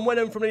brilliant John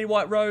Wenham from Lily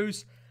White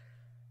Rose.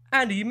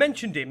 Andy, you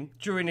mentioned him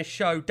during this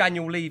show,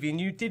 Daniel Levy, and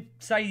you did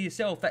say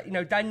yourself that,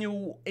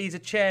 Daniel is a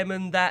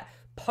chairman that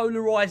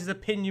polarises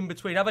opinion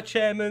between other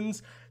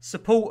chairmans,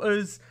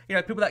 supporters,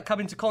 people that come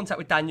into contact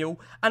with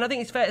Daniel. And I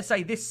think it's fair to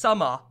say this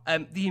summer,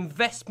 the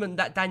investment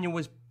that Daniel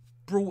was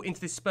brought into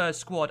this Spurs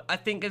squad, I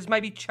think has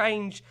maybe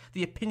changed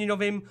the opinion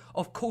of him.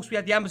 Of course, we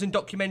had the Amazon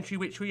documentary,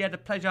 which we had the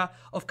pleasure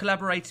of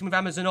collaborating with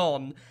Amazon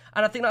on.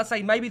 And I think, like I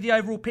say, maybe the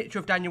overall picture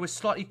of Daniel was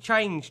slightly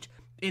changed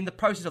in the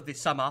process of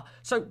this summer.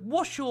 So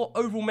what's your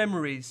overall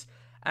memories,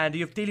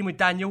 Andy, of dealing with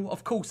Daniel?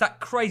 Of course, that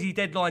crazy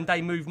deadline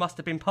day move must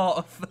have been part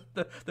of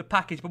the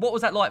package. But what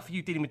was that like for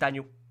you dealing with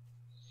Daniel?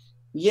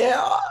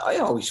 Yeah, I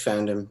always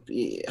found him.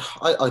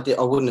 I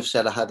wouldn't have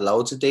said I had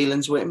loads of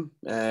dealings with him.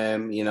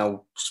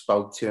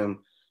 Spoke to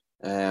him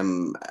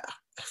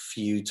a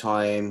few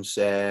times.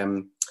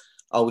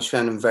 Always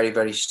found him very,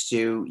 very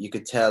astute. You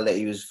could tell that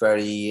he was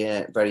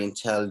very, very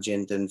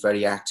intelligent and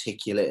very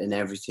articulate in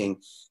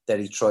everything that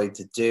he tried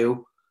to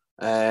do.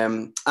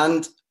 And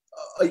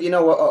I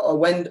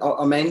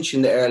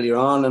mentioned it earlier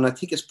on, and I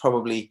think it's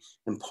probably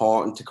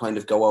important to kind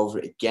of go over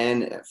it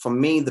again. For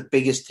me, the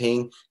biggest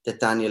thing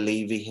that Daniel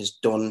Levy has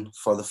done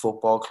for the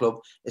football club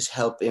is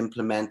help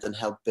implement and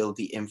help build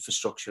the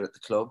infrastructure at the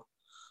club.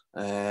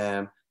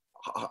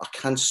 I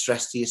can't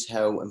stress to you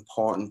how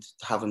important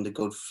having the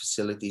good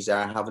facilities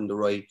are, having the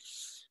right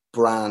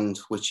brand,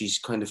 which he's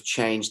kind of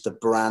changed the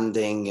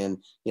branding, and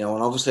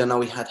obviously I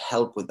know he had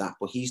help with that,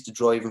 but he's the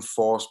driving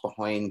force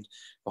behind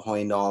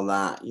all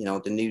that.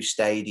 The new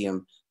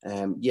stadium,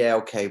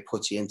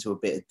 puts you into a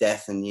bit of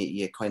death, and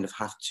you kind of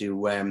have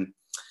to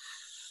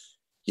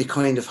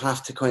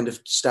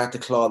start to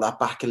claw that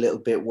back a little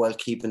bit while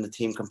keeping the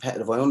team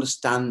competitive. I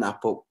understand that,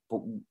 but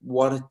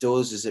what it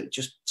does is it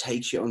just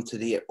takes you onto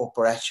the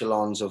upper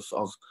echelons of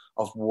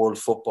world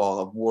football,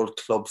 of world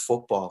club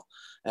football.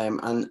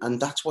 And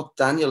that's what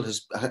Daniel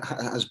has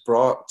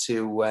brought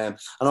to, and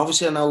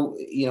obviously I know,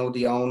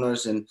 the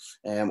owners and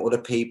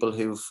other people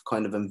who've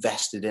kind of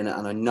invested in it,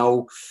 and I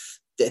know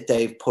that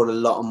they've put a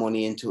lot of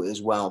money into it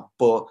as well.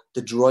 But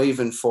the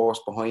driving force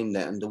behind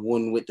it, and the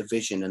one with the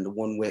vision, and the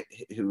one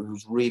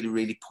who's really,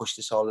 really pushed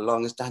this all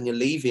along, is Daniel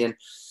Levy. And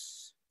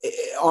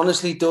It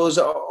honestly does.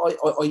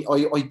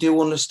 I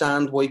do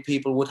understand why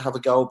people would have a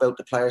go about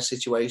the player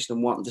situation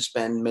and wanting to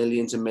spend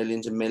millions and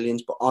millions and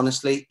millions. But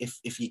honestly,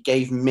 if you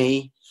gave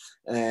me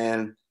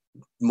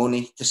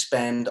money to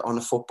spend on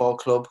a football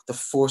club, the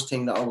first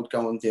thing that I would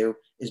go and do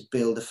is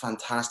build a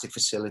fantastic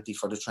facility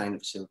for the training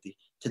facility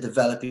to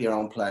develop your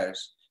own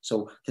players.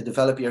 So to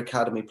develop your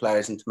academy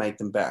players and to make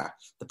them better.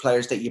 The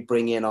players that you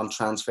bring in on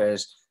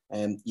transfers,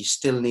 you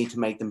still need to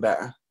make them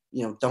better.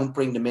 You know, don't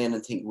bring them in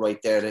and think, right,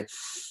 they're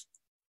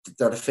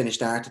the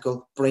finished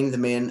article. Bring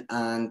them in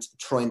and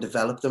try and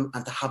develop them,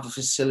 and to have a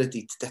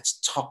facility that's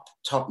top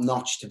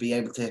notch to be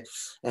able to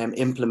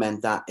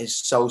implement that is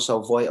so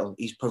vital.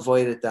 He's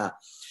provided that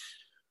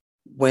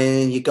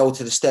when you go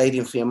to the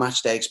stadium for your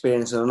match day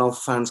experience, and I know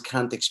fans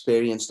can't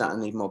experience that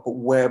anymore, but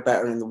where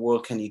better in the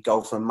world can you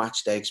go for a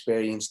match day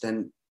experience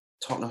than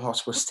Tottenham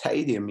Hotspur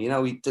Stadium? You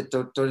know,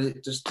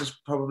 there's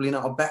probably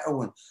not a better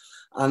one.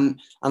 And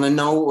I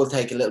know it will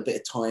take a little bit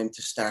of time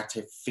to start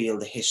to feel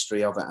the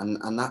history of it.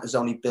 And that is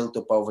only built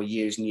up over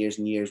years and years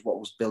and years, what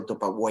was built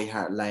up at White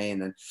Hart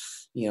Lane. And,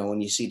 you know,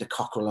 when you see the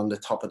cockerel on the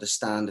top of the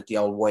stand at the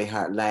old White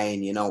Hart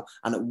Lane, you know,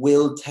 and it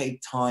will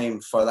take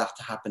time for that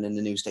to happen in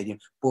the new stadium,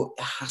 but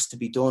it has to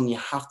be done. You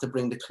have to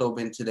bring the club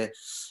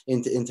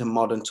into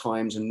modern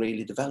times and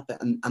really develop it.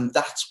 And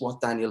that's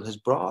what Daniel has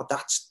brought.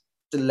 That's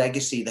the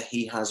legacy that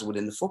he has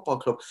within the football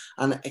club.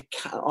 And it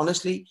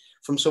honestly,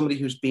 from somebody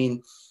who's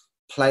been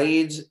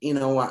played, you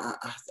know, at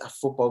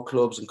football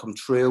clubs and come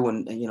through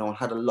and, you know,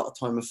 had a lot of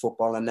time in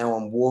football, and now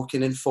I'm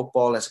working in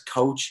football as a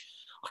coach,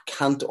 I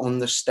can't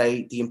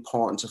understate the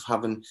importance of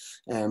having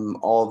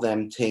all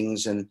them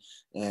things and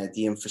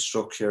the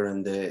infrastructure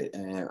and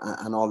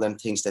and all them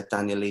things that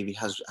Daniel Levy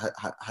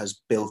has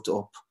built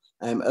up,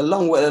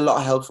 along with a lot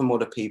of help from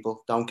other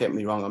people. Don't get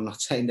me wrong, I'm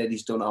not saying that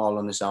he's done it all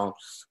on his own,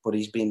 but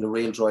he's been the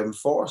real driving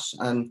force,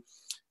 and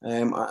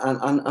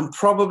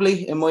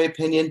probably, in my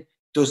opinion,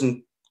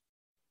 doesn't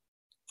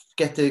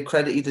get the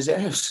credit he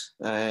deserves,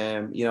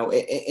 you know,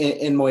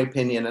 in my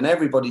opinion. And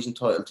everybody's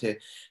entitled to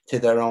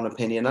their own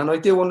opinion. And I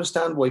do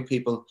understand why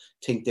people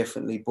think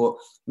differently, but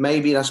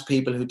maybe that's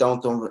people who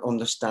don't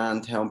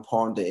understand how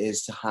important it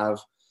is to have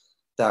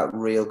that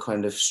real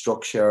kind of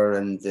structure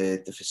and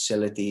the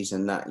facilities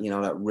and that, you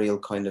know, that real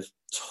kind of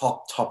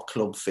top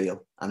club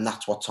feel. And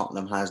that's what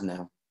Tottenham has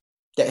now.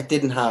 That it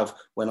didn't have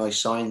when I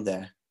signed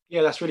there.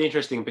 Yeah, that's really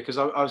interesting, because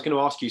I was going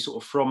to ask you,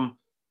 sort of from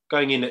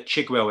going in at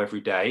Chigwell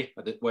every day,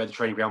 where the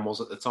training ground was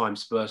at the time,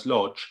 Spurs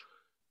Lodge,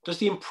 does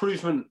the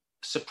improvement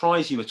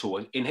surprise you at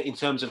all in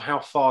terms of how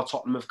far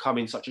Tottenham have come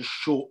in such a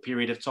short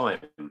period of time?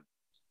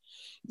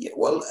 Yeah,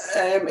 well,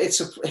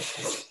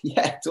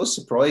 it does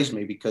surprise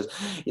me, because,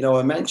 you know,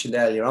 I mentioned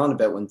earlier on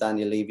about when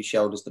Daniel Levy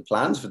showed us the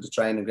plans for the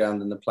training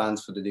ground and the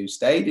plans for the new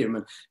stadium,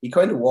 and he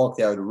kind of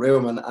walked out of the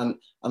room, and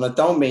I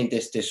don't mean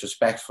this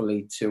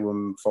disrespectfully to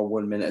him for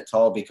 1 minute at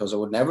all, because I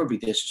would never be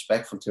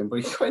disrespectful to him, but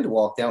he kind of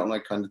walked out and I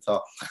kind of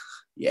thought,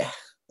 yeah,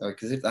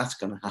 because if that's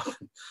going to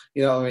happen,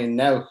 you know what I mean?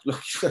 Now,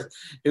 look,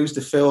 who's the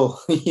fool,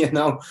 you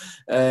know,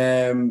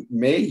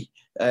 me,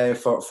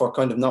 for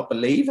kind of not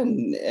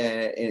believing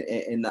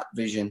in that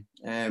vision.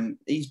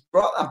 He's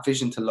brought that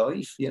vision to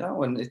life, you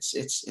know, and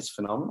it's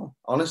phenomenal.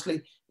 Honestly,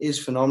 it is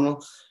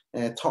phenomenal.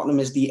 Tottenham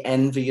is the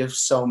envy of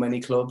so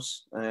many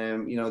clubs.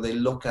 You know,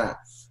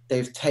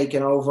 they've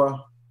taken over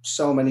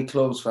so many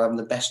clubs for having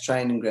the best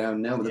training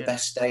ground now, the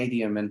best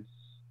stadium, and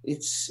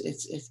it's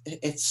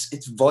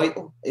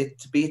vital.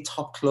 To be a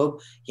top club,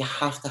 you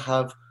have to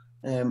have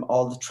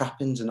all the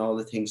trappings and all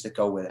the things that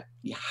go with it.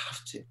 You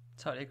have to.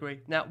 Totally agree.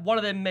 Now, one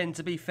of them men,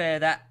 to be fair,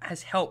 that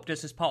has helped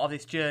us as part of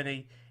this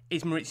journey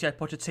is Mauricio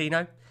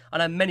Pochettino. I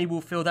know many will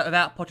feel that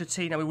without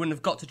Pochettino, we wouldn't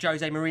have got to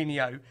Jose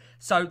Mourinho.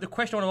 So the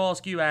question I want to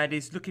ask you, Andy,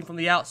 is looking from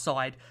the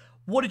outside,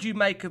 what did you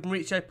make of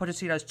Mauricio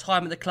Pochettino's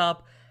time at the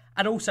club?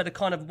 And also, the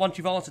kind of, once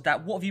you've answered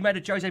that, what have you made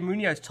of Jose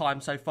Mourinho's time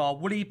so far?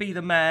 Will he be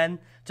the man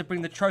to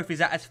bring the trophies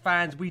that, as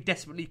fans, we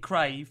desperately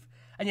crave?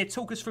 And yeah,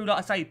 talk us through, like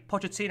I say,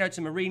 Pochettino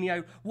to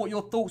Mourinho, what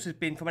your thoughts have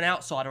been from an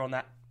outsider on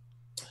that.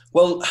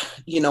 Well,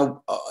 you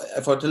know,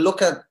 if I were to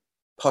look at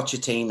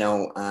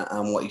Pochettino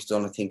and what he's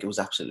done, I think it was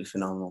absolutely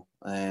phenomenal.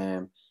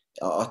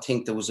 I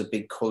think there was a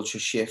big culture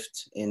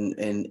shift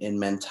in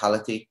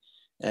mentality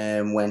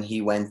when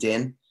he went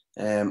in,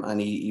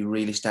 and he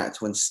really started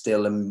to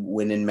instill a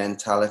winning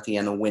mentality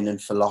and a winning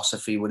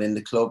philosophy within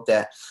the club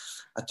that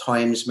at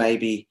times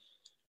maybe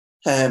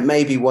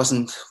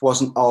wasn't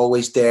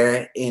always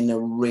there in a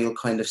real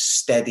kind of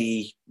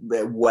steady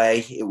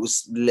way. It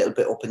was a little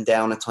bit up and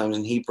down at times,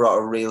 and he brought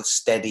a real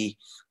steady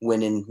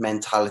winning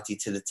mentality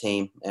to the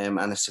team, and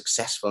a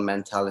successful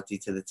mentality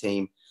to the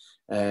team.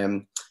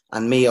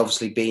 And me,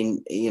 obviously,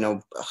 being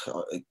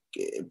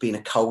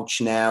a coach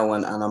now,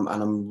 and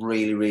I'm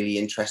really, really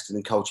interested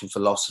in coaching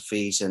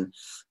philosophies and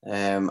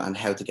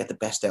how to get the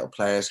best out of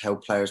players, how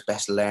players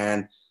best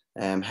learn,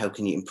 how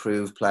can you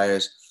improve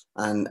players.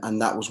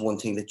 And that was one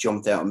thing that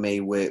jumped out at me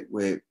with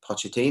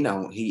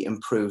Pochettino. He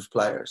improved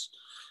players.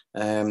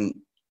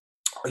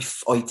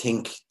 I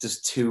think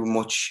there's too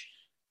much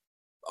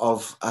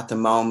of, at the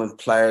moment,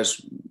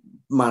 players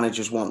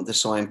managers wanting to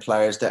sign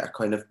players that are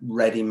kind of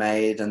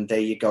ready-made and there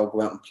you go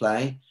out and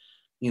play.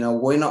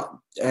 Why not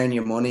earn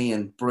your money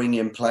and bring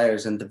in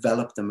players and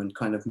develop them and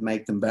kind of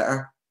make them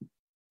better?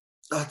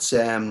 That's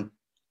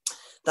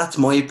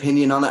my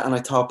opinion on it. And I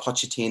thought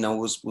Pochettino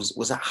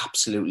was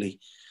absolutely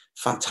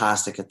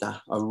fantastic at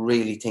that. I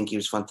really think he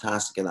was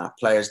fantastic at that.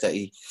 Players that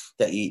he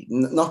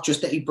not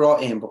just that he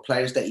brought in, but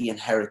players that he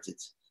inherited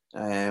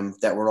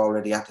that were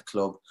already at the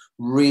club,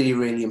 really,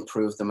 really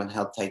improved them and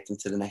helped take them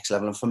to the next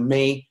level. And for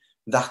me,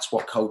 that's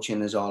what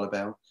coaching is all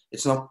about.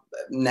 It's not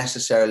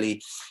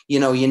necessarily, you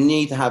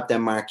need to have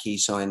them marquee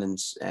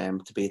signings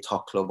to be a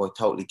top club. I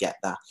totally get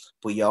that.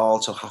 But you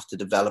also have to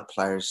develop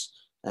players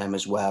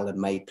as well and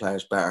make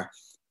players better.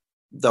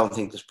 Don't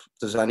think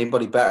there's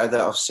anybody better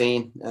that I've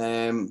seen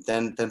than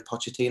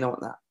Pochettino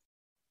at that.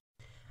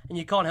 And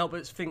you can't help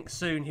but think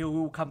soon he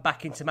will come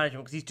back into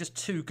management because he's just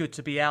too good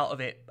to be out of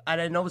it. And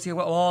then obviously I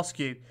want to ask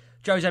you,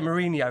 Jose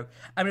Mourinho.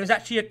 I mean, it was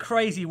actually a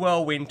crazy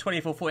whirlwind,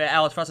 24, 48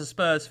 hours for us as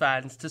Spurs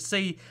fans to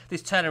see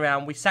this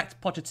turnaround. We sacked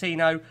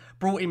Pochettino,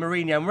 brought in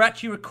Mourinho, and we're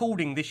actually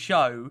recording this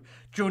show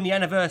during the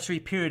anniversary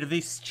period of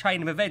this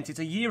chain of events. It's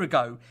a year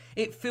ago.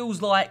 It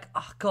feels like,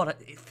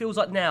 it feels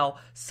like now,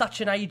 such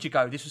an age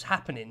ago this was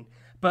happening.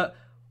 But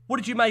what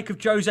did you make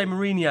of Jose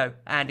Mourinho,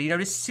 Andy?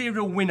 This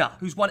serial winner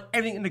who's won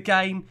everything in the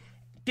game,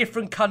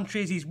 different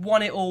countries, he's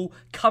won it all,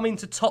 coming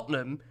to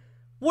Tottenham.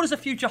 What does the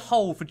future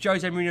hold for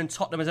Jose Mourinho and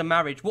Tottenham as a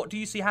marriage? What do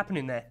you see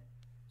happening there?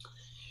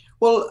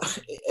 Well,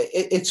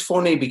 it's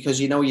funny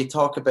because, you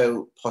talk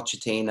about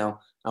Pochettino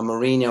and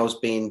Mourinho's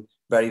been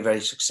very,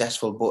 very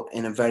successful, but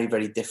in a very,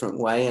 very different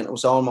way. And it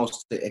was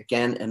almost,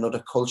 again,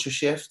 another culture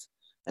shift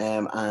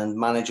and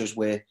managers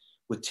with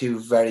two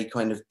very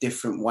kind of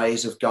different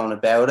ways of going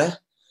about it.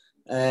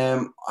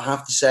 I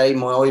have to say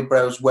my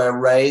eyebrows were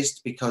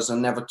raised because I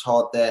never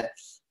thought that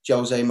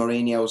Jose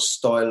Mourinho's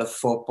style of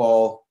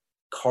football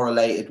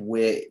correlated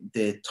with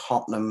the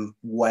Tottenham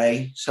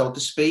way, so to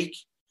speak.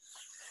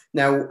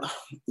 Now,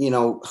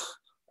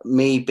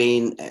 me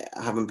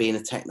having been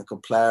a technical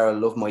player, I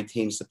love my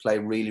teams to play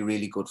really,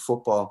 really good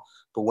football.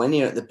 But when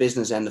you're at the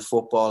business end of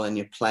football and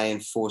you're playing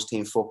first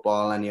team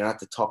football and you're at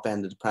the top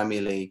end of the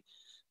Premier League,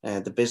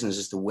 the business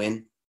is to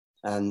win.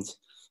 And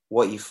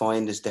what you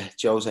find is that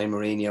Jose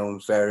Mourinho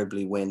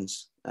invariably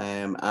wins.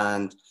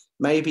 And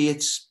maybe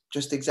it's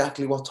just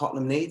exactly what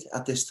Tottenham need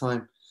at this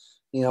time.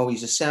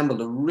 He's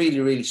assembled a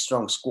really, really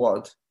strong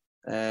squad.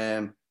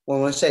 When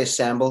I say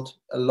assembled,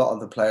 a lot of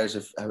the players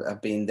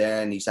have been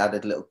there, and he's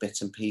added little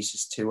bits and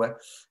pieces to it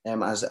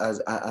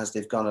as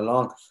they've gone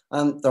along.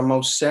 And they're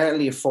most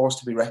certainly a force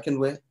to be reckoned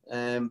with.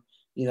 And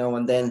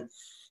then,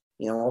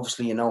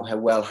 obviously how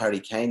well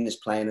Harry Kane is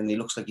playing, and he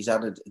looks like he's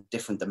added a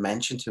different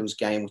dimension to his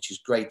game, which is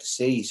great to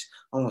see. He's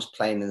almost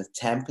playing in a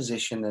 10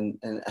 position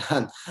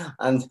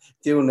and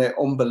doing it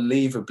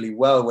unbelievably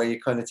well, where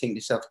you kind of think to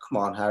yourself, come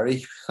on,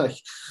 Harry.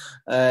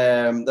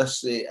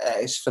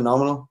 It's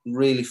phenomenal,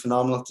 really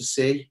phenomenal to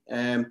see.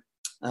 And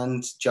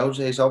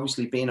Jose has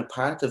obviously been a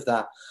part of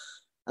that.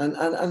 And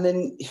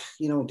then,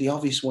 the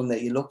obvious one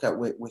that you look at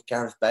with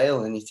Gareth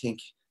Bale, and you think,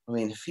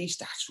 if he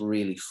starts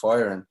really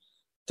firing,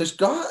 there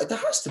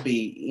has to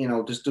be,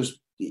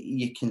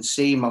 you can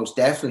see most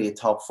definitely a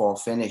top 4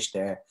 finish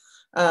there.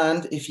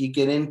 And if you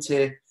get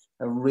into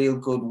a real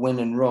good win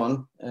and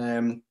run,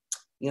 why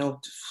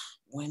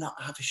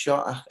not have a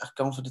shot at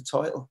going for the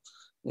title?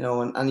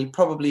 And you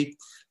probably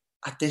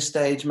at this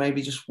stage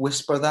maybe just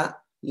whisper that,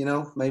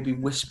 maybe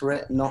whisper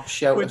it, not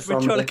shout it from.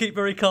 We're trying to keep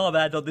very calm,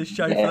 Ed, on this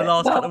show for the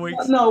last couple of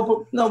weeks.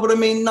 But I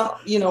mean,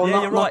 not,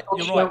 you're right. From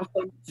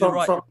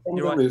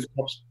the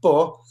rooftops,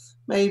 but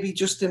maybe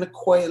just in a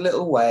quiet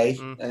little way.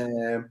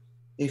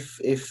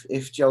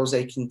 If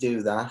Jose can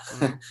do that,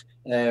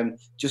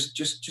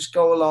 just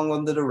go along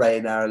under the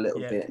radar a little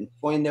bit and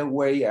find out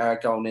where you are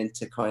going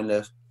into kind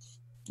of,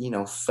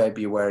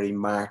 February,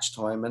 March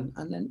time,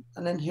 and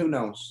then who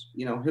knows?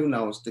 Who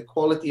knows? The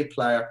quality of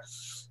player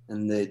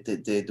and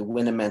the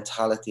winning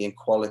mentality and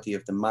quality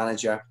of the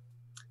manager.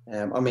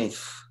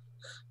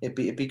 It'd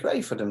be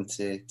great for them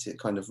to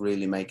kind of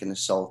really make an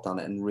assault on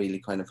it and really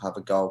kind of have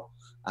a go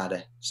at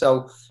it.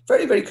 So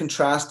very, very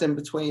contrasting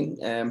between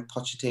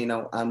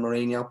Pochettino and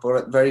Mourinho,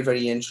 but very,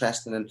 very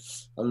interesting. And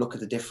I'll look at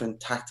the different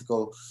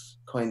tactical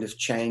kind of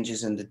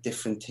changes and the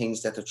different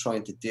things that they're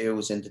trying to do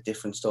is in the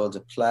different styles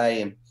of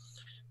play.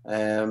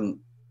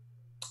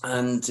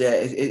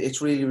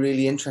 It's really,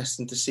 really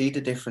interesting to see the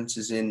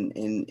differences in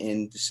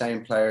the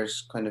same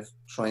players kind of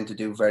trying to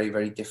do very,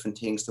 very different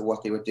things to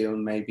what they were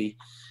doing maybe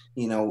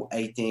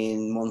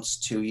 18 months,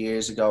 2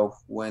 years ago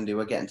when they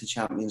were getting to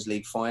Champions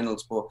League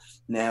finals, but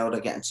now they're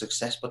getting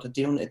success, but they're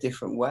doing it a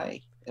different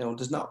way.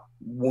 There's not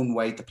one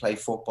way to play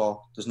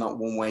football. There's not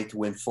one way to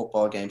win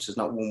football games. There's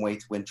not one way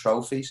to win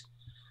trophies.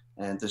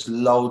 And there's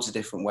loads of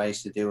different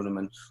ways to do them.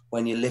 And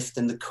when you're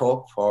lifting the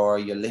cup or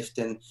you're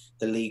lifting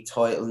the league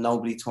title,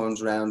 nobody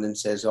turns around and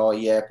says, oh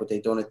yeah, but they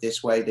done it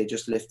this way. They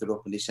just lift it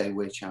up and they say,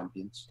 we're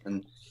champions.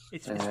 And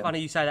it's funny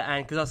you say that,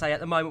 Anne, because I say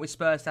at the moment with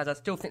Spurs fans, I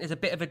still think there's a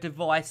bit of a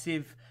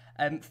divisive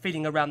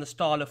feeling around the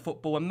style of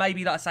football. And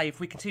maybe, like I say, if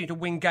we continue to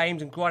win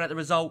games and grind out the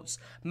results,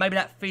 maybe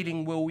that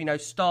feeling will,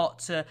 start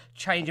to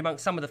change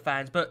amongst some of the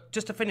fans. But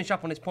just to finish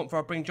up on this point before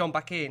I bring John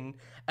back in,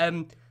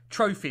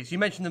 trophies, you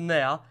mentioned them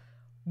there.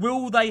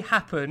 Will they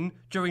happen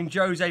during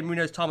Jose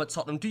Mourinho's time at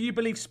Tottenham? Do you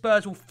believe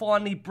Spurs will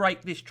finally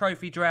break this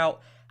trophy drought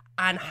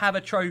and have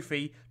a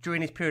trophy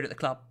during his period at the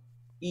club?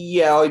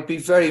 Yeah, I'd be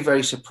very,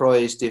 very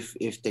surprised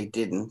if they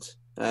didn't.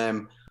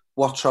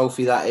 What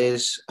trophy that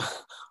is,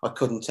 I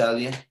couldn't tell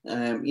you.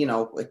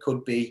 It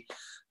could be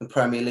the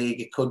Premier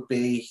League, it could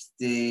be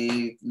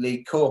the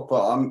League Cup,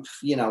 but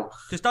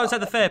Just don't say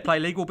the Fair Play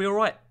League, we'll be all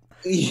right.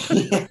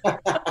 Yeah.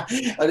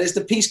 And there's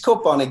the Peace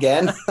Cup on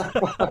again.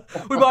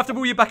 We might have to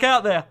move you back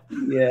out there.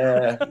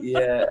 Yeah.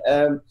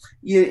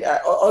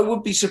 I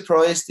would be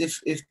surprised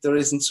if there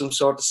isn't some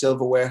sort of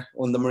silverware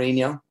under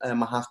Mourinho. I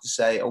have to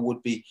say, I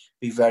would be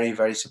very,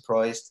 very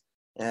surprised.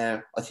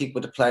 I think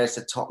with the players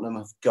that Tottenham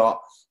have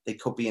got, they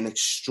could be an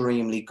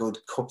extremely good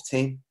cup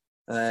team.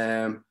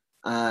 And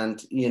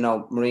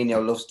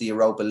Mourinho loves the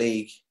Europa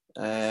League.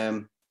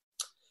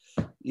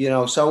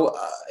 So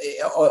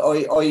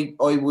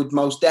I would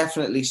most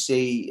definitely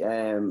see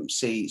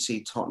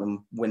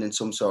Tottenham winning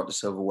some sort of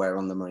silverware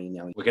on the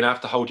Mourinho. We're going to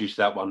have to hold you to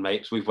that one, mate,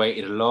 because we've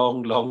waited a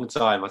long, long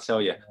time, I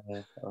tell you.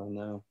 Yeah, I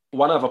know.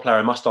 One other player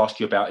I must ask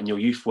you about in your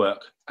youth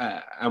work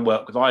and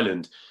work with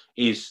Ireland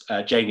is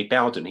Jamie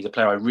Bowden. He's a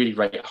player I really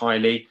rate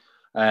highly.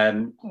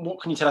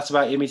 What can you tell us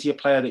about him? Is he a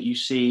player that you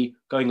see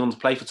going on to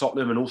play for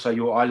Tottenham and also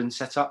your Ireland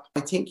setup?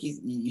 I think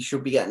you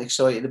should be getting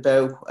excited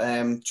about.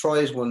 Troy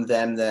is one of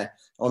them that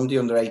I'm the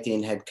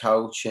under-18 head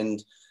coach,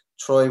 and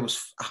Troy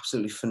was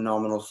absolutely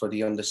phenomenal for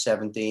the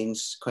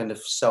under-17s, kind of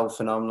so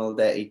phenomenal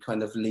that he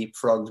kind of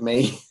leapfrogged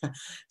me.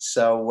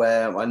 So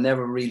I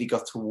never really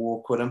got to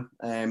walk with him.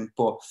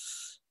 But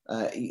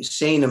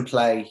seeing him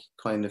play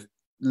kind of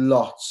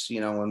lots,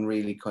 and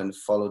really kind of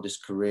followed his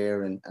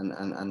career and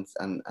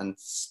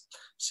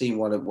seeing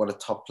what a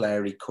top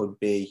player he could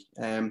be.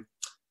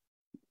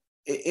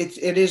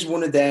 It is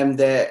one of them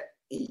that,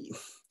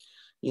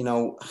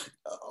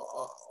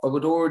 I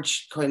would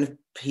urge kind of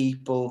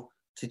people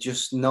to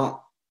just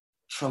not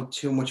throw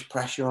too much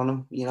pressure on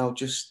him.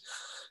 Just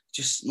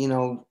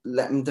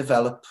let him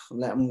develop,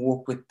 let him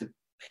work with the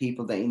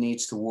people that he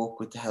needs to work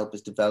with to help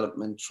his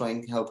development. Try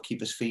and help keep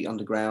his feet on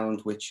the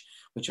ground, which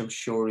I'm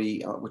sure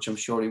he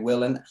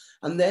will, and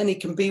then he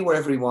can be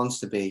wherever he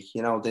wants to be.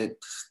 The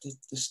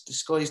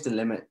sky's the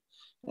limit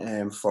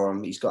for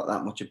him. He's got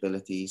that much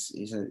ability.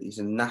 He's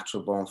a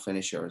natural born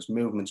finisher. His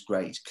movement's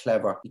great. He's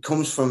clever. He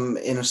comes from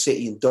inner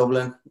city in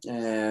Dublin,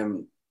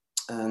 and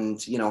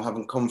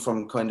having come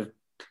from kind of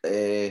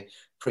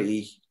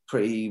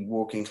pretty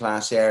working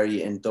class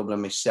area in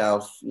Dublin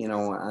myself,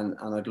 and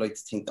I'd like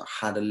to think that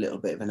I had a little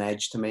bit of an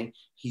edge to me.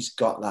 He's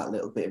got that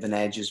little bit of an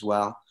edge as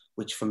well,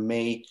 which for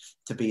me,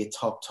 to be a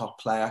top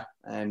player,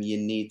 you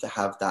need to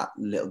have that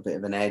little bit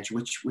of an edge,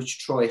 which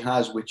Troy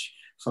has, which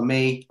for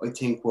me, I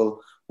think will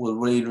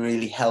really,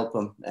 really help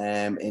him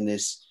in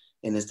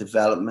his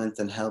development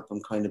and help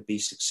him kind of be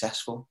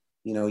successful.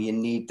 You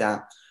need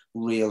that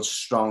real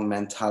strong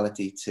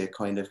mentality to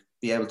kind of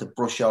be able to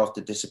brush off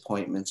the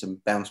disappointments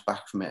and bounce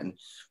back from it. And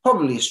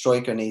probably a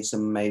striker needs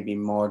them maybe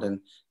more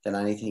than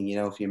anything.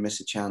 If you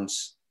miss a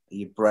chance,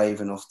 you're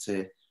brave enough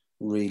to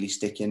really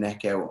stick your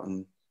neck out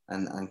and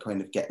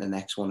kind of get the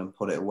next one and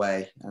put it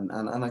away.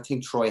 And I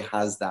think Troy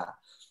has that.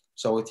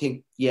 So I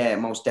think, yeah,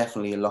 most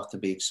definitely a lot to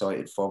be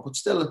excited for, but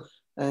still,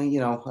 a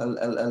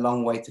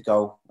long way to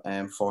go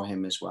for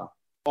him as well.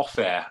 Off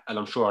air, and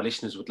I'm sure our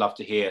listeners would love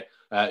to hear,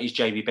 is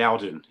Jamie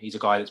Bowden. He's a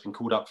guy that's been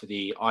called up for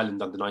the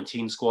Ireland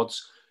under-19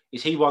 squads.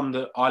 Is he one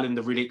that Ireland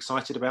are really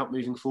excited about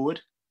moving forward?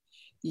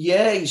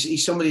 Yeah,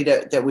 he's somebody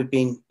that we've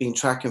been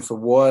tracking for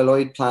a while.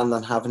 I'd planned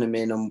on having him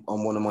in on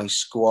one of my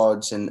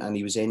squads, and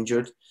he was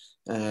injured.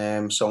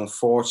 So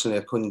unfortunately,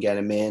 I couldn't get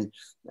him in.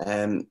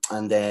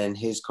 And then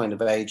his kind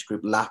of age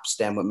group lapsed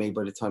then with me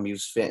by the time he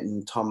was fit.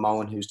 And Tom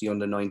Mowen, who's the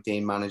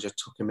under-19 manager,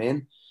 took him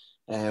in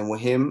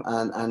with him,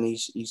 and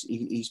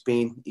he's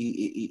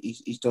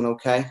done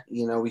okay.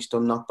 He's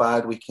done not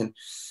bad. We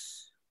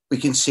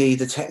can see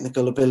the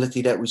technical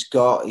ability that he's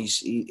got.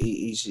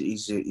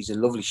 He's a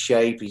lovely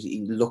shape.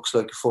 He looks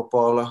like a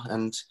footballer,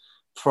 and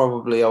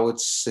probably I would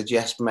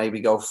suggest maybe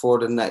go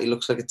further than that. He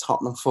looks like a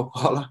Tottenham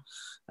footballer.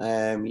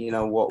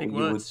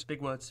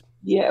 Big words.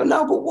 Yeah,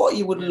 no, but what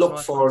you would look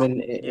for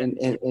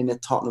in a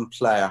Tottenham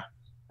player,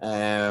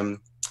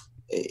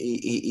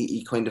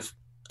 he kind of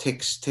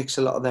ticks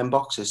a lot of them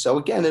boxes. So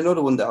again,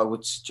 another one that I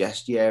would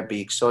suggest,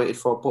 be excited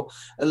for. But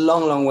a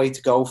long way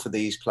to go for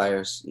these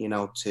players,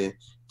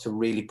 to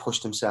really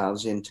push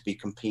themselves in to be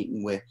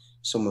competing with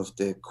some of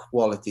the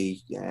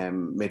quality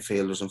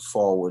midfielders and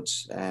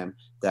forwards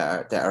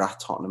that are at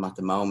Tottenham at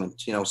the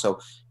moment. So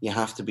you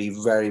have to be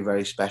very,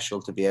 very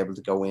special to be able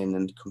to go in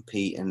and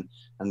compete and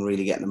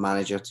really get the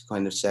manager to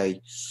kind of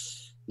say,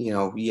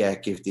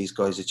 give these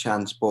guys a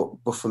chance. But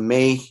for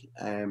me,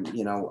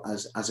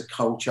 as a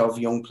coach of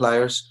young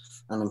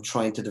players, and I'm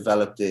trying to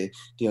develop the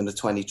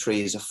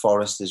under-23 as a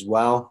Forest as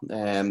well,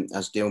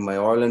 as doing my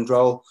Ireland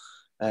role.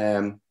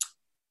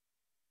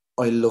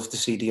 I love to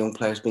see the young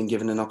players being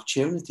given an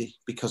opportunity,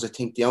 because I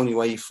think the only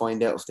way you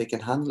find out if they can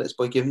handle it is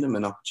by giving them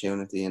an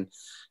opportunity. And,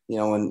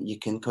 and you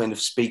can kind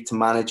of speak to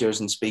managers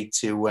and speak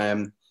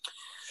to,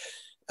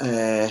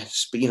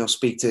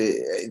 speak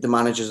to the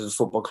managers of the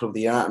football club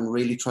they are, and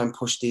really try and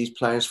push these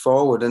players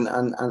forward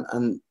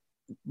and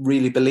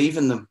really believe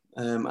in them.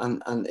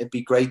 And it'd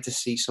be great to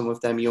see some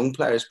of them young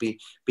players be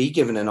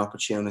given an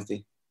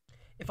opportunity.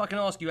 If I can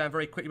ask you, Anne,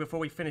 very quickly before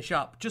we finish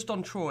up, just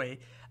on Troy,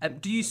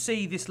 do you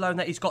see this loan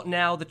that he's got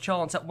now, the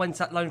chance that once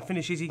that loan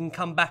finishes, he can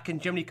come back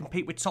and generally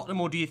compete with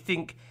Tottenham, or do you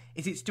think,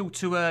 is it still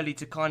too early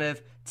to kind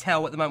of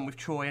tell at the moment with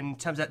Troy in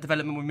terms of that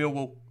development with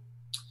Millwall?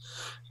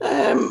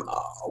 I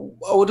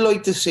would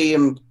like to see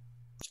him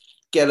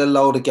get a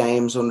load of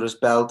games under his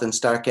belt and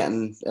start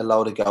getting a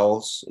load of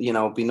goals.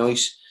 It'd be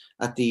nice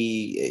at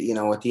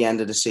the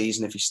end of the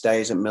season if he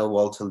stays at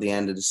Millwall till the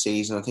end of the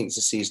season. I think it's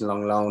a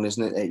season-long loan,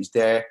 isn't it? He's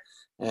there.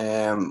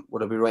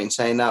 Would I be right in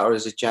saying that, or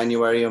is it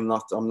January? I'm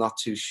not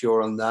too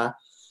sure on that.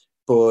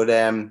 But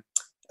it'd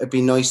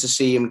be nice to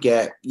see him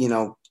get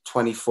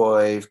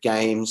 25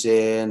 games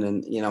in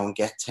and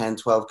get 10,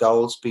 12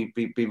 goals. Be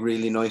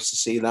really nice to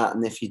see that.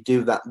 And if you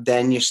do that,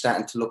 then you're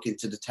starting to look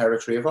into the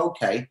territory of,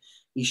 okay,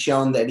 he's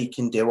shown that he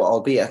can do it,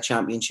 albeit at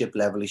championship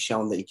level. He's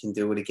shown that he can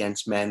do it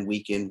against men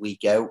week in,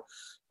 week out.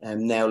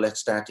 Now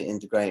let's start to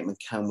integrate him, and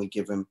can we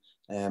give him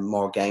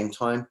more game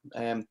time?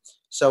 I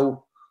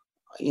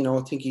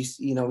think he's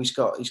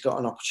got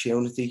an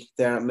opportunity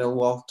there at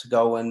Millwall to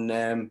go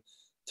and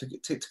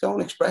to go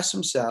and express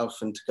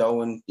himself, and to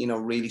go and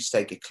really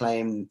stake a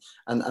claim,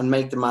 and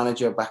make the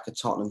manager back at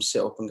Tottenham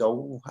sit up and go,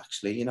 oh,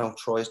 actually,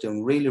 Troy's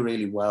doing really,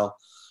 really well.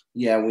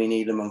 Yeah, we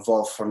need him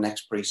involved for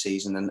next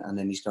pre-season, and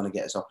then he's going to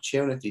get his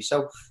opportunity.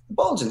 So the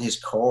ball's in his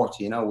court,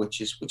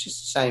 which is the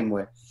same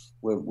with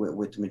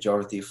the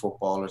majority of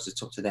footballers.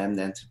 It's up to them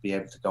then to be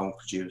able to go and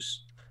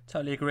produce.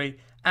 Totally agree.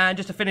 And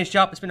just to finish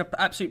up, it's been an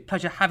absolute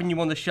pleasure having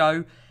you on the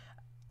show.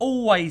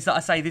 Always that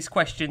I say this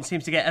question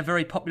seems to get a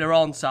very popular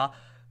answer.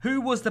 Who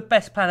was the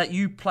best player that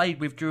you played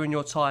with during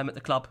your time at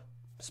the club?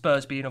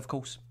 Spurs being, of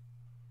course.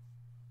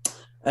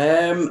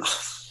 Well,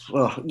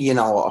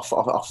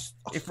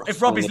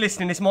 if Robbie's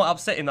listening, this might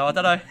upset him though. I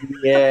don't know.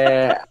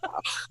 Yeah,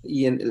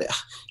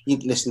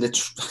 listen.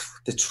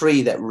 The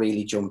three that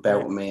really jump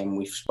out at me, and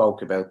we've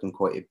spoke about them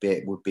quite a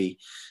bit, would be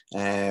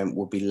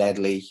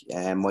Ledley,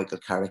 Michael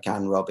Carrick,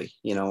 and Robbie.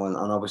 And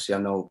obviously I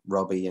know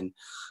Robbie and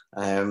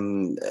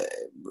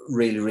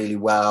really, really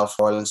well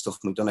for Ireland stuff.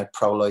 We've done a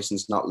pro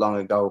license not long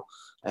ago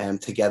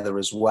together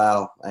as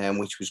well,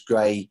 which was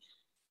great.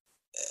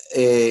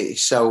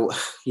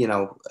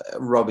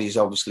 Robbie's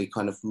obviously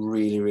kind of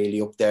really,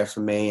 really up there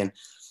for me, and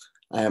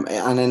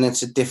then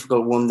it's a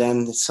difficult one.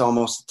 Then it's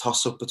almost a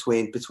toss up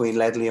between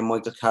Ledley and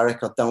Michael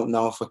Carrick. I don't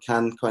know if I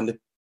can kind of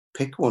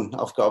pick one.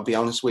 I've got to be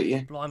honest with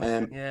you.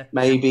 Yeah.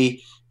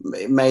 Maybe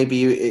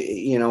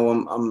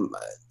I'm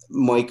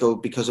Michael,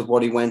 because of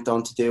what he went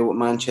on to do at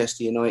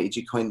Manchester United.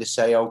 You kind of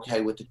say, okay,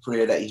 with the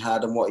career that he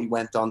had and what he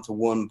went on to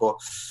win, but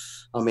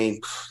I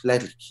mean,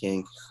 Ledley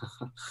King,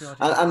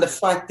 and the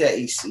fact that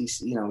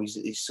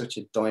he's such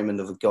a diamond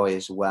of a guy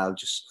as well,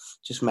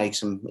 just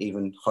makes him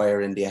even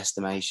higher in the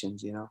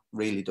estimations.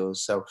 Really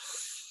does. So,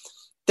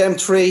 them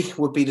three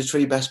would be the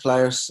three best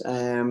players.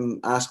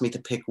 Ask me to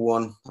pick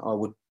one, I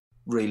would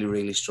really,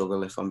 really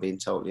struggle, if I'm being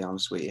totally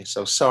honest with you.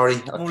 So sorry.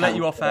 We'll let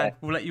you off, Anne.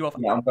 We'll let you off.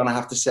 Yeah, I'm going to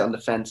have to sit on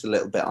the fence a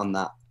little bit on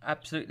that.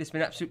 Absolutely, it's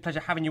been an absolute pleasure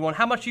having you on.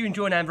 How much are you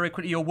enjoying, Anne, very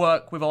quickly, your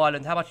work with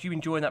Ireland? How much are you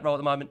enjoying that role at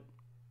the moment?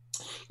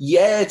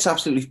 Yeah, it's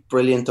absolutely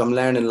brilliant. I'm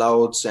learning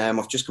loads.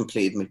 I've just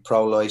completed my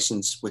pro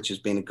license, which has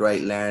been a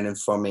great learning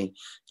for me.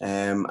 So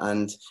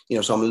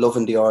I'm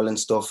loving the Ireland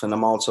stuff, and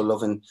I'm also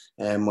loving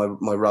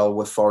my role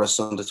with Forest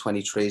under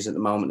 23s at the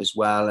moment as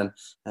well. And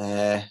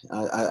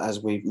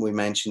as we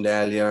mentioned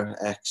earlier,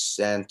 ex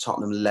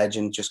Tottenham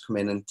legend just come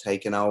in and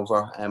taken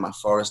over at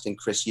Forest in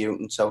Chris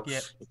Hughton. So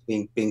It's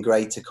been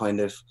great to kind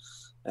of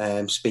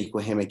speak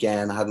with him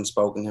again. I hadn't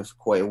spoken to him for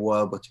quite a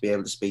while, but to be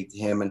able to speak to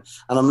him, and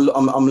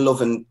I'm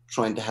loving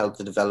trying to help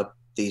to develop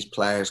these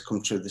players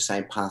come through the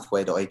same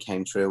pathway that I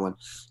came through, and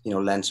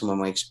lend some of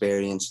my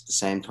experience at the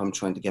same time,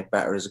 trying to get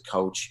better as a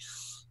coach,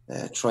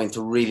 trying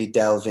to really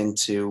delve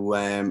into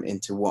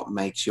what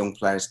makes young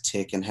players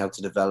tick and how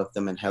to develop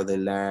them and how they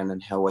learn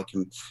and how I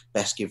can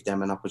best give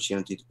them an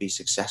opportunity to be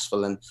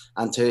successful and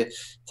to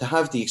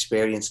have the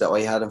experience that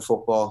I had in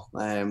football,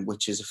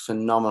 which is a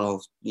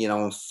phenomenal,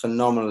 I'm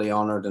phenomenally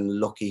honoured and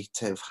lucky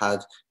to have had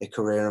a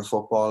career in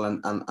football,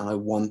 and I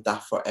want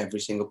that for every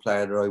single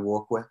player that I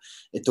work with.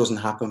 It doesn't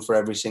happen for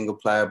every single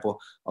player, but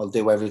I'll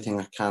do everything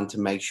I can to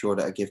make sure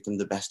that I give them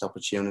the best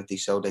opportunity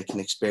so they can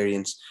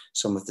experience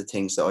some of the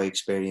things that I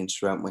experienced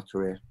throughout my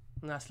career.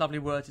 That's lovely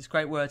words. It's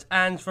great words.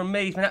 And from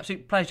me, it's been an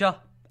absolute pleasure.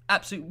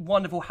 Absolute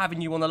wonderful having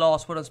you on the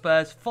last word on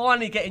Spurs.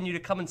 Finally getting you to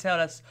come and tell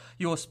us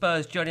your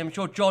Spurs journey. I'm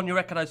sure, John, you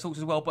reckon those thoughts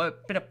as well, but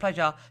it's been a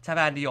pleasure to have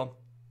Andy on.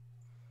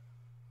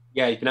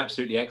 Yeah, you've been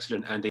absolutely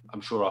excellent, Andy.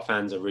 I'm sure our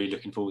fans are really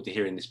looking forward to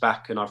hearing this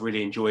back, and I've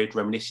really enjoyed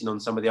reminiscing on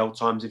some of the old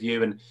times of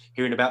you and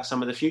hearing about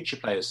some of the future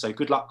players. So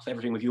good luck for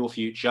everything with your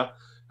future.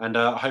 and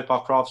I hope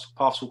our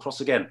paths will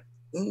cross again.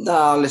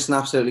 No, listen,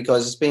 absolutely,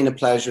 guys. It's been a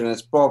pleasure, and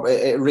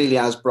it really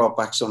has brought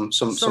back some.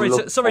 Sorry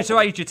to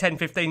age you 10,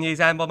 15 years,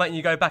 Anne, by making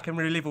you go back and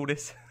relive all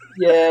this.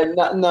 Yeah,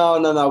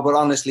 no. But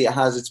honestly, it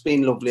has. It's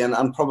been lovely,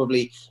 and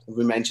probably, as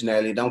we mentioned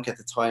earlier, don't get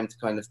the time to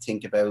kind of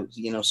think about,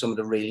 some of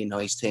the really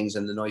nice things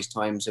and the nice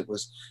times. It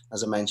was,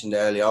 as I mentioned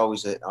earlier,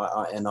 always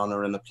an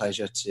honour and a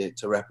pleasure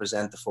to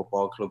represent the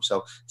football club.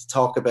 So to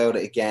talk about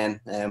it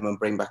again and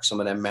bring back some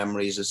of them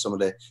memories of some of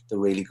the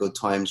really good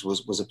times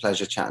was a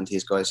pleasure chatting to you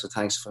guys. So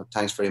thanks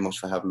very much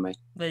for having me.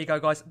 There you go,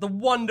 guys. The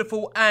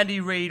wonderful Andy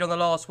Reid on the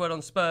Last Word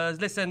on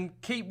Spurs. Listen,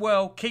 keep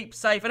well, keep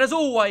safe, and as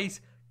always,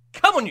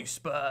 come on, you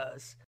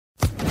Spurs.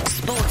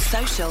 Sports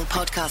Social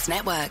Podcast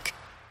Network.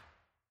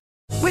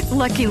 With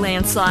Lucky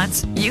Land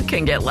Slots, you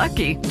can get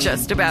lucky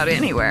just about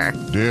anywhere.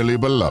 Dearly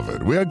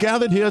beloved, we are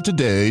gathered here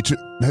today to...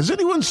 Has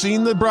anyone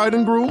seen the bride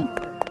and groom?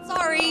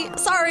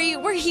 Sorry,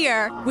 we're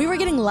here. We were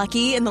getting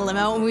lucky in the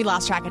limo and we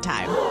lost track of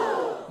time.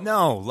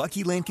 No,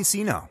 Lucky Land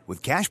Casino,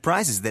 with cash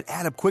prizes that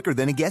add up quicker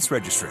than a guest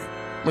registry.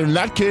 In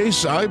that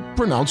case, I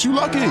pronounce you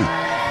lucky.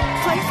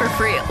 Play for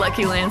free at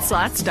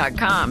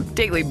LuckyLandSlots.com.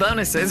 Daily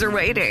bonuses are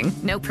waiting.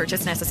 No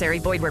purchase necessary.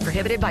 Void where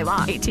prohibited by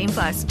law.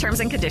 18+. Terms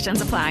and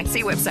conditions apply.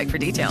 See website for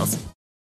details.